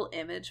exchangeable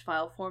image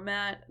file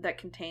format that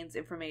contains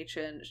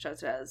information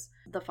such as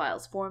the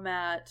file's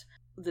format,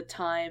 the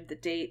time, the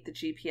date, the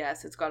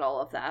GPS. It's got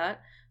all of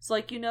that. So,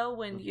 like, you know,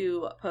 when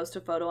you post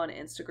a photo on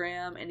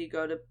Instagram and you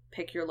go to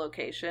pick your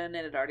location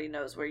and it already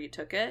knows where you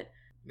took it?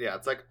 Yeah,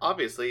 it's like,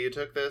 obviously you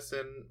took this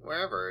in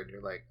wherever, and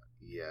you're like,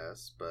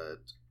 yes, but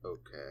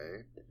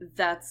okay.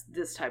 That's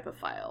this type of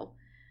file.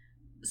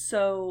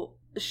 So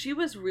she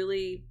was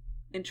really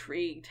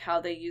intrigued how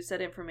they used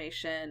that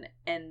information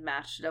and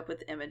matched it up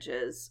with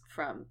images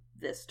from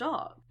this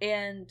dog.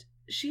 And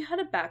she had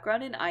a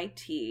background in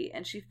IT,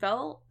 and she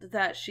felt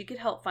that she could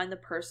help find the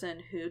person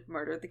who'd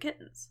murdered the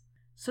kittens.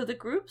 So the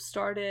group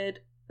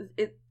started,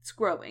 it's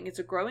growing. It's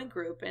a growing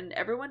group, and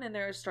everyone in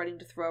there is starting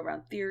to throw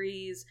around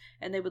theories,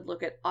 and they would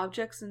look at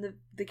objects in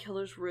the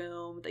killer's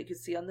room that you could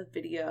see on the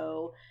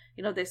video.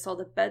 You know, they saw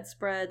the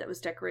bedspread that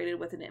was decorated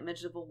with an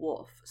image of a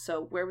wolf.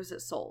 So where was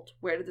it sold?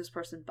 Where did this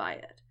person buy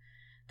it?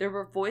 There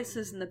were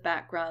voices in the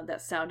background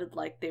that sounded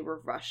like they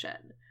were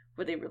Russian.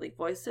 Were they really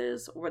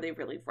voices? Or were they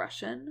really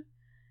Russian?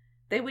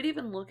 They would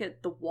even look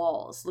at the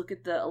walls, look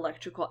at the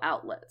electrical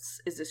outlets.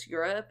 Is this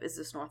Europe? Is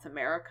this North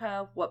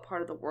America? What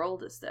part of the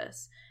world is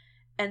this?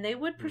 And they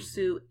would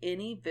pursue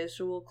any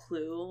visual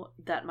clue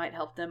that might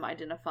help them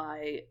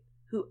identify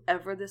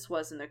whoever this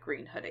was in the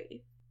green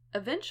hoodie.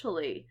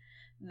 Eventually,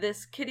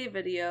 this kitty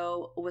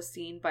video was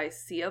seen by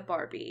Sia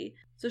Barbie.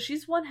 So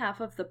she's one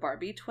half of the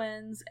Barbie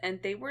twins,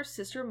 and they were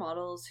sister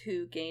models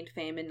who gained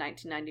fame in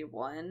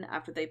 1991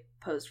 after they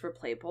posed for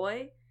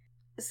Playboy.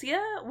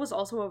 Sia was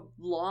also a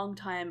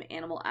longtime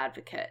animal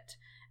advocate,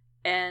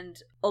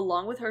 and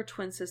along with her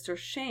twin sister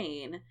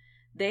Shane,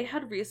 they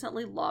had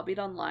recently lobbied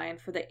online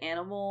for the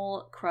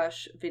Animal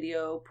Crush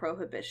Video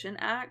Prohibition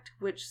Act,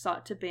 which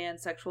sought to ban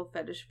sexual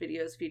fetish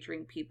videos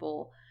featuring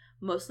people,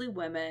 mostly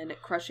women,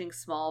 crushing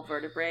small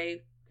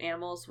vertebrate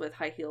animals with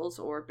high heels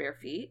or bare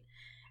feet.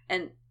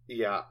 And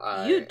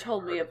yeah, you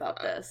told me about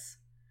this.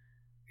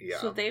 Yeah.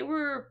 So they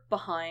were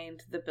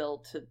behind the bill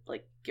to,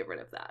 like, get rid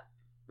of that,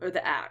 or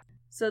the act.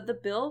 So the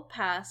bill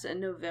passed in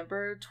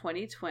November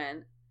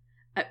 2010.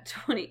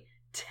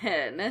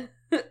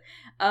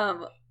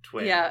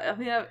 Twin. Yeah, I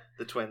mean,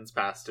 the twins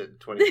passed it in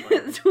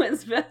 2020. The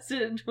twins passed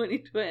it in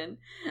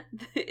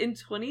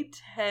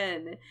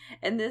 2010,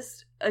 and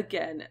this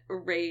again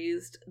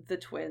raised the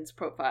twins'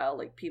 profile.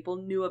 Like, people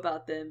knew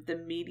about them, the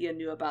media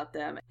knew about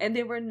them, and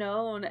they were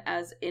known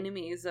as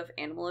enemies of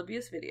animal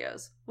abuse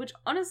videos. Which,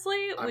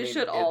 honestly, we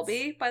should all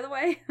be, by the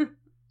way.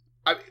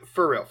 I mean,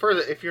 for real.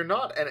 If you're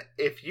not, and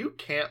if you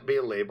can't be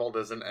labeled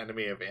as an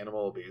enemy of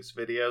animal abuse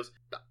videos,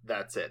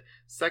 that's it.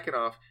 Second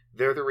off,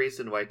 they're the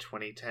reason why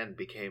 2010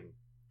 became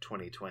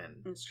 2020.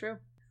 It's true.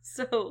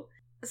 So,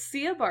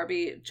 Sia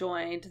Barbie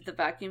joined the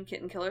Vacuum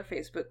Kitten Killer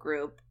Facebook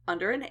group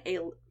under an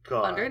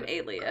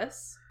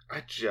alias.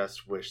 I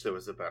just wish there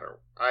was a better.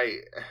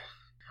 I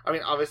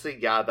mean, obviously,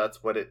 yeah,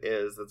 that's what it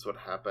is. That's what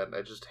happened.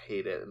 I just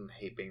hate it and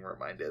hate being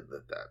reminded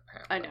that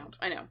happened.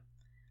 I know.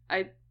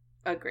 I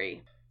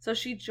agree. So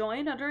she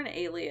joined under an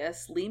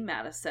alias, Lee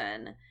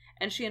Madison,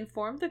 and she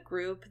informed the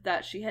group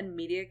that she had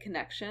media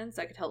connections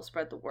that could help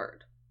spread the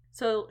word.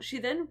 So she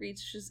then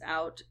reaches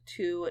out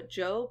to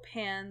Joe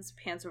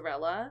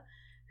Panzarella,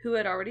 who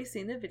had already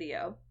seen the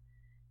video.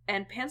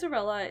 And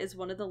Panzarella is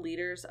one of the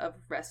leaders of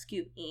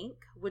Rescue Inc.,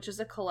 which is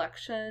a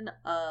collection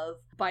of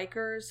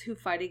bikers who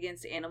fight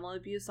against animal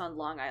abuse on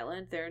Long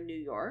Island. They're in New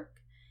York.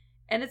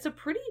 And it's a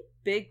pretty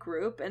big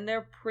group, and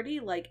they're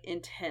pretty, like,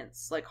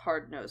 intense, like,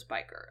 hard-nosed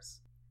bikers.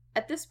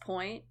 At this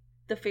point,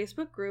 the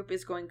Facebook group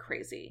is going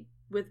crazy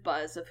with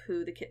buzz of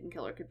who the kitten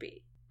killer could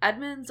be.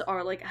 Admins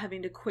are, like,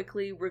 having to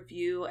quickly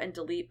review and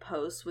delete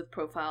posts with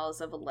profiles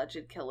of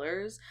alleged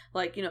killers.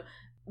 Like, you know,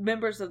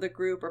 members of the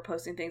group are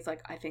posting things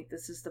like, I think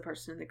this is the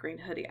person in the green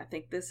hoodie. I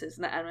think this is.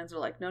 And the admins are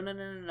like,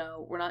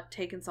 no. We're not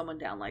taking someone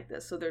down like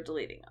this. So they're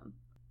deleting them.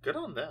 Good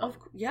on them.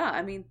 Yeah,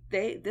 I mean,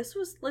 this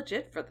was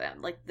legit for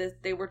them. Like,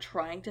 they were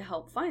trying to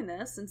help find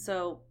this. And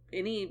so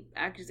any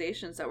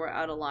accusations that were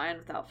out of line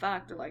without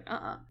fact are like,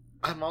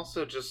 I'm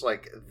also just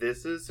like,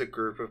 this is a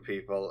group of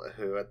people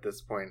who at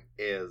this point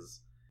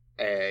is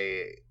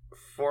a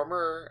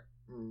former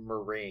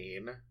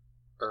Marine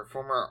or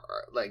former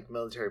like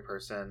military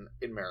person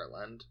in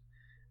Maryland,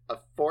 a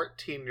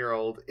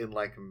 14-year-old in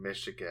like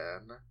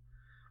Michigan,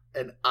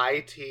 an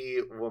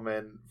IT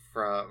woman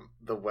from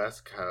the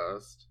West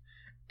Coast,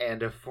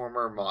 and a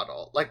former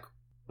model. Like,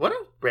 what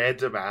a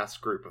random ass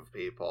group of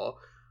people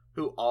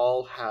who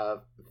all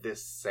have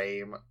this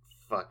same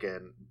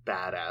fucking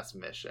badass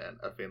mission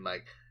of being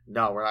like,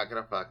 no, we're not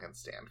gonna fucking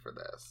stand for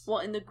this. Well,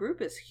 and the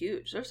group is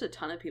huge. There's a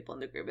ton of people in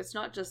the group. It's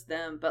not just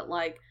them, but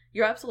like,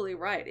 you're absolutely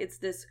right. It's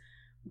this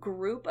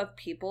group of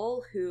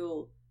people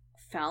who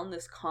found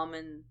this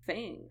common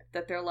thing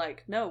that they're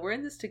like, no, we're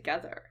in this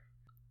together.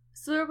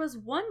 So there was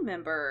one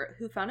member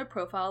who found a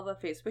profile of a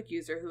Facebook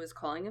user who was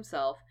calling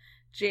himself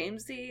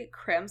Jamesy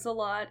Crams a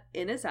Lot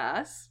in his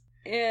ass.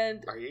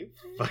 And are you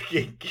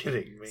fucking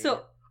kidding me?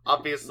 So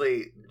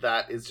obviously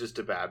that is just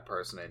a bad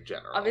person in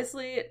general.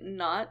 Obviously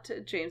not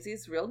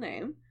Jamesy's real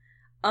name.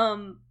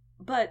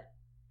 But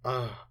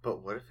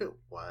what if it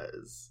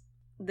was?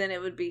 Then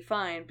it would be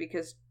fine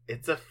because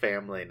it's a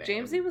family name.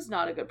 Jamesy was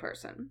not a good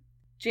person.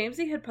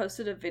 Jamesy had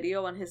posted a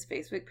video on his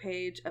Facebook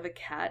page of a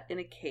cat in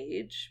a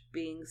cage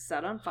being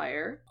set on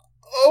fire.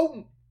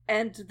 Oh!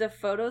 And the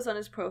photos on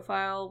his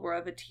profile were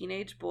of a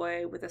teenage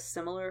boy with a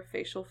similar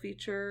facial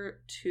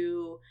feature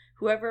to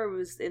whoever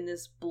was in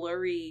this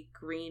blurry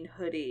green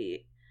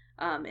hoodie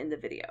in the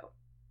video.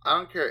 I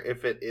don't care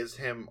if it is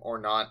him or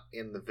not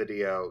in the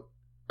video.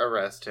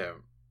 Arrest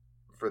him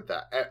for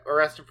that.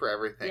 Arrest him for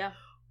everything. Yeah.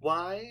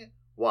 Why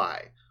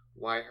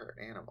hurt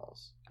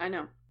animals? I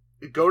know.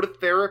 Go to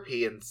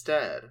therapy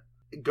instead.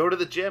 Go to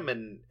the gym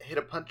and hit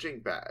a punching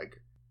bag.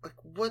 Like,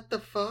 what the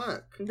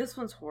fuck? This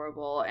one's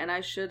horrible, and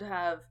I should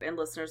have, and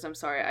listeners, I'm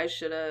sorry, I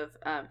should have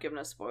given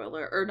a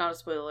spoiler, or not a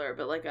spoiler,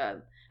 but like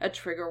a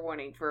trigger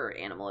warning for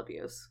animal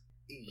abuse.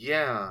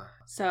 Yeah.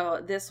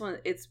 So this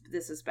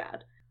is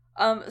bad.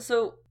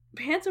 So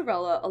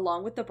Panzarella,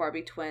 along with the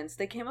Barbie twins,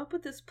 they came up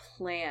with this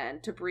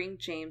plan to bring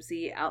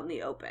Jamesy out in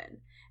the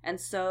open. And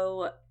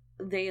so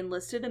they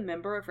enlisted a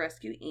member of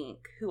Rescue Inc.,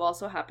 who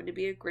also happened to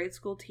be a grade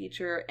school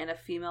teacher and a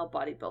female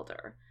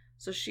bodybuilder.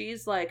 So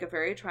she's like a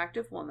very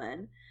attractive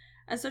woman.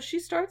 And so she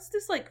starts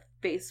this like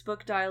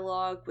Facebook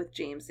dialogue with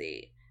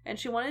Jamesy. And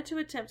she wanted to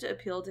attempt to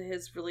appeal to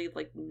his really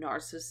like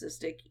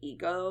narcissistic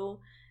ego.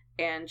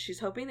 And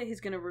she's hoping that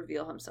he's going to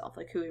reveal himself,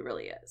 like who he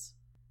really is.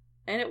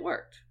 And it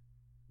worked.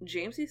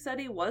 Jamesy said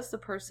he was the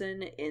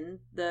person in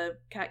the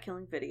cat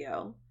killing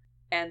video.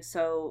 And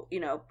so, you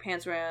know,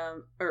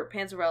 Panzarella,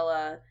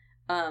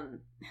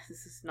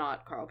 this is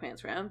not Carl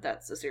Panzram,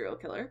 that's a serial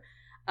killer.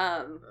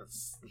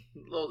 That's a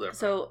little different.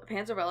 So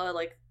Panzarella,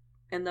 like,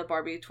 and the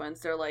Barbie twins,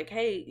 they're like,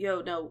 hey,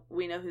 no,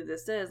 we know who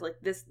this is. Like,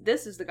 this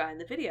is the guy in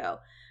the video.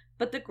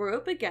 But the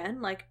group,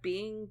 again, like,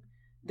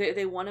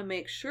 they want to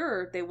make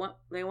sure, they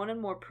wanted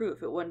more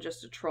proof. It wasn't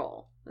just a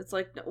troll. It's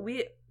like,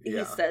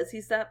 he says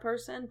he's that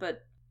person,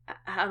 but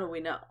how do we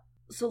know?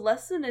 So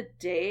less than a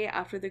day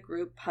after the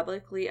group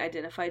publicly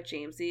identified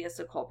Jamesy as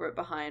the culprit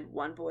behind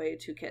One Boy,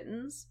 Two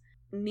Kittens,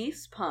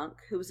 Niece Punk,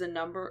 who was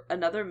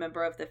another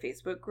member of the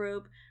Facebook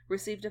group,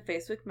 received a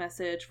Facebook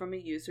message from a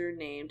user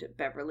named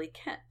Beverly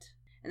Kent.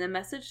 And the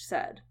message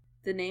said,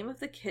 "The name of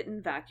the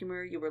kitten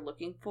vacuumer you were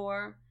looking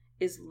for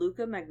is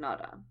Luca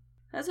Magnotta."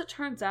 As it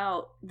turns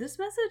out, this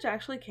message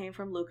actually came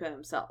from Luca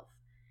himself.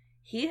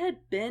 He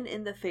had been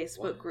in the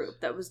Facebook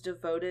group that was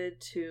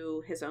devoted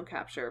to his own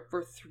capture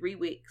for 3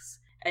 weeks.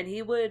 And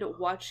he would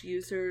watch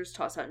users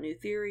toss out new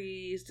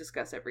theories,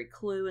 discuss every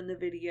clue in the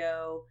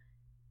video.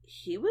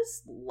 He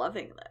was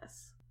loving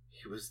this.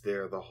 He was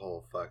there the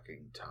whole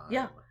fucking time.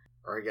 Yeah.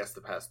 Or I guess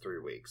the past 3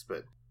 weeks.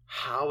 But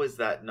how is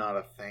that not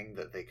a thing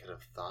that they could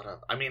have thought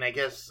of? I mean, I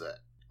guess,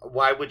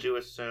 why would you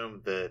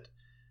assume that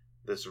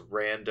this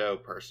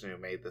rando person who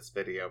made this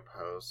video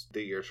post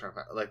that you're trying to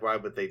find, like, why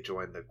would they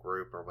join the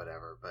group or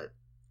whatever? But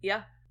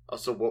yeah.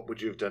 Also, what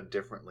would you have done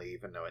differently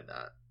even knowing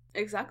that?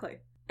 Exactly.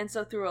 And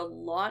so through a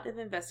lot of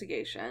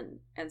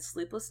investigation and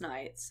sleepless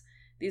nights,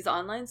 these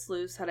online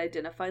sleuths had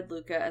identified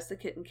Luca as the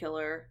kitten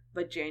killer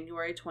by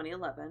January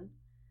 2011.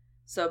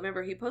 So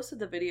remember, he posted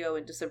the video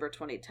in December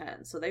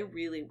 2010, so they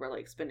really were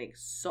like spending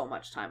so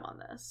much time on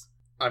this.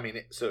 I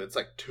mean, so it's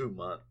like 2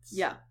 months.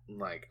 Yeah.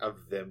 Like,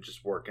 of them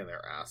just working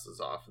their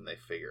asses off and they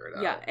figure it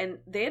out. Yeah, and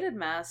they had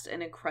amassed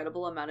an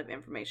incredible amount of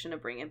information to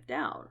bring him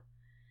down.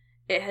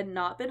 It had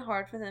not been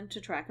hard for them to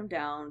track him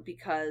down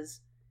because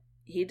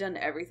he'd done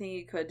everything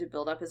he could to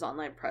build up his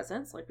online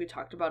presence, like we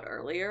talked about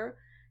earlier.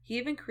 He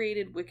even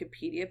created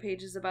Wikipedia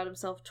pages about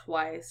himself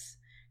twice,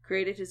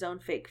 created his own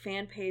fake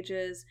fan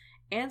pages,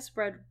 and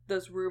spread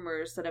those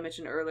rumors that I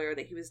mentioned earlier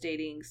that he was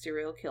dating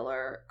serial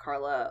killer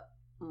Karla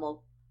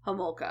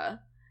Homolka.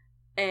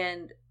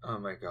 And oh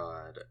my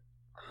god,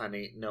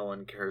 honey, no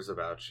one cares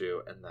about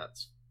you, and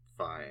that's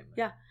fine.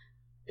 Yeah.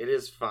 It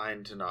is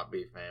fine to not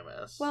be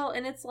famous. Well,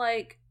 and it's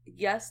like,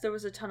 yes, there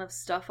was a ton of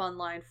stuff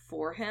online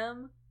for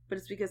him, but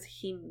it's because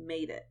he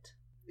made it.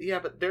 Yeah,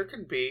 but there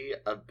can be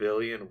a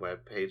billion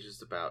web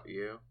pages about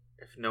you.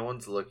 If no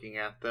one's looking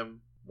at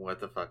them, what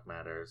the fuck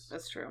matters?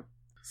 That's true.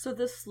 So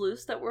the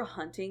sleuths that were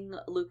hunting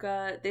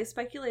Luca, they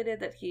speculated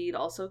that he'd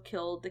also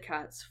killed the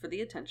cats for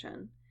the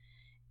attention.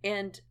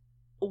 And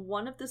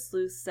one of the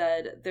sleuths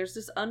said, there's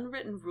this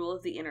unwritten rule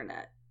of the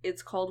internet.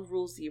 It's called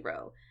Rule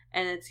 0,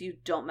 and it's you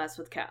don't mess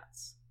with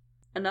cats.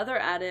 Another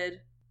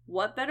added,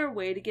 what better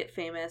way to get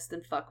famous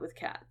than fuck with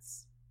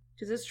cats?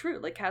 Because it's true,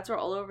 like, cats are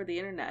all over the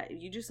internet.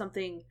 If you do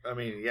something... I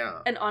mean, yeah.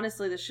 And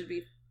honestly, this should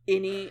be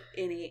any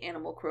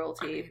animal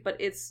cruelty, but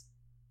it's...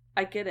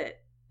 I get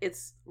it.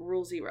 It's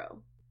Rule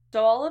 0.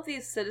 So all of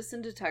these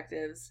citizen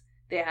detectives,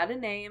 they had a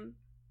name,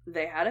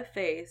 they had a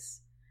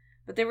face,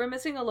 but they were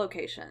missing a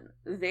location.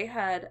 They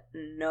had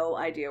no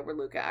idea where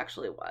Luca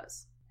actually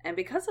was. And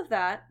because of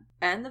that,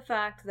 and the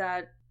fact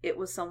that it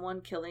was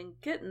someone killing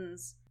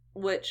kittens,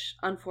 which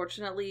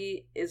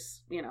unfortunately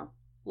is, you know,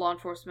 law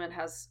enforcement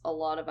has a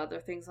lot of other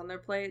things on their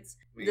plates.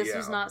 This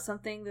was not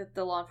something that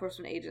the law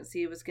enforcement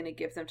agency was going to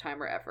give them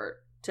time or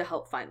effort to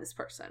help find this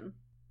person.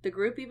 The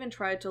group even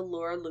tried to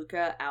lure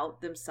Luca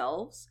out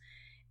themselves.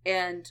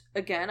 And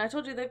again, I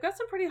told you, they've got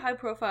some pretty high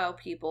profile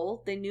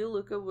people. They knew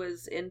Luca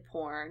was in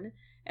porn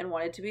and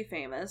wanted to be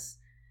famous.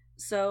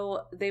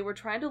 So they were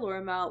trying to lure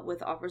him out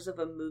with offers of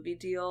a movie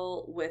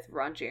deal with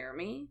Ron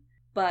Jeremy.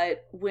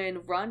 But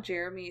when Ron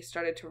Jeremy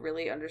started to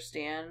really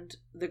understand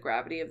the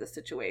gravity of the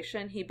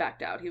situation, he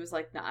backed out. He was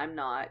like, nah, I'm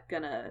not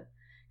gonna...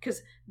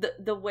 Because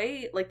the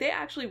way... Like, they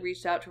actually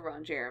reached out to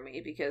Ron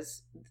Jeremy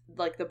because,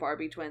 like, the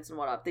Barbie twins and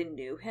whatnot, they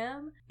knew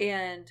him.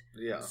 And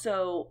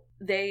so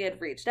they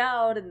had reached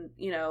out and,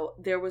 you know,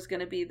 there was going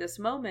to be this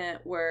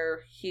moment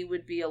where he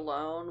would be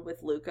alone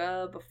with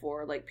Luca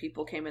before, like,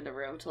 people came in the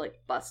room to,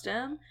 like, bust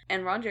him.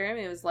 And Ron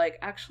Jeremy was like,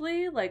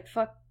 actually, like,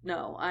 fuck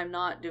no, I'm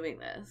not doing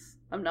this.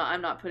 I'm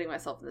not putting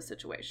myself in this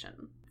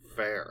situation.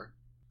 Fair.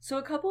 So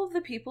a couple of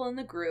the people in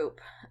the group,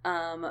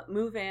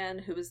 Move-An,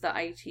 who was the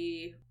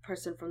IT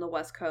person from the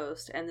West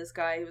Coast, and this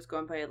guy who was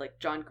going by, like,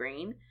 John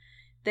Green,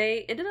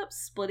 they ended up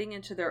splitting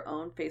into their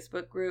own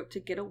Facebook group to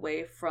get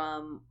away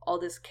from all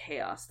this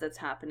chaos that's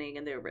happening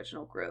in the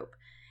original group.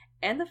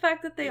 And the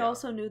fact that they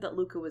also knew that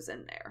Luca was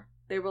in there.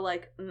 They were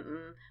like,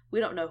 we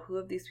don't know who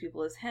of these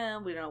people is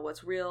him, we don't know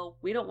what's real,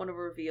 we don't want to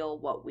reveal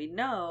what we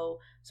know,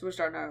 so we're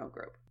starting our own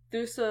group.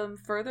 Through some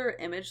further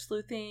image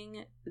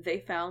sleuthing,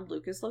 they found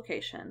Luca's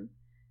location.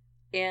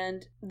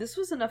 And this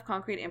was enough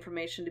concrete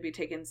information to be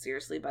taken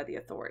seriously by the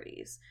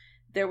authorities.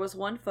 There was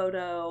one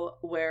photo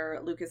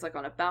where Luke is, like,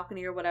 on a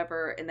balcony or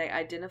whatever, and they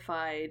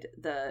identified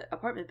the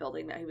apartment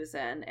building that he was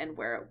in and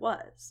where it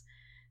was.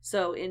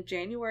 So in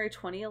January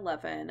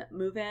 2011,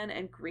 Move-An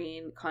and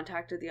Green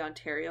contacted the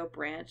Ontario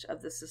branch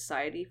of the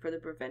Society for the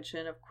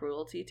Prevention of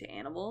Cruelty to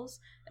Animals,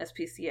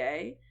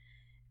 SPCA,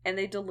 and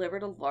they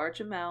delivered a large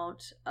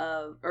amount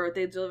of, or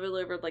they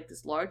delivered, like,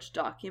 this large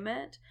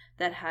document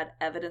that had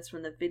evidence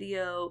from the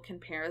video,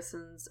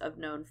 comparisons of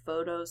known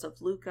photos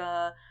of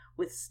Luca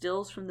with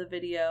stills from the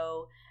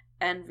video,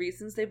 and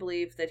reasons they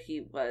believed that he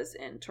was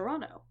in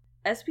Toronto.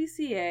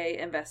 SPCA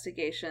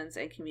Investigations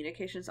and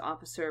Communications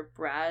Officer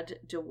Brad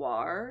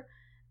Dewar,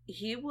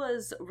 he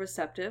was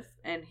receptive,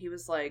 and he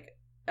was like,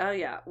 oh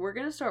yeah, we're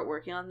going to start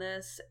working on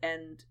this,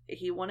 and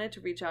he wanted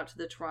to reach out to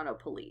the Toronto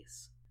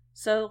police.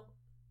 So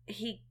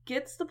he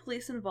gets the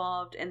police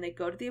involved, and they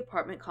go to the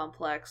apartment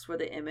complex where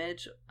the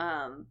image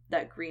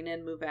that Green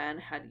and Move-An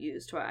had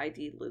used to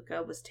ID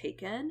Luca was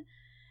taken,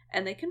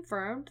 and they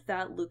confirmed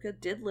that Luca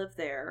did live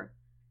there,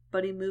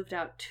 but he moved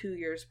out 2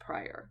 years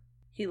prior.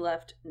 He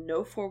left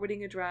no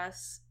forwarding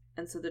address,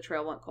 and so the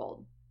trail went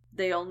cold.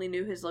 They only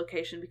knew his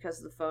location because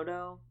of the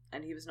photo,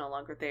 and he was no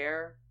longer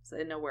there, so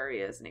they didn't know where he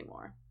is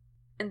anymore.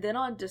 And then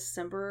on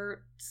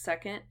December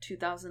 2nd,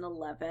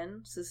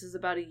 2011, so this is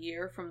about a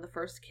year from the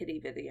first Kitty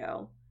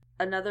video,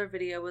 another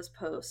video was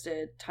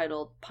posted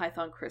titled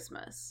Python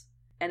Christmas,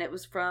 and it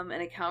was from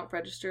an account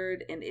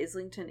registered in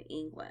Islington,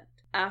 England.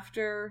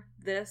 After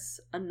this,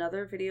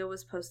 another video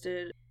was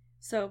posted.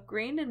 So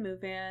Green and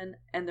Move-An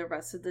and the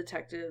rest of the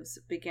detectives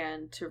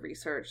began to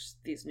research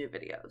these new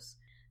videos.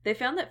 They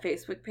found that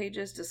Facebook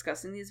pages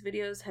discussing these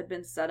videos had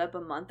been set up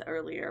a month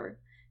earlier,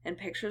 and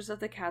pictures of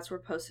the cats were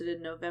posted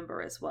in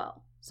November as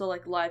well. So,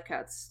 like, live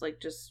cats, like,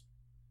 just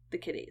the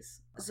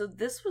kitties. So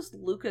this was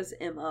Luca's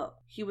MO.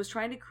 He was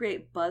trying to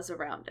create buzz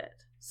around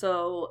it.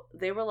 So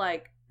they were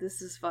like,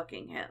 this is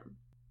fucking him.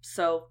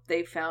 So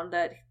they found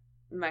that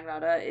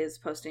Magnotta is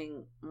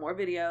posting more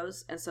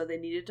videos, and so they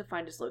needed to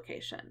find his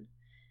location.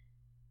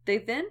 They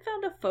then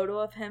found a photo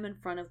of him in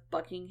front of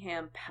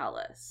Buckingham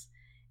Palace.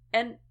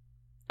 And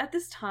at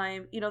this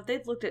time, you know,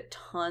 they'd looked at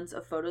tons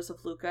of photos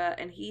of Luca,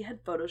 and he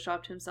had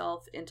photoshopped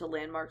himself into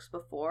landmarks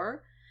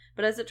before.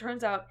 But as it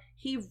turns out,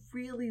 he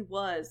really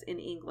was in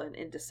England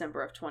in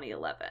December of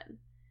 2011.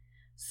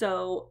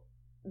 So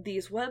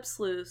these web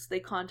sleuths, they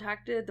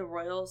contacted the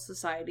Royal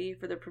Society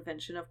for the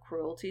Prevention of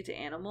Cruelty to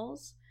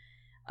Animals.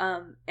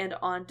 And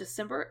on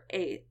December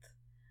 8th,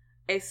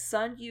 a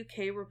Sun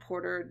UK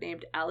reporter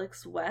named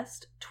Alex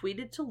West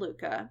tweeted to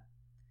Luca,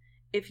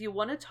 "If you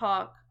want to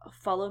talk,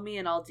 follow me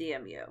and I'll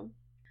DM you."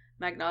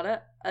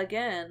 Magnotta,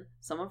 again,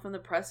 someone from the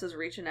press is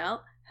reaching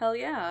out. Hell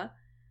yeah.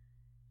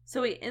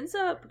 So he ends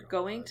up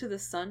going to the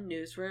Sun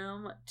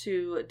newsroom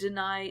to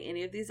deny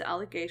any of these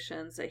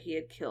allegations that he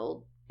had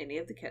killed any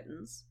of the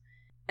kittens.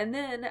 And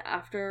then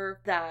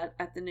after that,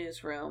 at the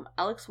newsroom,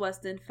 Alex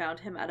Weston found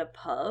him at a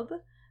pub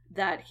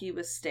that he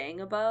was staying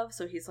above.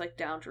 So he's like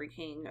down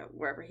drinking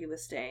wherever he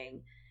was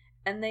staying.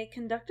 And they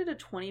conducted a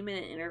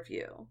 20-minute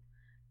interview.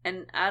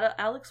 And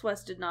Alex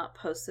West did not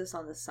post this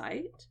on the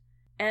site.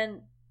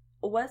 And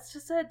West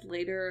said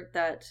later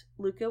that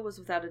Luca was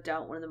without a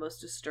doubt one of the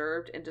most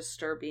disturbed and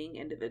disturbing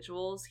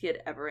individuals he had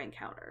ever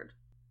encountered.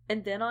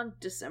 And then on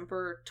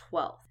December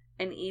 12th,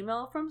 an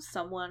email from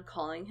someone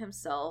calling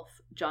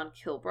himself John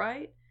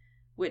Kilbright,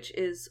 which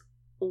is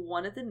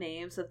one of the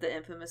names of the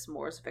infamous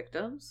Moors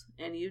victims,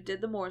 and you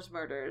did the Moors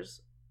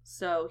murders,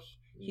 so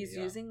he's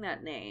using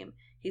that name.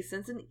 He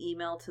sends an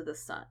email to the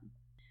Sun.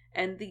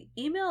 And the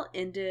email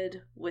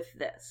ended with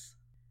this: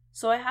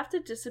 "So I have to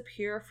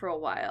disappear for a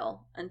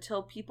while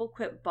until people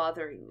quit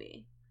bothering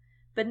me.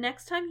 But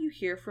next time you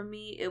hear from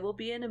me, it will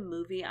be in a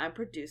movie I'm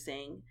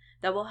producing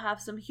that will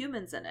have some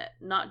humans in it,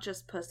 not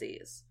just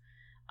pussies.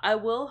 I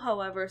will,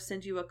 however,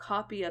 send you a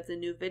copy of the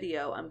new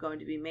video I'm going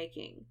to be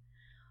making.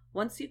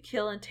 Once you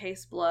kill and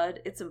taste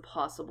blood, it's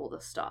impossible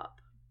to stop."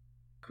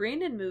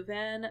 Green and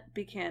Mouvan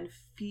began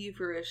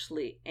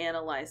feverishly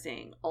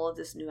analyzing all of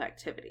this new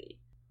activity.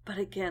 But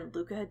again,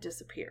 Luca had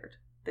disappeared.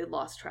 They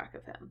lost track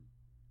of him.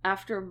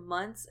 After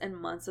months and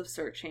months of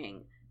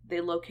searching,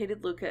 they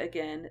located Luca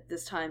again,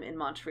 this time in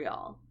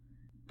Montreal.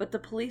 But the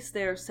police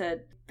there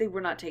said they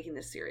were not taking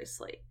this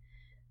seriously.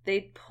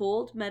 They'd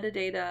pulled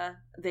metadata,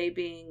 they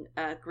being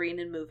Green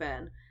and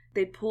Mouvan,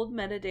 they'd pulled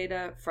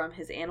metadata from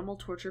his animal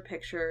torture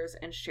pictures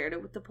and shared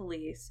it with the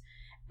police,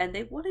 and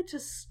they wanted to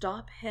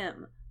stop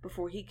him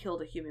before he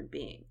killed a human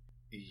being.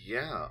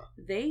 Yeah.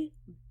 They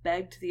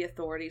begged the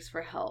authorities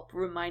for help,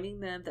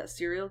 reminding them that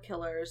serial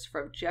killers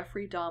from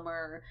Jeffrey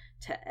Dahmer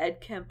to Ed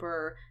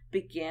Kemper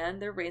began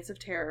their reigns of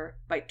terror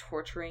by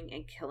torturing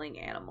and killing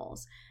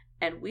animals.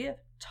 And we have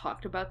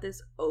talked about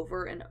this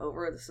over and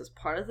over. This is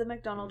part of the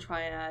McDonald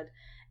triad.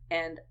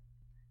 And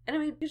I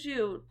mean, because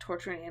you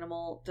torture an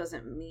animal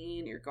doesn't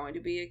mean you're going to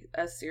be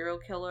a serial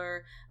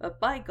killer. But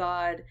by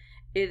God,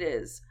 it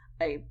is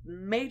a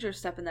major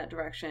step in that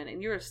direction,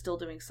 and you're still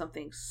doing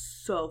something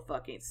so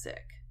fucking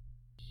sick.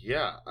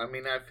 Yeah, I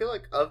mean, I feel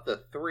like of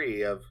the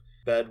three of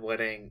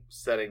bedwetting,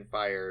 setting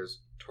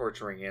fires,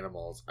 torturing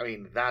animals, I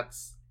mean,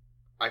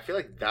 I feel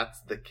like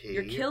that's the key.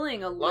 You're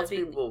killing a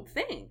living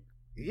thing.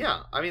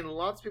 Yeah, I mean,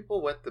 lots of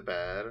people wet the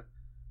bed,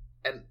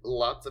 and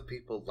lots of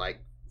people like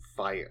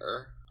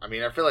fire. I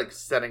mean, I feel like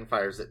setting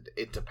fires,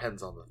 it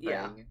depends on the thing.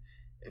 Yeah.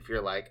 If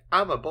you're like,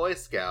 I'm a Boy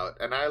Scout,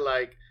 and I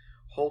like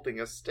holding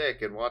a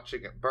stick and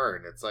watching it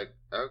burn, it's like,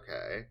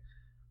 okay.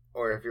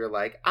 Or if you're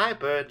like, I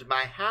burned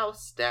my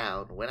house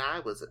down when I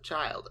was a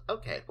child,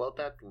 okay, well,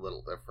 that's a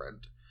little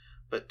different.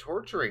 But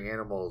torturing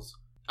animals,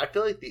 I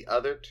feel like the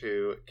other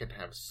two can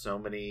have so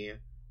many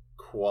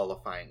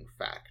qualifying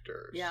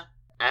factors. Yeah.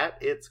 At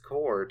its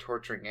core,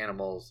 torturing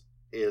animals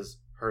is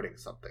hurting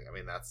something. I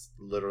mean, that's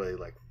literally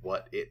like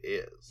what it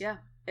is. Yeah,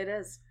 it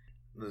is.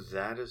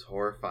 That is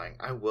horrifying.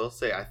 I will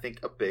say, I think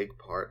a big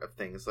part of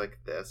things like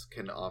this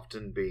can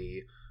often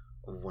be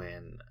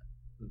when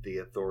the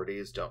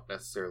authorities don't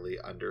necessarily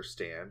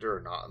understand or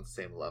are not on the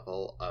same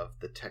level of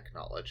the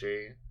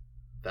technology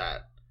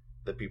that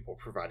the people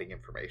providing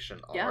information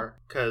are.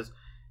 Because,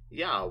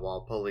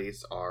 while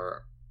police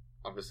are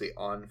obviously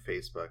on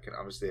Facebook, and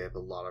obviously they have a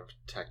lot of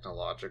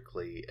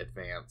technologically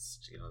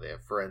advanced, they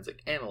have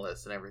forensic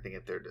analysts and everything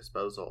at their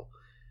disposal,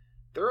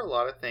 there are a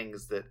lot of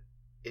things that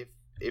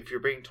if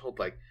you're being told,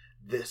 like,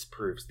 this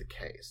proves the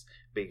case,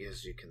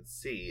 because you can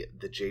see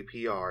the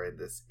JPR in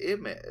this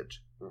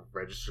image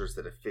registers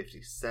at a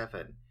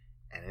 57,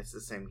 and it's the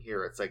same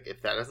here. It's like,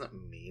 if that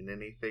doesn't mean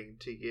anything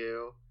to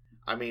you,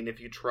 I mean, if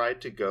you tried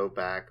to go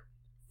back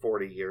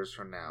 40 years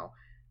from now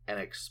and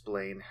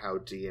explain how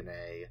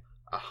DNA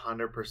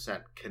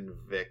 100%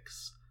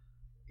 convicts,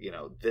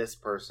 this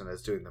person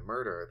as doing the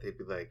murder, they'd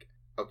be like,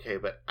 okay,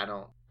 but I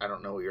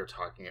don't know what you're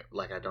talking about.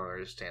 Like, I don't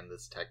understand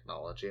this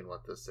technology and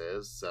what this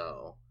is,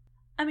 so.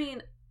 I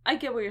mean, I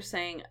get what you're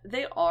saying.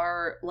 They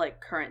are, like,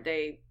 current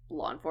day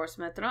law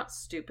enforcement. They're not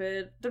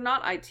stupid. They're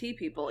not IT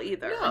people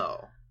either.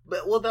 No.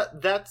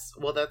 But, that's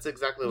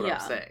exactly what I'm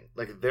saying.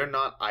 Like, they're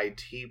not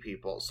IT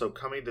people, so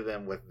coming to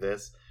them with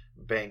this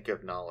bank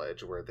of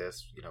knowledge where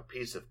this,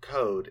 piece of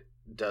code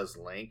does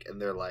link, and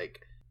they're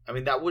like, I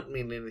mean, that wouldn't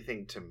mean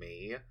anything to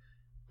me.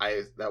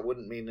 That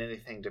wouldn't mean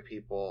anything to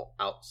people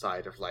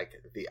outside of, like,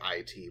 the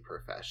IT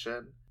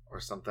profession or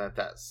something like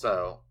that.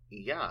 So,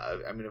 yeah,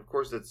 I mean, of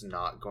course it's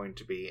not going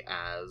to be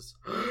as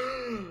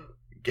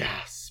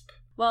gasp.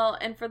 Well,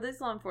 and for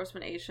these law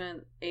enforcement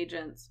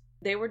agents,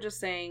 they were just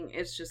saying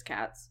it's just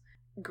cats.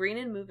 Green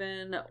and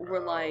Mouvan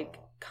were like,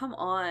 come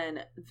on,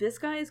 this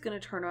guy is going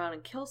to turn around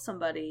and kill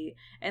somebody.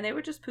 And they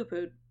were just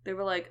poo-pooed. They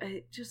were like,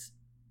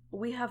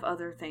 we have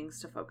other things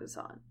to focus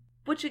on.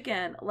 Which,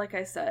 again, like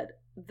I said,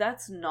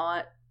 that's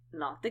not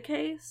the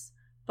case,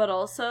 but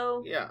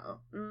also,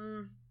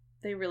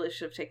 they really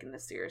should have taken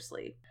this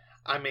seriously.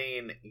 I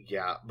mean,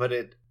 yeah, but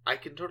I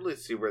can totally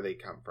see where they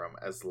come from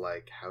as,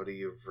 like, how do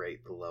you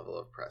rate the level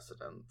of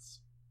precedence?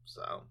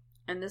 So.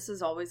 And this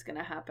is always going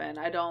to happen.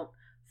 I don't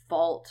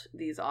fault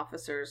these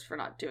officers for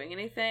not doing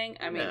anything.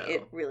 I mean,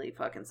 it really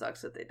fucking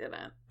sucks that they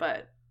didn't.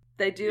 But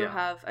they do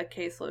have a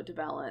caseload to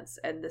balance,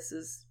 and this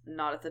is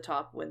not at the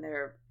top when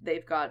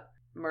they've got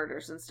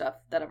murders and stuff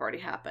that have already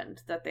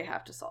happened that they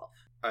have to solve.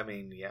 I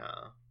mean,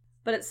 yeah.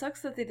 But it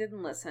sucks that they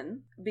didn't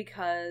listen,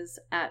 because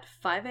at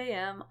 5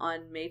 a.m.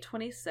 on May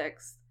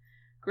 26th,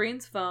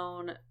 Green's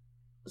phone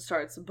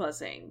starts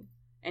buzzing,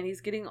 and he's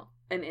getting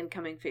an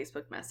incoming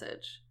Facebook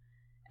message.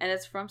 And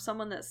it's from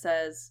someone that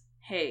says,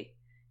 "Hey,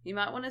 you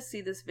might want to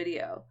see this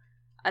video.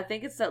 I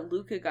think it's that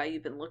Luca guy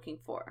you've been looking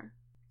for."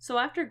 So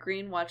after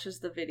Green watches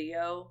the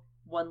video,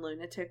 One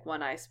Lunatic,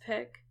 One Ice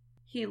Pick,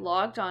 he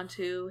logged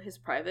onto his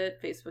private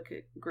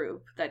Facebook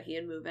group that he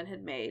and Move-In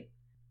had made,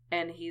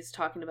 and he's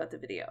talking about the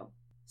video.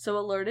 So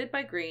alerted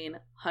by Green,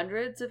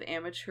 hundreds of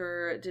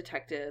amateur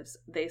detectives,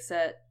 they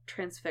sat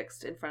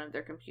transfixed in front of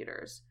their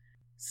computers.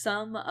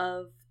 Some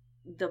of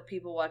the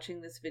people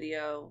watching this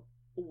video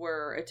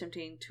were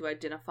attempting to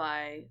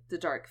identify the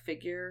dark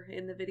figure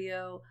in the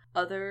video.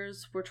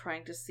 Others were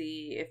trying to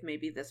see if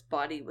maybe this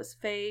body was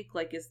fake.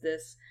 Like, is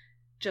this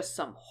just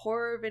some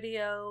horror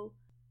video?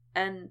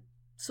 And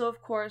so,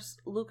 of course,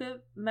 Luca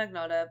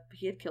Magnotta,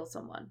 he had killed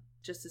someone,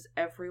 just as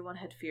everyone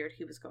had feared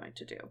he was going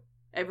to do.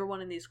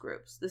 Everyone in these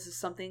groups. This is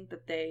something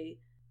that they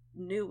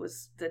knew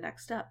was the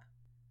next step.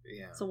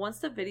 Yeah. So once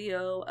the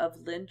video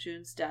of Lin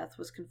Jun's death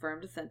was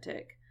confirmed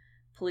authentic,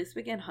 police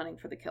began hunting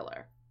for the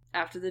killer.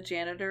 After the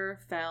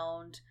janitor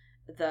found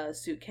the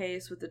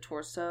suitcase with the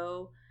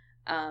torso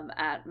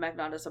at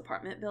Magnotta's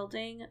apartment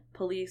building,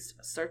 police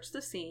searched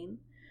the scene.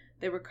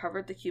 They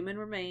recovered the human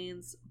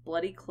remains,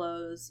 bloody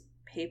clothes,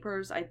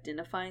 papers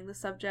identifying the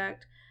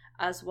subject,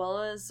 as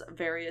well as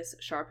various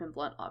sharp and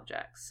blunt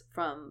objects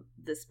from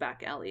this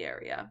back alley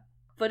area.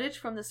 Footage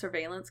from the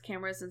surveillance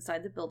cameras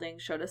inside the building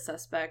showed a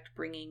suspect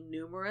bringing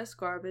numerous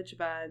garbage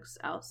bags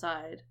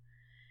outside,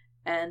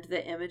 and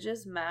the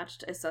images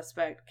matched a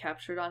suspect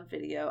captured on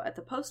video at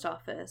the post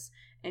office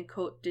in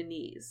Côte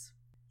Denise.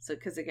 So,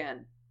 because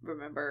again,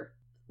 remember,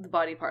 the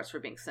body parts were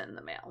being sent in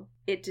the mail.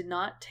 It did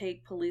not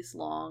take police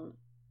long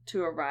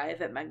to arrive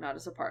at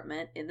Magnotta's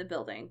apartment in the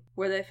building,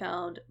 where they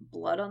found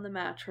blood on the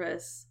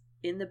mattress,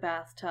 in the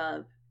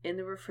bathtub, in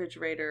the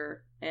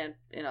refrigerator, and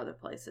in other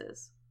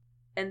places.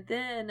 And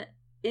then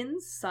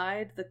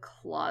inside the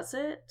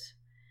closet,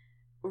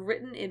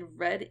 written in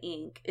red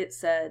ink, it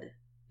said,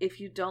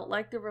 "If you don't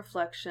like the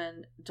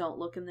reflection, don't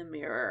look in the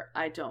mirror.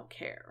 I don't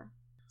care."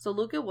 So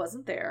Luca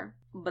wasn't there,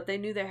 but they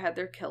knew they had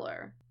their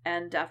killer.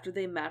 And after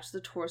they matched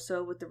the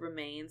torso with the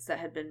remains that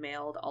had been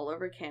mailed all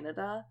over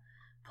Canada,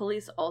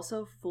 police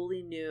also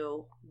fully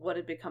knew what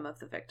had become of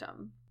the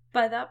victim.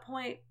 By that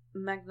point,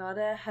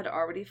 Magnotta had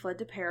already fled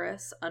to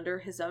Paris under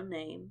his own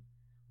name,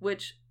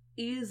 which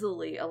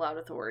easily allowed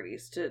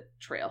authorities to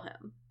trail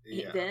him.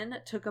 Yeah. He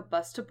then took a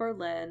bus to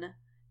Berlin,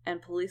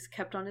 and police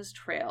kept on his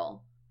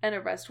trail. An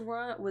arrest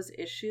warrant was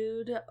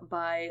issued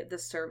by the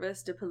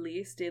Service de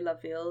Police de la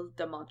Ville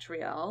de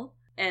Montreal,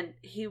 and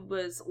he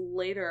was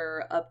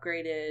later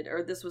upgraded,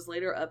 or this was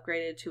later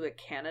upgraded to a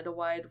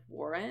Canada-wide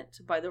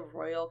warrant by the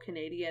Royal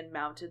Canadian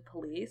Mounted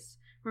Police.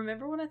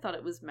 Remember when I thought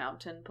it was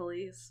Mountain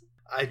Police?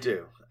 I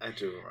do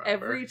remember.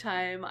 Every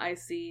time I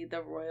see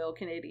the Royal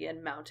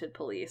Canadian Mounted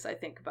Police, I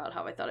think about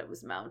how I thought it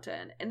was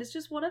mountain. And it's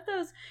just one of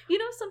those, you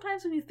know,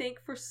 sometimes when you think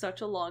for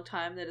such a long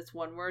time that it's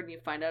one word and you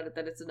find out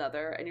that it's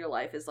another, and your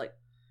life is like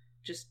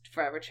just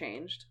forever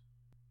changed.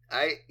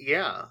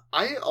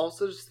 I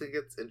also just think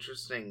it's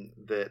interesting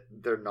that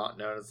they're not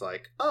known as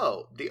like,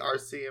 oh, the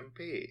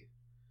RCMP.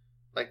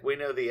 Like, we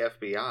know the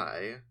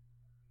FBI.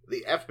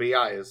 The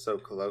FBI is so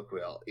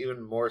colloquial,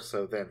 even more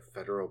so than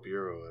Federal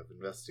Bureau of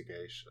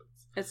Investigations.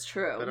 It's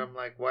true. But I'm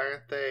like, why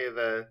aren't they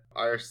the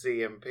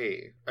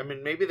RCMP? I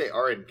mean, maybe they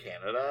are in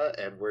Canada,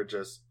 and we're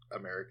just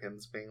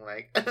Americans being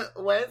like,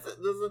 why is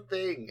this a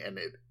thing? And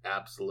it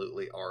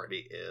absolutely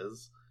already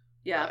is.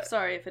 Yeah, but...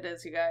 sorry if it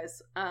is, you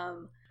guys.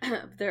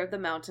 They're the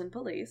Mountain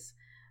Police.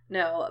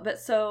 No, but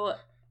so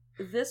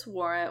this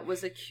warrant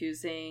was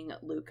accusing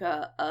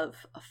Luca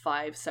of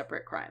 5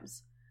 separate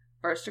crimes.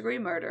 First-degree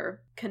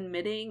murder,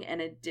 committing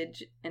an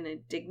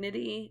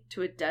indignity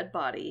to a dead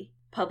body,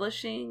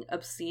 publishing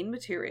obscene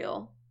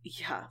material,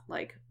 yeah,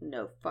 like,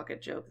 no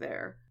fucking joke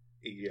there.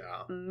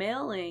 Yeah.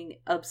 Mailing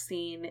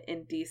obscene,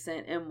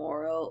 indecent,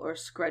 immoral, or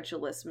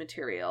scrupulous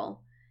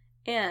material,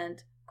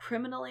 and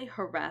criminally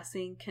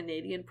harassing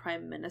Canadian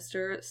Prime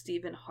Minister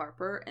Stephen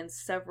Harper and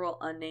several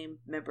unnamed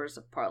members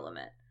of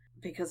Parliament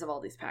because of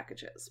all these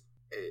packages.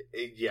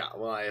 Yeah,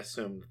 well, I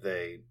assumed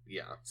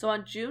yeah. So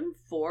on June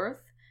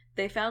 4th,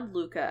 they found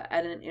Luca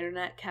at an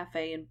internet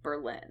cafe in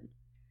Berlin.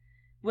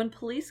 When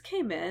police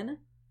came in,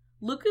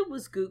 Luca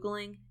was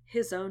Googling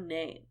his own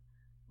name,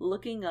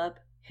 looking up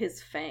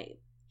his fame.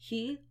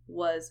 He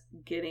was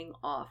getting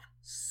off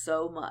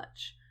so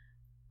much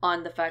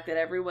on the fact that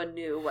everyone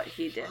knew what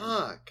he did.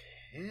 Fuck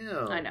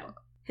him. I know.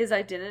 His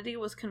identity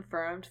was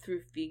confirmed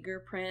through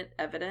fingerprint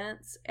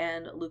evidence,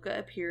 and Luca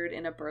appeared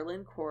in a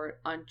Berlin court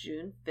on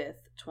June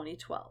 5th,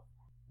 2012.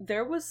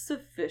 There was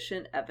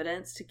sufficient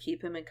evidence to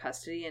keep him in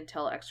custody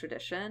until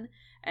extradition,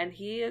 and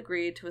he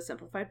agreed to a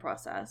simplified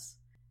process.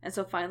 And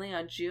so finally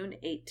on June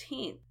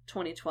 18th,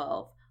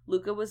 2012,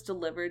 Luca was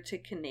delivered to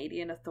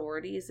Canadian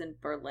authorities in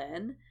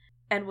Berlin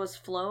and was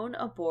flown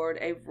aboard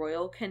a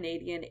Royal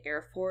Canadian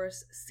Air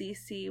Force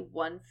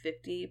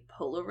CC-150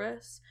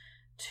 Polaris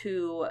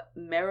to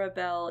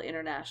Mirabel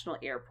International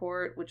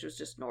Airport, which was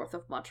just north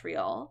of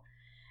Montreal.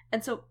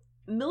 And so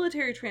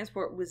military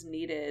transport was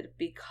needed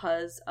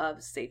because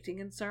of safety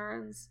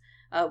concerns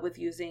with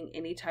using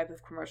any type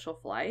of commercial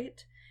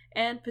flight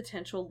and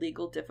potential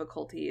legal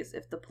difficulties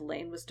if the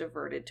plane was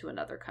diverted to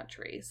another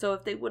country. So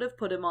if they would have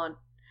put him on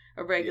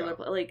a regular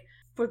plane, like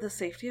for the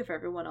safety of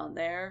everyone on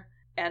there,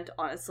 and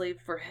honestly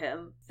for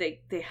him,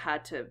 they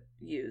had to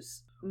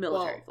use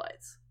military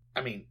flights.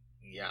 I mean,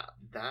 yeah,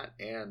 that,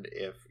 and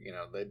if,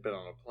 they'd been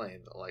on a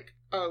plane, like,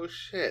 oh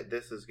shit,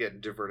 this is getting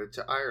diverted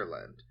to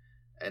Ireland,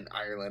 and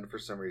Ireland for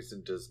some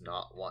reason does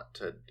not want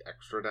to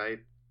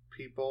extradite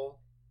people,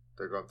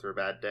 they're going through a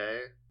bad day,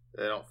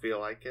 they don't feel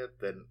like it,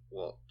 then,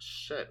 well,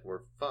 shit,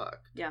 we're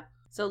fucked. Yeah.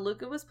 So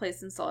Luca was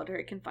placed in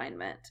solitary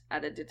confinement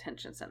at a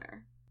detention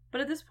center.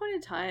 But at this point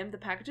in time, the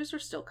packages were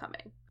still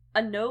coming.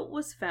 A note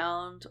was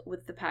found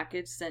with the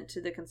package sent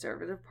to the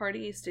Conservative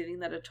Party stating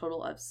that a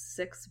total of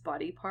 6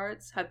 body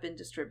parts have been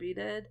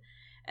distributed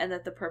and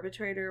that the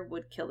perpetrator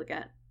would kill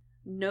again.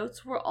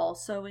 Notes were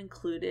also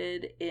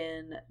included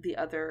in the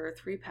other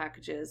 3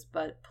 packages,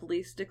 but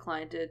police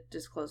declined to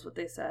disclose what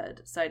they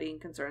said, citing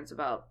concerns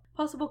about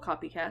possible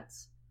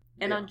copycats.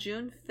 And on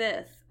June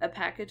 5th, a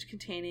package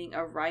containing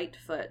a right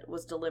foot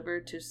was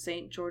delivered to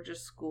St.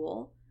 George's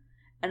School,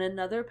 and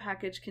another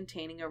package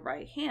containing a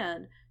right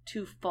hand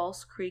to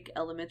False Creek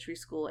Elementary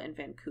School in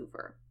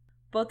Vancouver.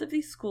 Both of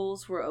these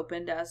schools were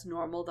opened as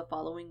normal the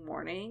following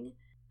morning,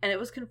 and it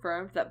was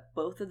confirmed that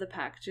both of the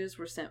packages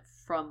were sent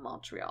from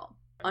Montreal.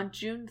 On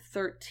June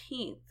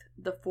 13th,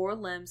 the 4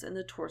 limbs and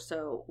the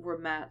torso were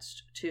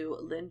matched to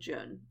Lin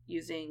Jun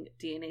using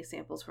DNA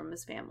samples from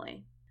his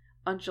family.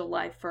 On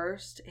July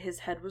 1st, his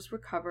head was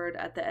recovered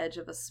at the edge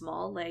of a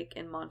small lake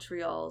in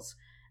Montreal's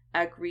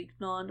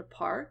Agrignon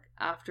Park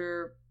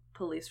after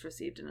police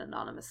received an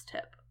anonymous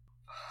tip.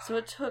 So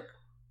it took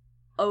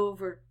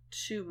over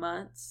 2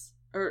 months,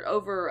 or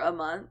over a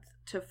month,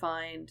 to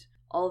find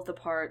all of the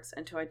parts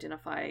and to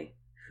identify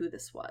who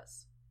this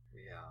was.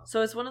 Yeah.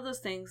 So it's one of those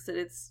things that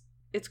it's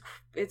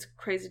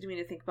crazy to me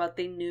to think about.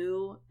 They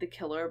knew the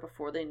killer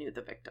before they knew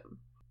the victim.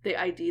 They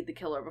ID'd the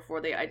killer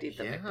before they ID'd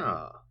the victim.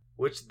 Yeah.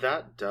 Which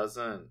that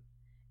doesn't...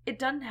 It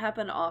doesn't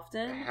happen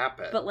often.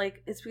 But,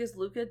 it's because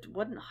Luca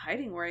wasn't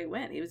hiding where he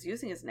went. He was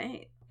using his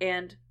name.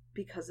 And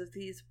because of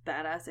these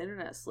badass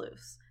internet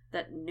sleuths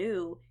that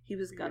knew he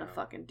was gonna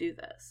fucking do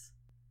this.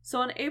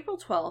 So on April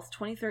 12th,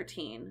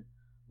 2013,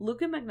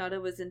 Luca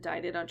Magnotta was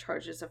indicted on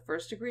charges of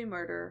first-degree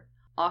murder,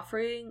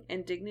 offering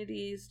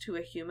indignities to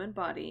a human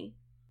body,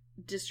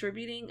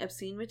 distributing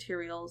obscene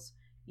materials,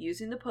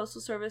 using the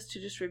Postal Service to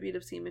distribute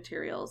obscene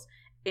materials,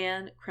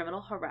 and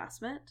criminal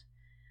harassment.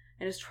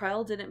 And his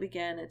trial didn't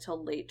begin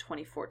until late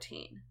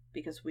 2014,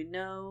 because we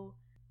know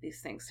these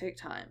things take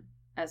time,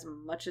 as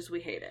much as we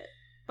hate it.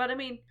 But I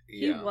mean,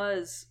 he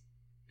was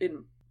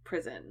in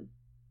prison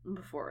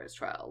before his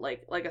trial.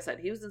 Like I said,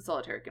 he was in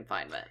solitary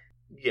confinement.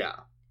 Yeah.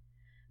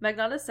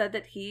 Magnotta said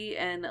that he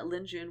and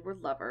Lin Jun were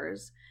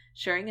lovers,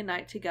 sharing a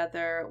night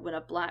together when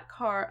a black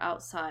car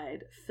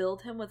outside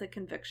filled him with a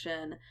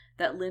conviction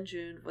that Lin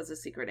Jun was a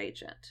secret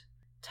agent.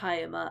 Tie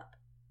him up.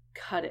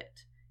 Cut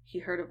it. He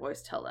heard a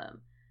voice tell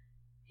him.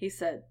 He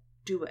said,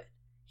 do it.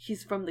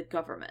 He's from the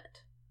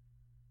government.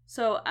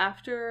 So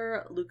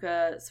after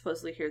Luca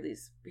supposedly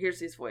hears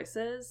these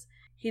voices,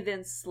 he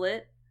then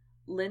slit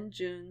Lin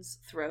Jun's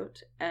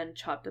throat and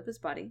chopped up his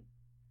body.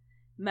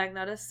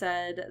 Magnotta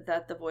said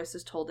that the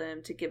voices told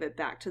him to give it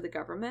back to the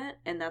government,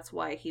 and that's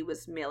why he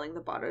was mailing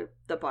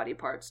the body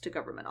parts to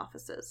government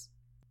offices.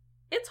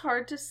 It's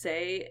hard to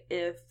say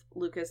if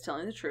Luca is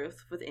telling the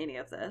truth with any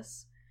of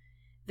this.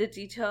 The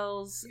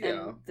details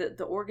and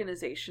the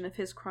organization of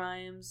his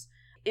crimes,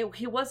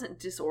 he wasn't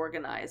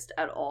disorganized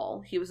at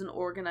all. He was an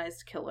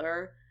organized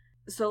killer.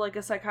 So like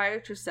a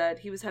psychiatrist said,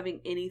 he was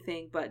having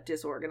anything but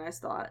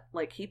disorganized thought.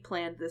 Like, he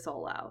planned this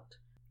all out.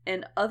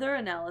 And other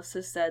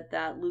analysis said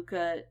that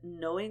Luca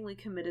knowingly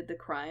committed the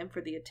crime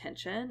for the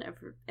attention,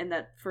 and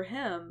that for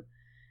him,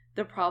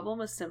 the problem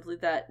was simply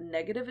that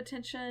negative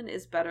attention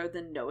is better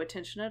than no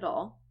attention at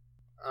all.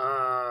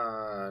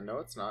 No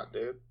it's not,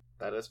 dude.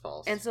 That is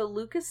false. And so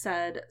Luca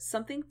said,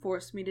 something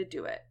forced me to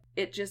do it.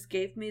 It just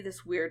gave me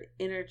this weird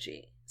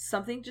energy.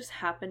 Something just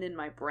happened in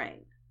my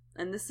brain.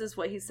 And this is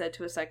what he said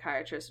to a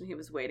psychiatrist when he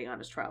was waiting on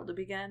his trial to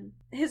begin.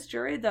 His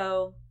jury,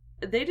 though,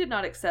 they did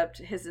not accept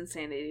his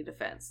insanity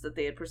defense that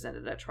they had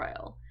presented at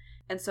trial.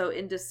 And so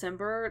in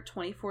December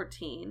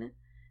 2014,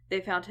 they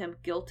found him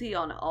guilty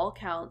on all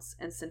counts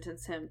and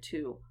sentenced him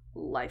to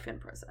life in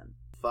prison.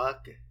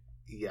 Fuck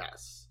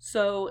yes.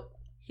 So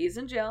he's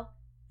in jail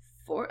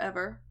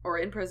forever, or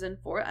in prison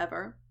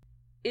forever.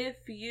 If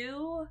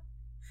you,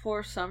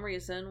 for some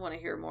reason, want to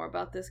hear more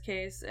about this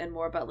case and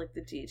more about like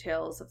the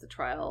details of the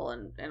trial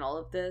and all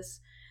of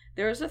this,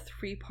 there is a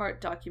 3-part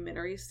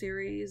documentary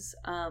series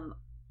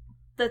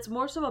that's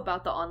more so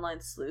about the online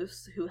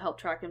sleuths who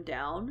helped track him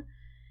down,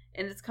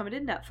 and it's coming to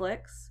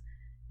Netflix.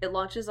 It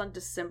launches on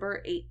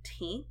December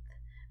 18th,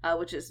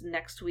 which is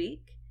next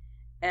week,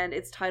 and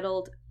it's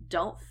titled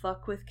Don't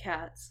Fuck with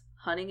Cats,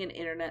 Hunting an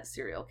Internet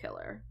Serial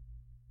Killer.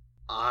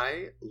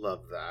 I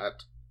love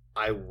that.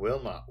 I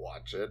will not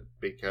watch it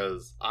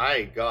because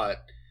I got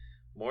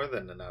more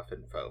than enough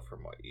info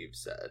from what you've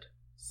said.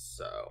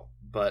 So,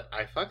 but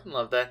I fucking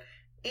love that.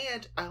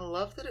 And I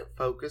love that it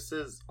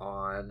focuses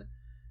on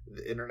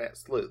the internet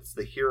sleuths,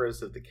 the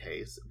heroes of the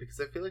case, because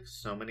I feel like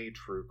so many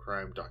true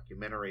crime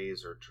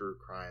documentaries or true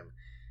crime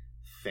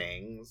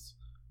things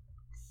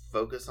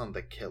focus on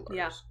the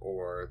killers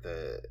or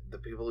the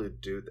people who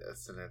do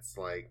this. And it's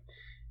like,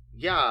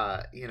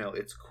 yeah, you know,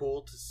 it's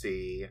cool to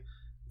see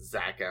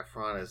Zac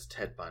Efron as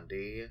Ted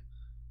Bundy,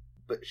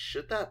 but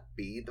should that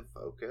be the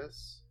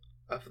focus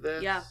of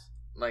this? Yeah.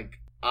 Like,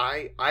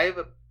 I have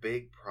a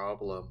big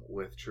problem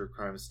with true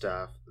crime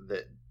stuff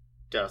that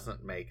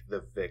doesn't make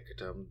the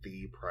victim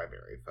the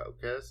primary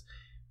focus,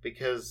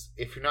 because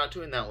if you're not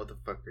doing that, what the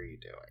fuck are you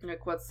doing?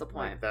 Like, what's the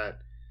point? Like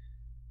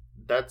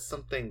that's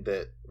something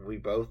that we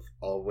both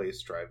always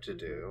strive to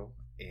do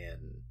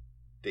in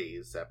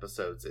these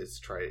episodes, is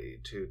try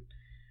to,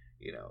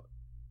 you know,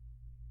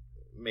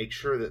 make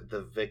sure that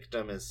the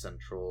victim is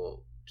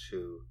central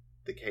to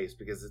the case,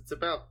 because it's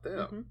about them.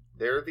 Mm-hmm.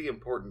 They're the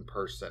important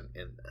person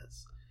in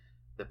this.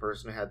 The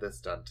person who had this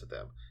done to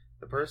them.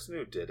 The person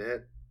who did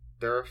it,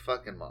 they're a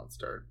fucking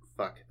monster.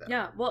 Fuck them.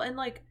 Yeah, well, and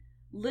like,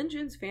 Lin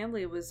Jun's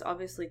family was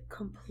obviously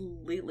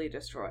completely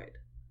destroyed.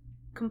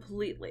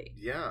 Completely.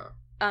 Yeah.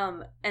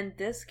 And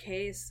this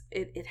case,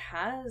 it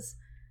has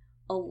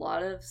a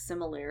lot of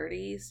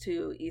similarities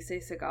to Issei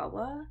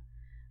Sagawa.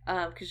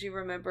 Because you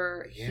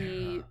remember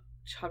he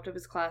chopped up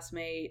his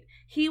classmate.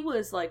 He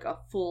was like a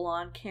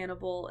full-on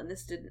cannibal, and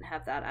this didn't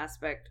have that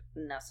aspect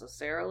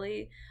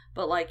necessarily,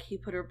 but like he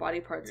put her body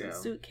parts in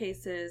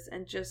suitcases,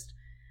 and just,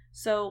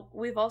 so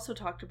we've also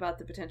talked about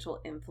the potential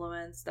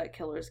influence that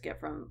killers get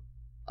from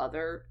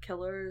other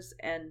killers,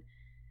 and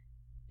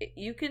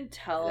you can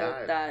tell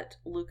that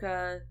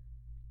Luca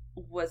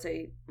was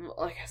a,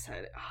 like I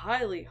said,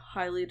 highly,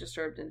 highly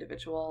disturbed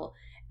individual,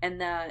 and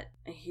that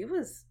he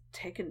was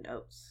taking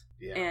notes.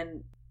 Yeah.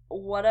 And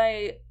what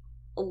I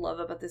love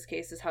about this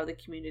case is how the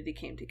community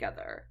came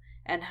together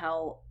and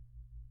how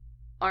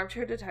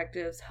armchair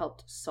detectives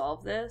helped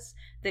solve this.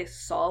 They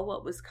saw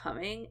what was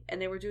coming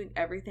and they were doing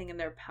everything in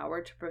their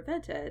power to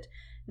prevent it.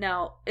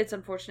 Now, it's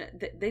unfortunate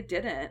that they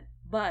didn't,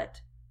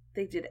 but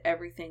they did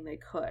everything they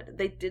could.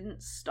 They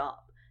didn't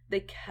stop.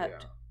 They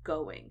kept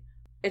going.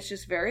 It's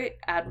just very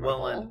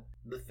admirable. Well, and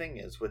the thing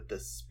is, with the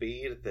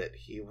speed that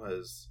he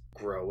was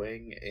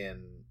growing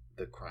in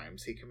the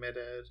crimes he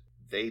committed,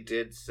 they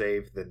did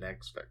save the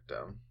next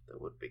victim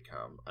that would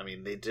become. I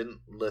mean, they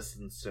didn't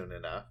listen soon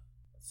enough.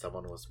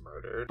 Someone was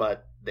murdered,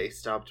 but they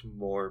stopped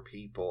more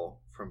people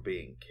from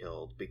being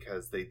killed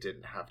because they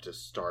didn't have to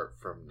start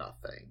from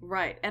nothing.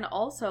 Right. And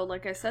also,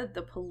 like I said,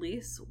 the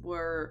police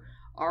were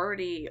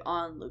already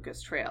on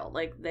Luca's trail.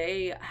 Like,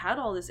 they had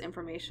all this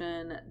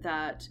information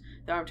that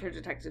the armchair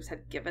detectives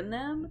had given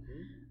them.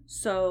 Mm-hmm.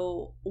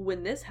 So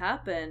when this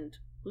happened,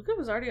 Luca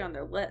was already on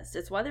their list.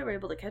 It's why they were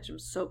able to catch him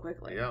so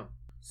quickly. Yeah.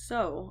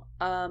 So,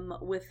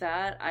 with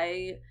that,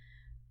 I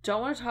don't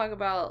want to talk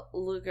about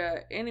Luca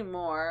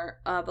anymore,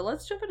 but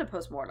let's jump into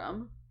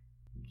postmortem.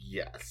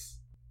 Yes.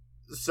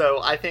 So,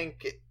 I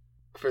think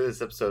for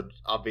this episode,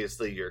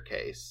 obviously your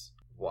case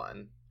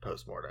won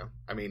postmortem.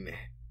 I mean,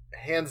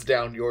 hands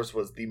down, yours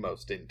was the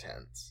most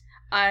intense.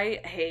 I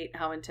hate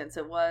how intense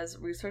it was.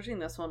 Researching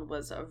this one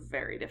was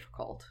very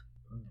difficult.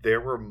 There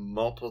were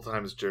multiple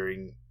times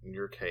during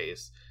your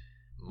case,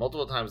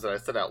 multiple times that I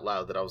said out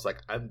loud that I was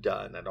like, I'm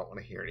done. I don't want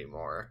to hear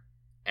anymore.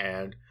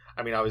 And,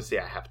 I mean, obviously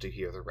I have to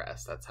hear the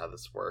rest. That's how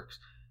this works.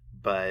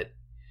 But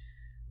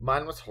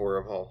mine was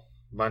horrible.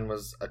 Mine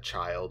was a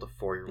child,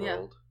 a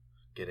 4-year-old,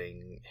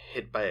 getting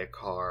hit by a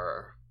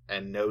car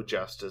and no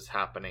justice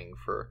happening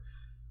for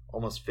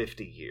almost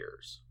 50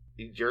 years.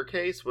 Your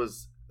case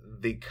was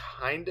the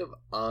kind of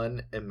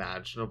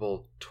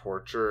unimaginable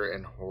torture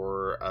and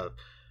horror of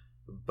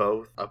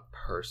both a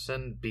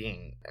person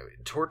being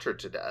tortured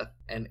to death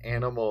and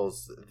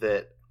animals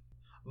that...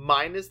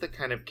 Mine is the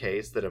kind of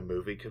case that a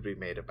movie could be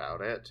made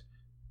about it.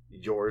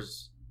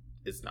 Yours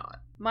is not.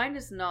 Mine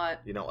is not.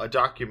 You know, a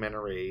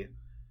documentary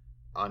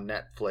on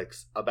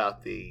Netflix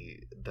about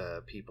the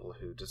people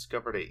who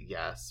discovered it,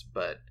 yes,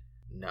 but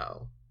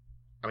no.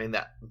 I mean,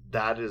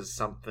 that is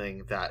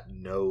something that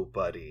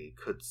nobody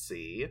could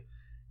see.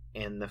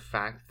 And the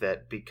fact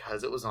that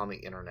because it was on the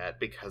internet,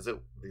 because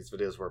these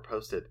videos were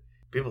posted,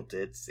 people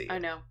did see it. I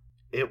know.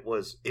 It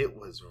was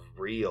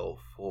real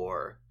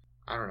for,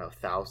 I don't know,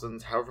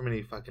 thousands, however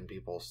many fucking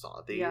people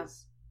saw these. Yeah.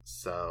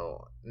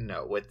 So,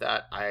 no, with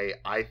that,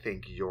 I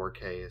think your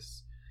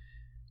case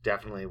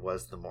definitely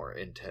was the more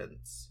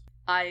intense.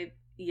 I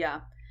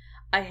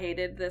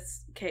hated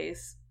this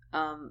case.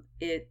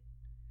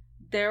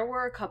 There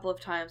were a couple of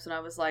times when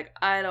I was like,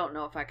 I don't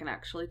know if I can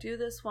actually do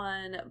this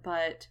one,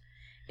 but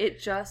it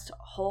just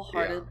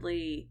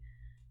wholeheartedly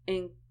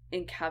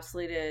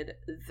encapsulated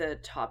the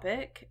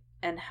topic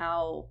and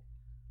how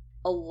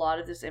a lot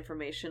of this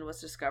information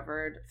was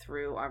discovered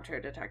through armchair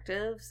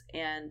detectives.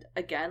 And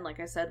again, like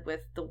I said,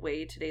 with the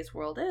way today's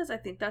world is, I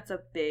think that's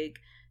a big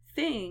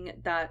thing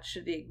that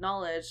should be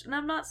acknowledged. And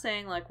I'm not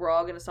saying like we're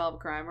all going to solve a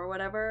crime or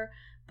whatever,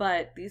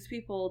 but these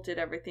people did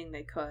everything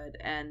they could,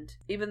 and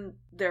even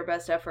their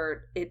best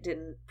effort, it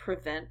didn't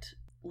prevent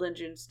Lin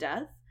Jun's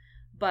death,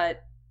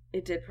 but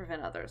it did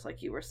prevent others,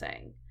 like you were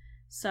saying.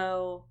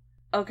 So,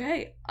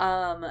 okay,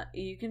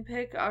 you can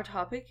pick our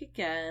topic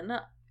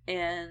again,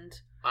 and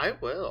I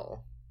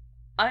will.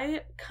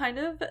 I kind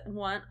of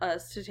want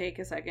us to take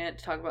a second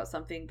to talk about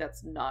something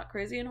that's not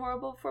crazy and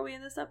horrible before we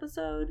end this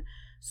episode.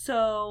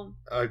 So,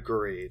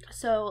 agreed.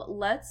 So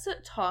let's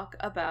talk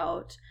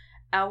about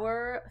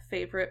our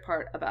favorite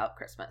part about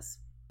Christmas.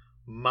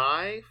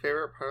 My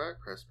favorite part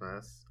about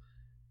Christmas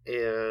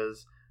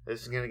is,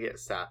 this is going to get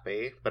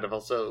sappy, but I've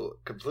also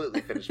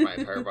completely finished my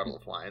entire bottle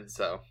of wine,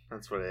 so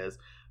that's what it is.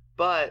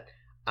 But,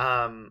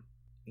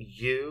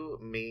 you,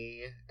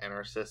 me, and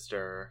our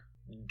sister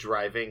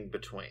driving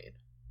between,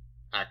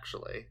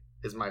 actually,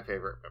 is my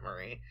favorite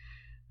memory.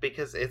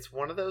 Because it's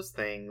one of those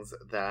things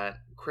that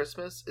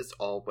Christmas is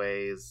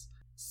always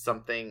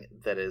something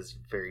that is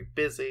very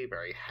busy,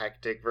 very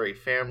hectic, very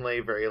family,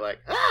 very like,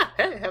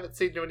 hey, haven't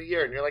seen you in a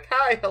year. And you're like,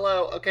 hi,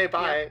 hello, okay,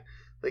 bye. Yeah.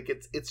 Like,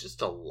 it's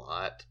just a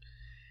lot.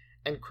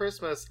 And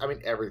Christmas, I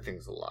mean,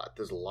 everything's a lot.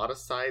 There's a lot of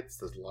sights,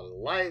 there's a lot of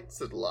lights,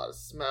 there's a lot of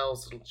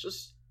smells,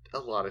 just a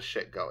lot of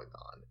shit going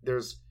on.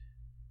 There's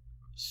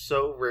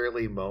so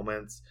rarely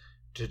moments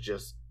to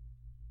just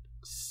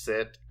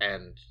sit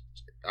and,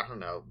 I don't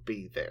know,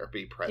 be there,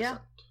 be present.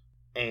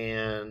 Yeah.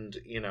 And,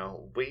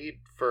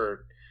 we,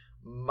 for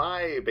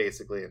my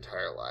basically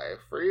entire life,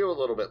 for you a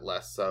little bit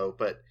less so,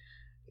 but,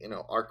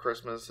 our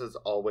Christmas has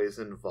always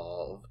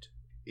involved,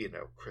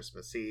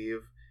 Christmas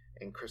Eve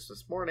and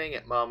Christmas morning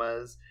at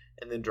Mama's,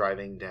 and then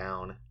driving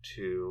down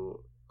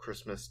to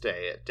Christmas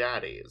Day at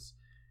Daddy's.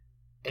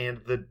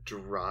 And the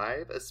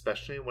drive,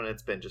 especially when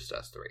it's been just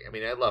us three. I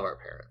mean, I love our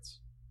parents.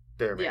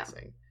 They're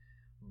amazing. Yeah.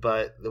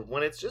 But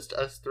when it's just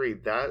us three,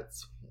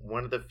 that's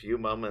one of the few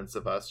moments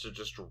of us to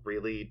just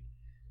really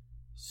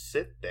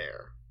sit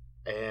there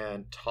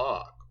and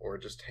talk, or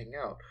just hang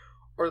out,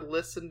 or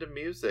listen to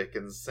music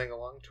and sing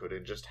along to it,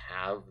 and just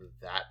have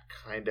that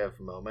kind of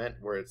moment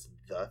where it's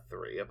the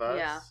three of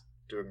us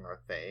doing our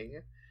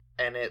thing.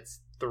 And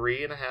it's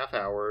 3.5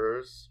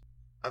 hours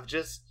of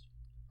just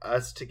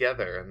us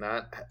together, and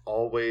that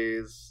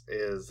always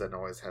is and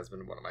always has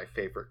been one of my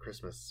favorite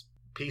Christmas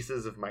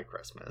pieces of my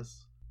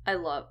Christmas.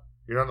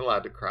 You're not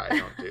allowed to cry.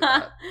 Don't do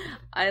that.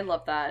 I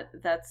love that.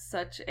 That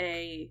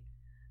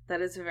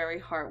is very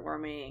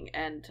heartwarming.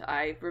 And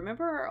I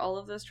remember all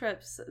of those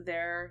trips.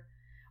 They're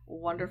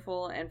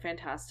wonderful and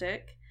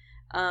fantastic.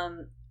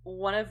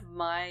 One of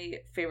my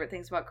favorite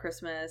things about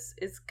Christmas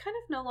is kind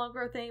of no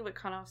longer a thing, but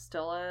kind of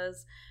still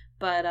is.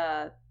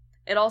 But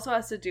it also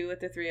has to do with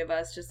the three of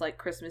us, just like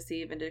Christmas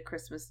Eve into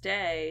Christmas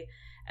Day.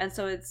 And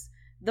so it's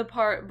the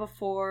part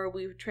before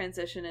we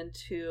transition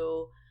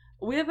into...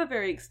 We have a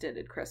very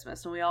extended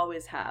Christmas, and we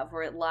always have,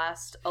 where it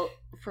lasts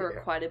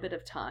for quite a bit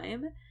of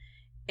time.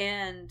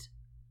 And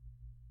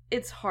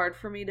it's hard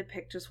for me to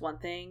pick just one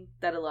thing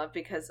that I love,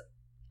 because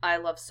I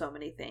love so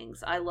many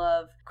things. I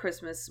love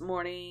Christmas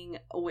morning,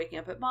 waking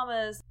up at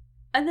Mama's,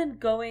 and then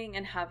going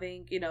and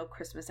having,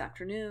 Christmas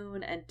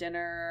afternoon and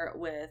dinner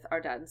with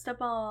our dad and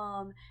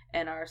stepmom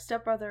and our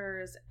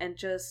stepbrothers, and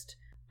just...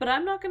 But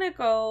I'm not going to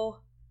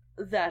go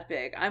that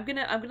big. I'm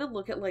gonna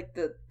look at like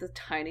the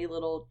tiny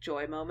little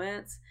joy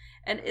moments.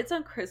 And it's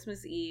on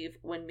Christmas Eve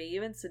when me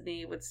and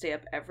Sydney would stay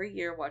up every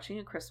year watching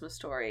A Christmas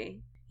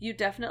Story. You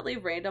definitely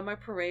rained on my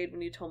parade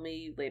when you told me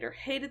you later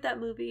hated that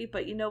movie,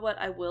 but you know what?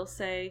 I will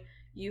say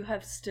you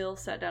have still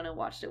sat down and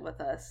watched it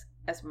with us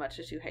as much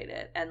as you hate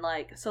it. And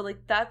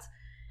that's...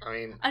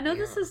 I know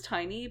this is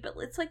tiny, but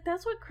it's like,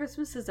 that's what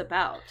Christmas is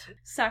about.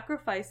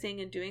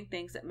 Sacrificing and doing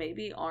things that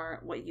maybe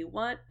aren't what you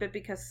want, but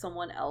because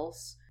someone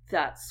else,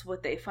 that's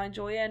what they find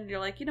joy in. You're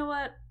like, you know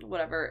what?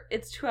 Whatever.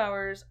 It's 2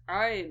 hours.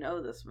 I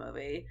know this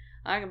movie.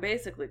 I can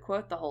basically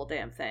quote the whole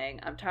damn thing.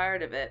 I'm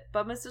tired of it,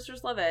 but my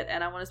sisters love it,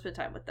 and I want to spend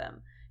time with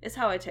them. Is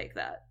how I take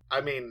that.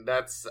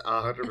 That's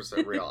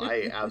 100% real.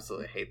 I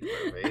absolutely hate the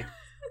movie.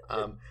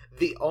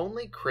 The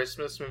only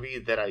Christmas movie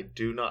that I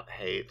do not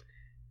hate,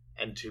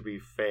 and to be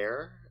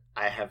fair,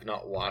 I have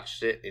not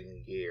watched it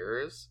in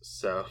years,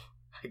 so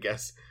I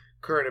guess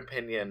current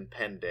opinion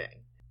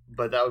pending.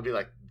 But that would be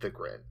like The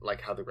Grinch,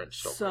 like How the Grinch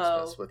Stole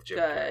Christmas with Jim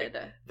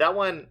Carrey. That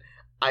one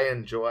I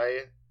enjoy.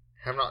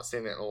 Have not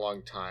seen it in a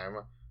long time.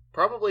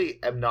 Probably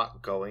am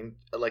not going,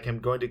 I'm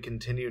going to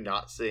continue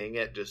not seeing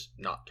it, just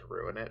not to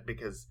ruin it,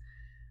 because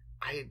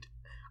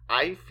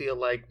I feel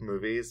like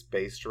movies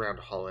based around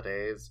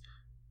holidays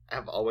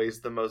have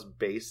always the most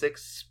basic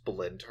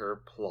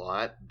Splinter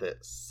plot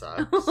that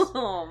sucks.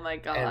 Oh my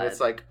god. And it's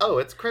like, oh,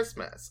 it's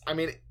Christmas. I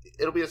mean,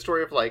 it'll be a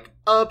story of like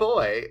a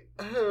boy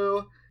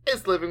who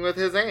is living with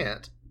his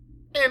aunt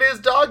and his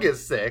dog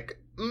is sick,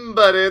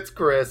 but it's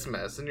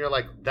Christmas. And you're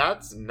like,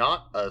 that's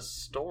not a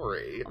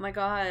story. Oh my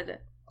god.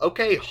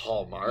 Okay,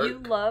 Hallmark. You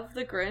love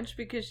the Grinch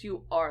because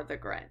you are the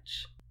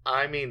Grinch.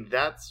 I mean,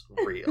 that's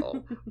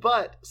real.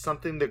 But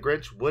something the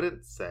Grinch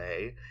wouldn't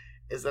say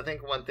is, I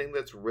think one thing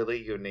that's really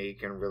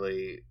unique and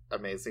really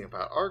amazing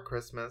about our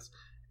Christmas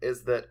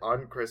is that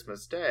on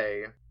Christmas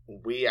Day,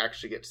 we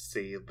actually get to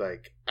see,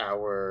 like,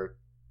 all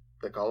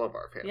of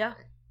our family. Yeah.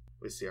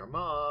 We see our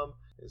mom,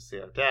 we see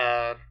our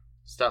dad,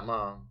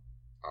 stepmom,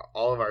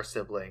 all of our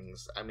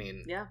siblings. I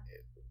mean, yeah.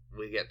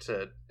 We get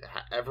to,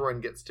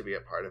 everyone gets to be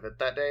a part of it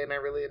that day, and I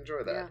really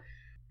enjoy that. Yeah.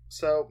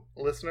 So,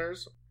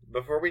 listeners,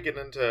 before we get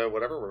into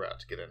whatever we're about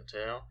to get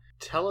into,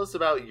 tell us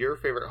about your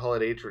favorite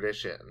holiday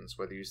traditions,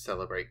 whether you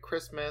celebrate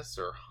Christmas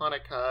or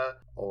Hanukkah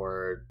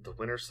or the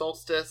winter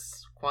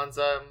solstice,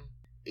 Kwanzaa.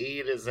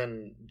 Eid is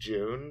in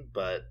June,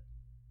 but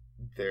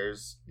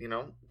there's,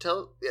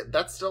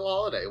 that's still a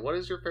holiday. What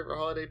is your favorite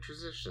holiday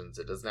traditions?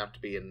 It doesn't have to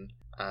be in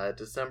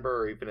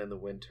December or even in the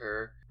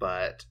winter,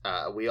 but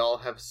we all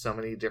have so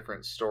many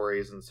different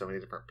stories and so many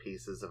different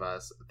pieces of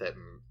us that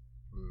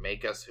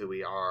make us who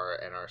we are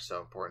and are so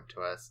important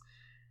to us.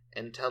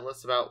 And tell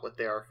us about what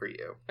they are for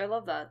you. I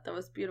love that. That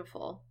was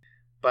beautiful.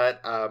 But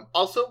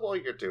also, while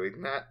you're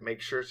doing that, make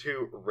sure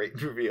to rate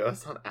and review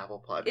us on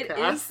Apple Podcasts. It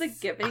is the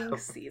giving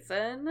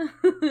season.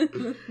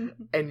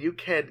 And you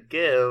can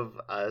give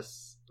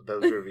us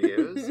those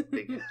reviews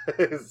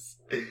because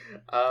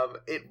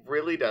it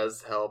really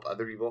does help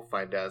other people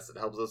find us. It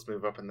helps us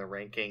move up in the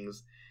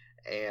rankings.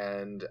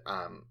 And,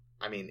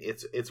 I mean,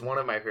 it's one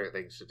of my favorite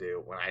things to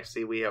do. When I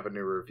see we have a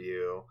new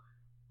review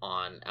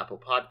on Apple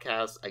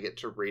Podcasts, I get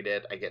to read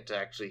it. I get to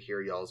actually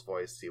hear y'all's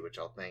voice, see what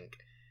y'all think.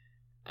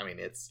 I mean,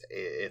 it's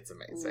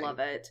amazing. Love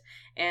it.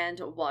 And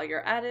while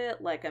you're at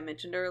it, like I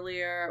mentioned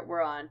earlier,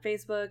 we're on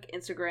Facebook,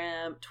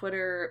 Instagram,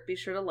 Twitter. Be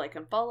sure to like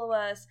and follow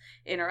us,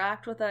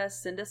 interact with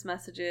us, send us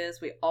messages.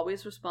 We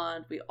always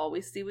respond. We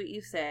always see what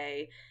you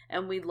say.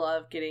 And we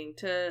love getting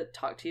to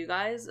talk to you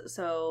guys.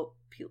 So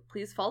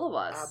please follow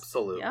us.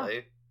 Absolutely.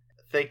 Yeah.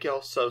 Thank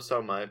y'all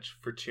so much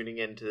for tuning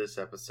into this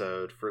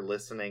episode, for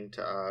listening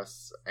to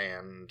us,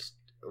 and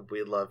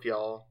we love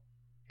y'all.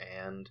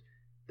 And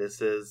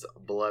this is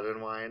Blood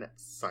and Wine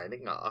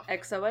signing off.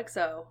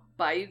 XOXO.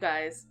 Bye, you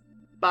guys.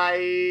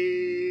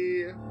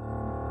 Bye.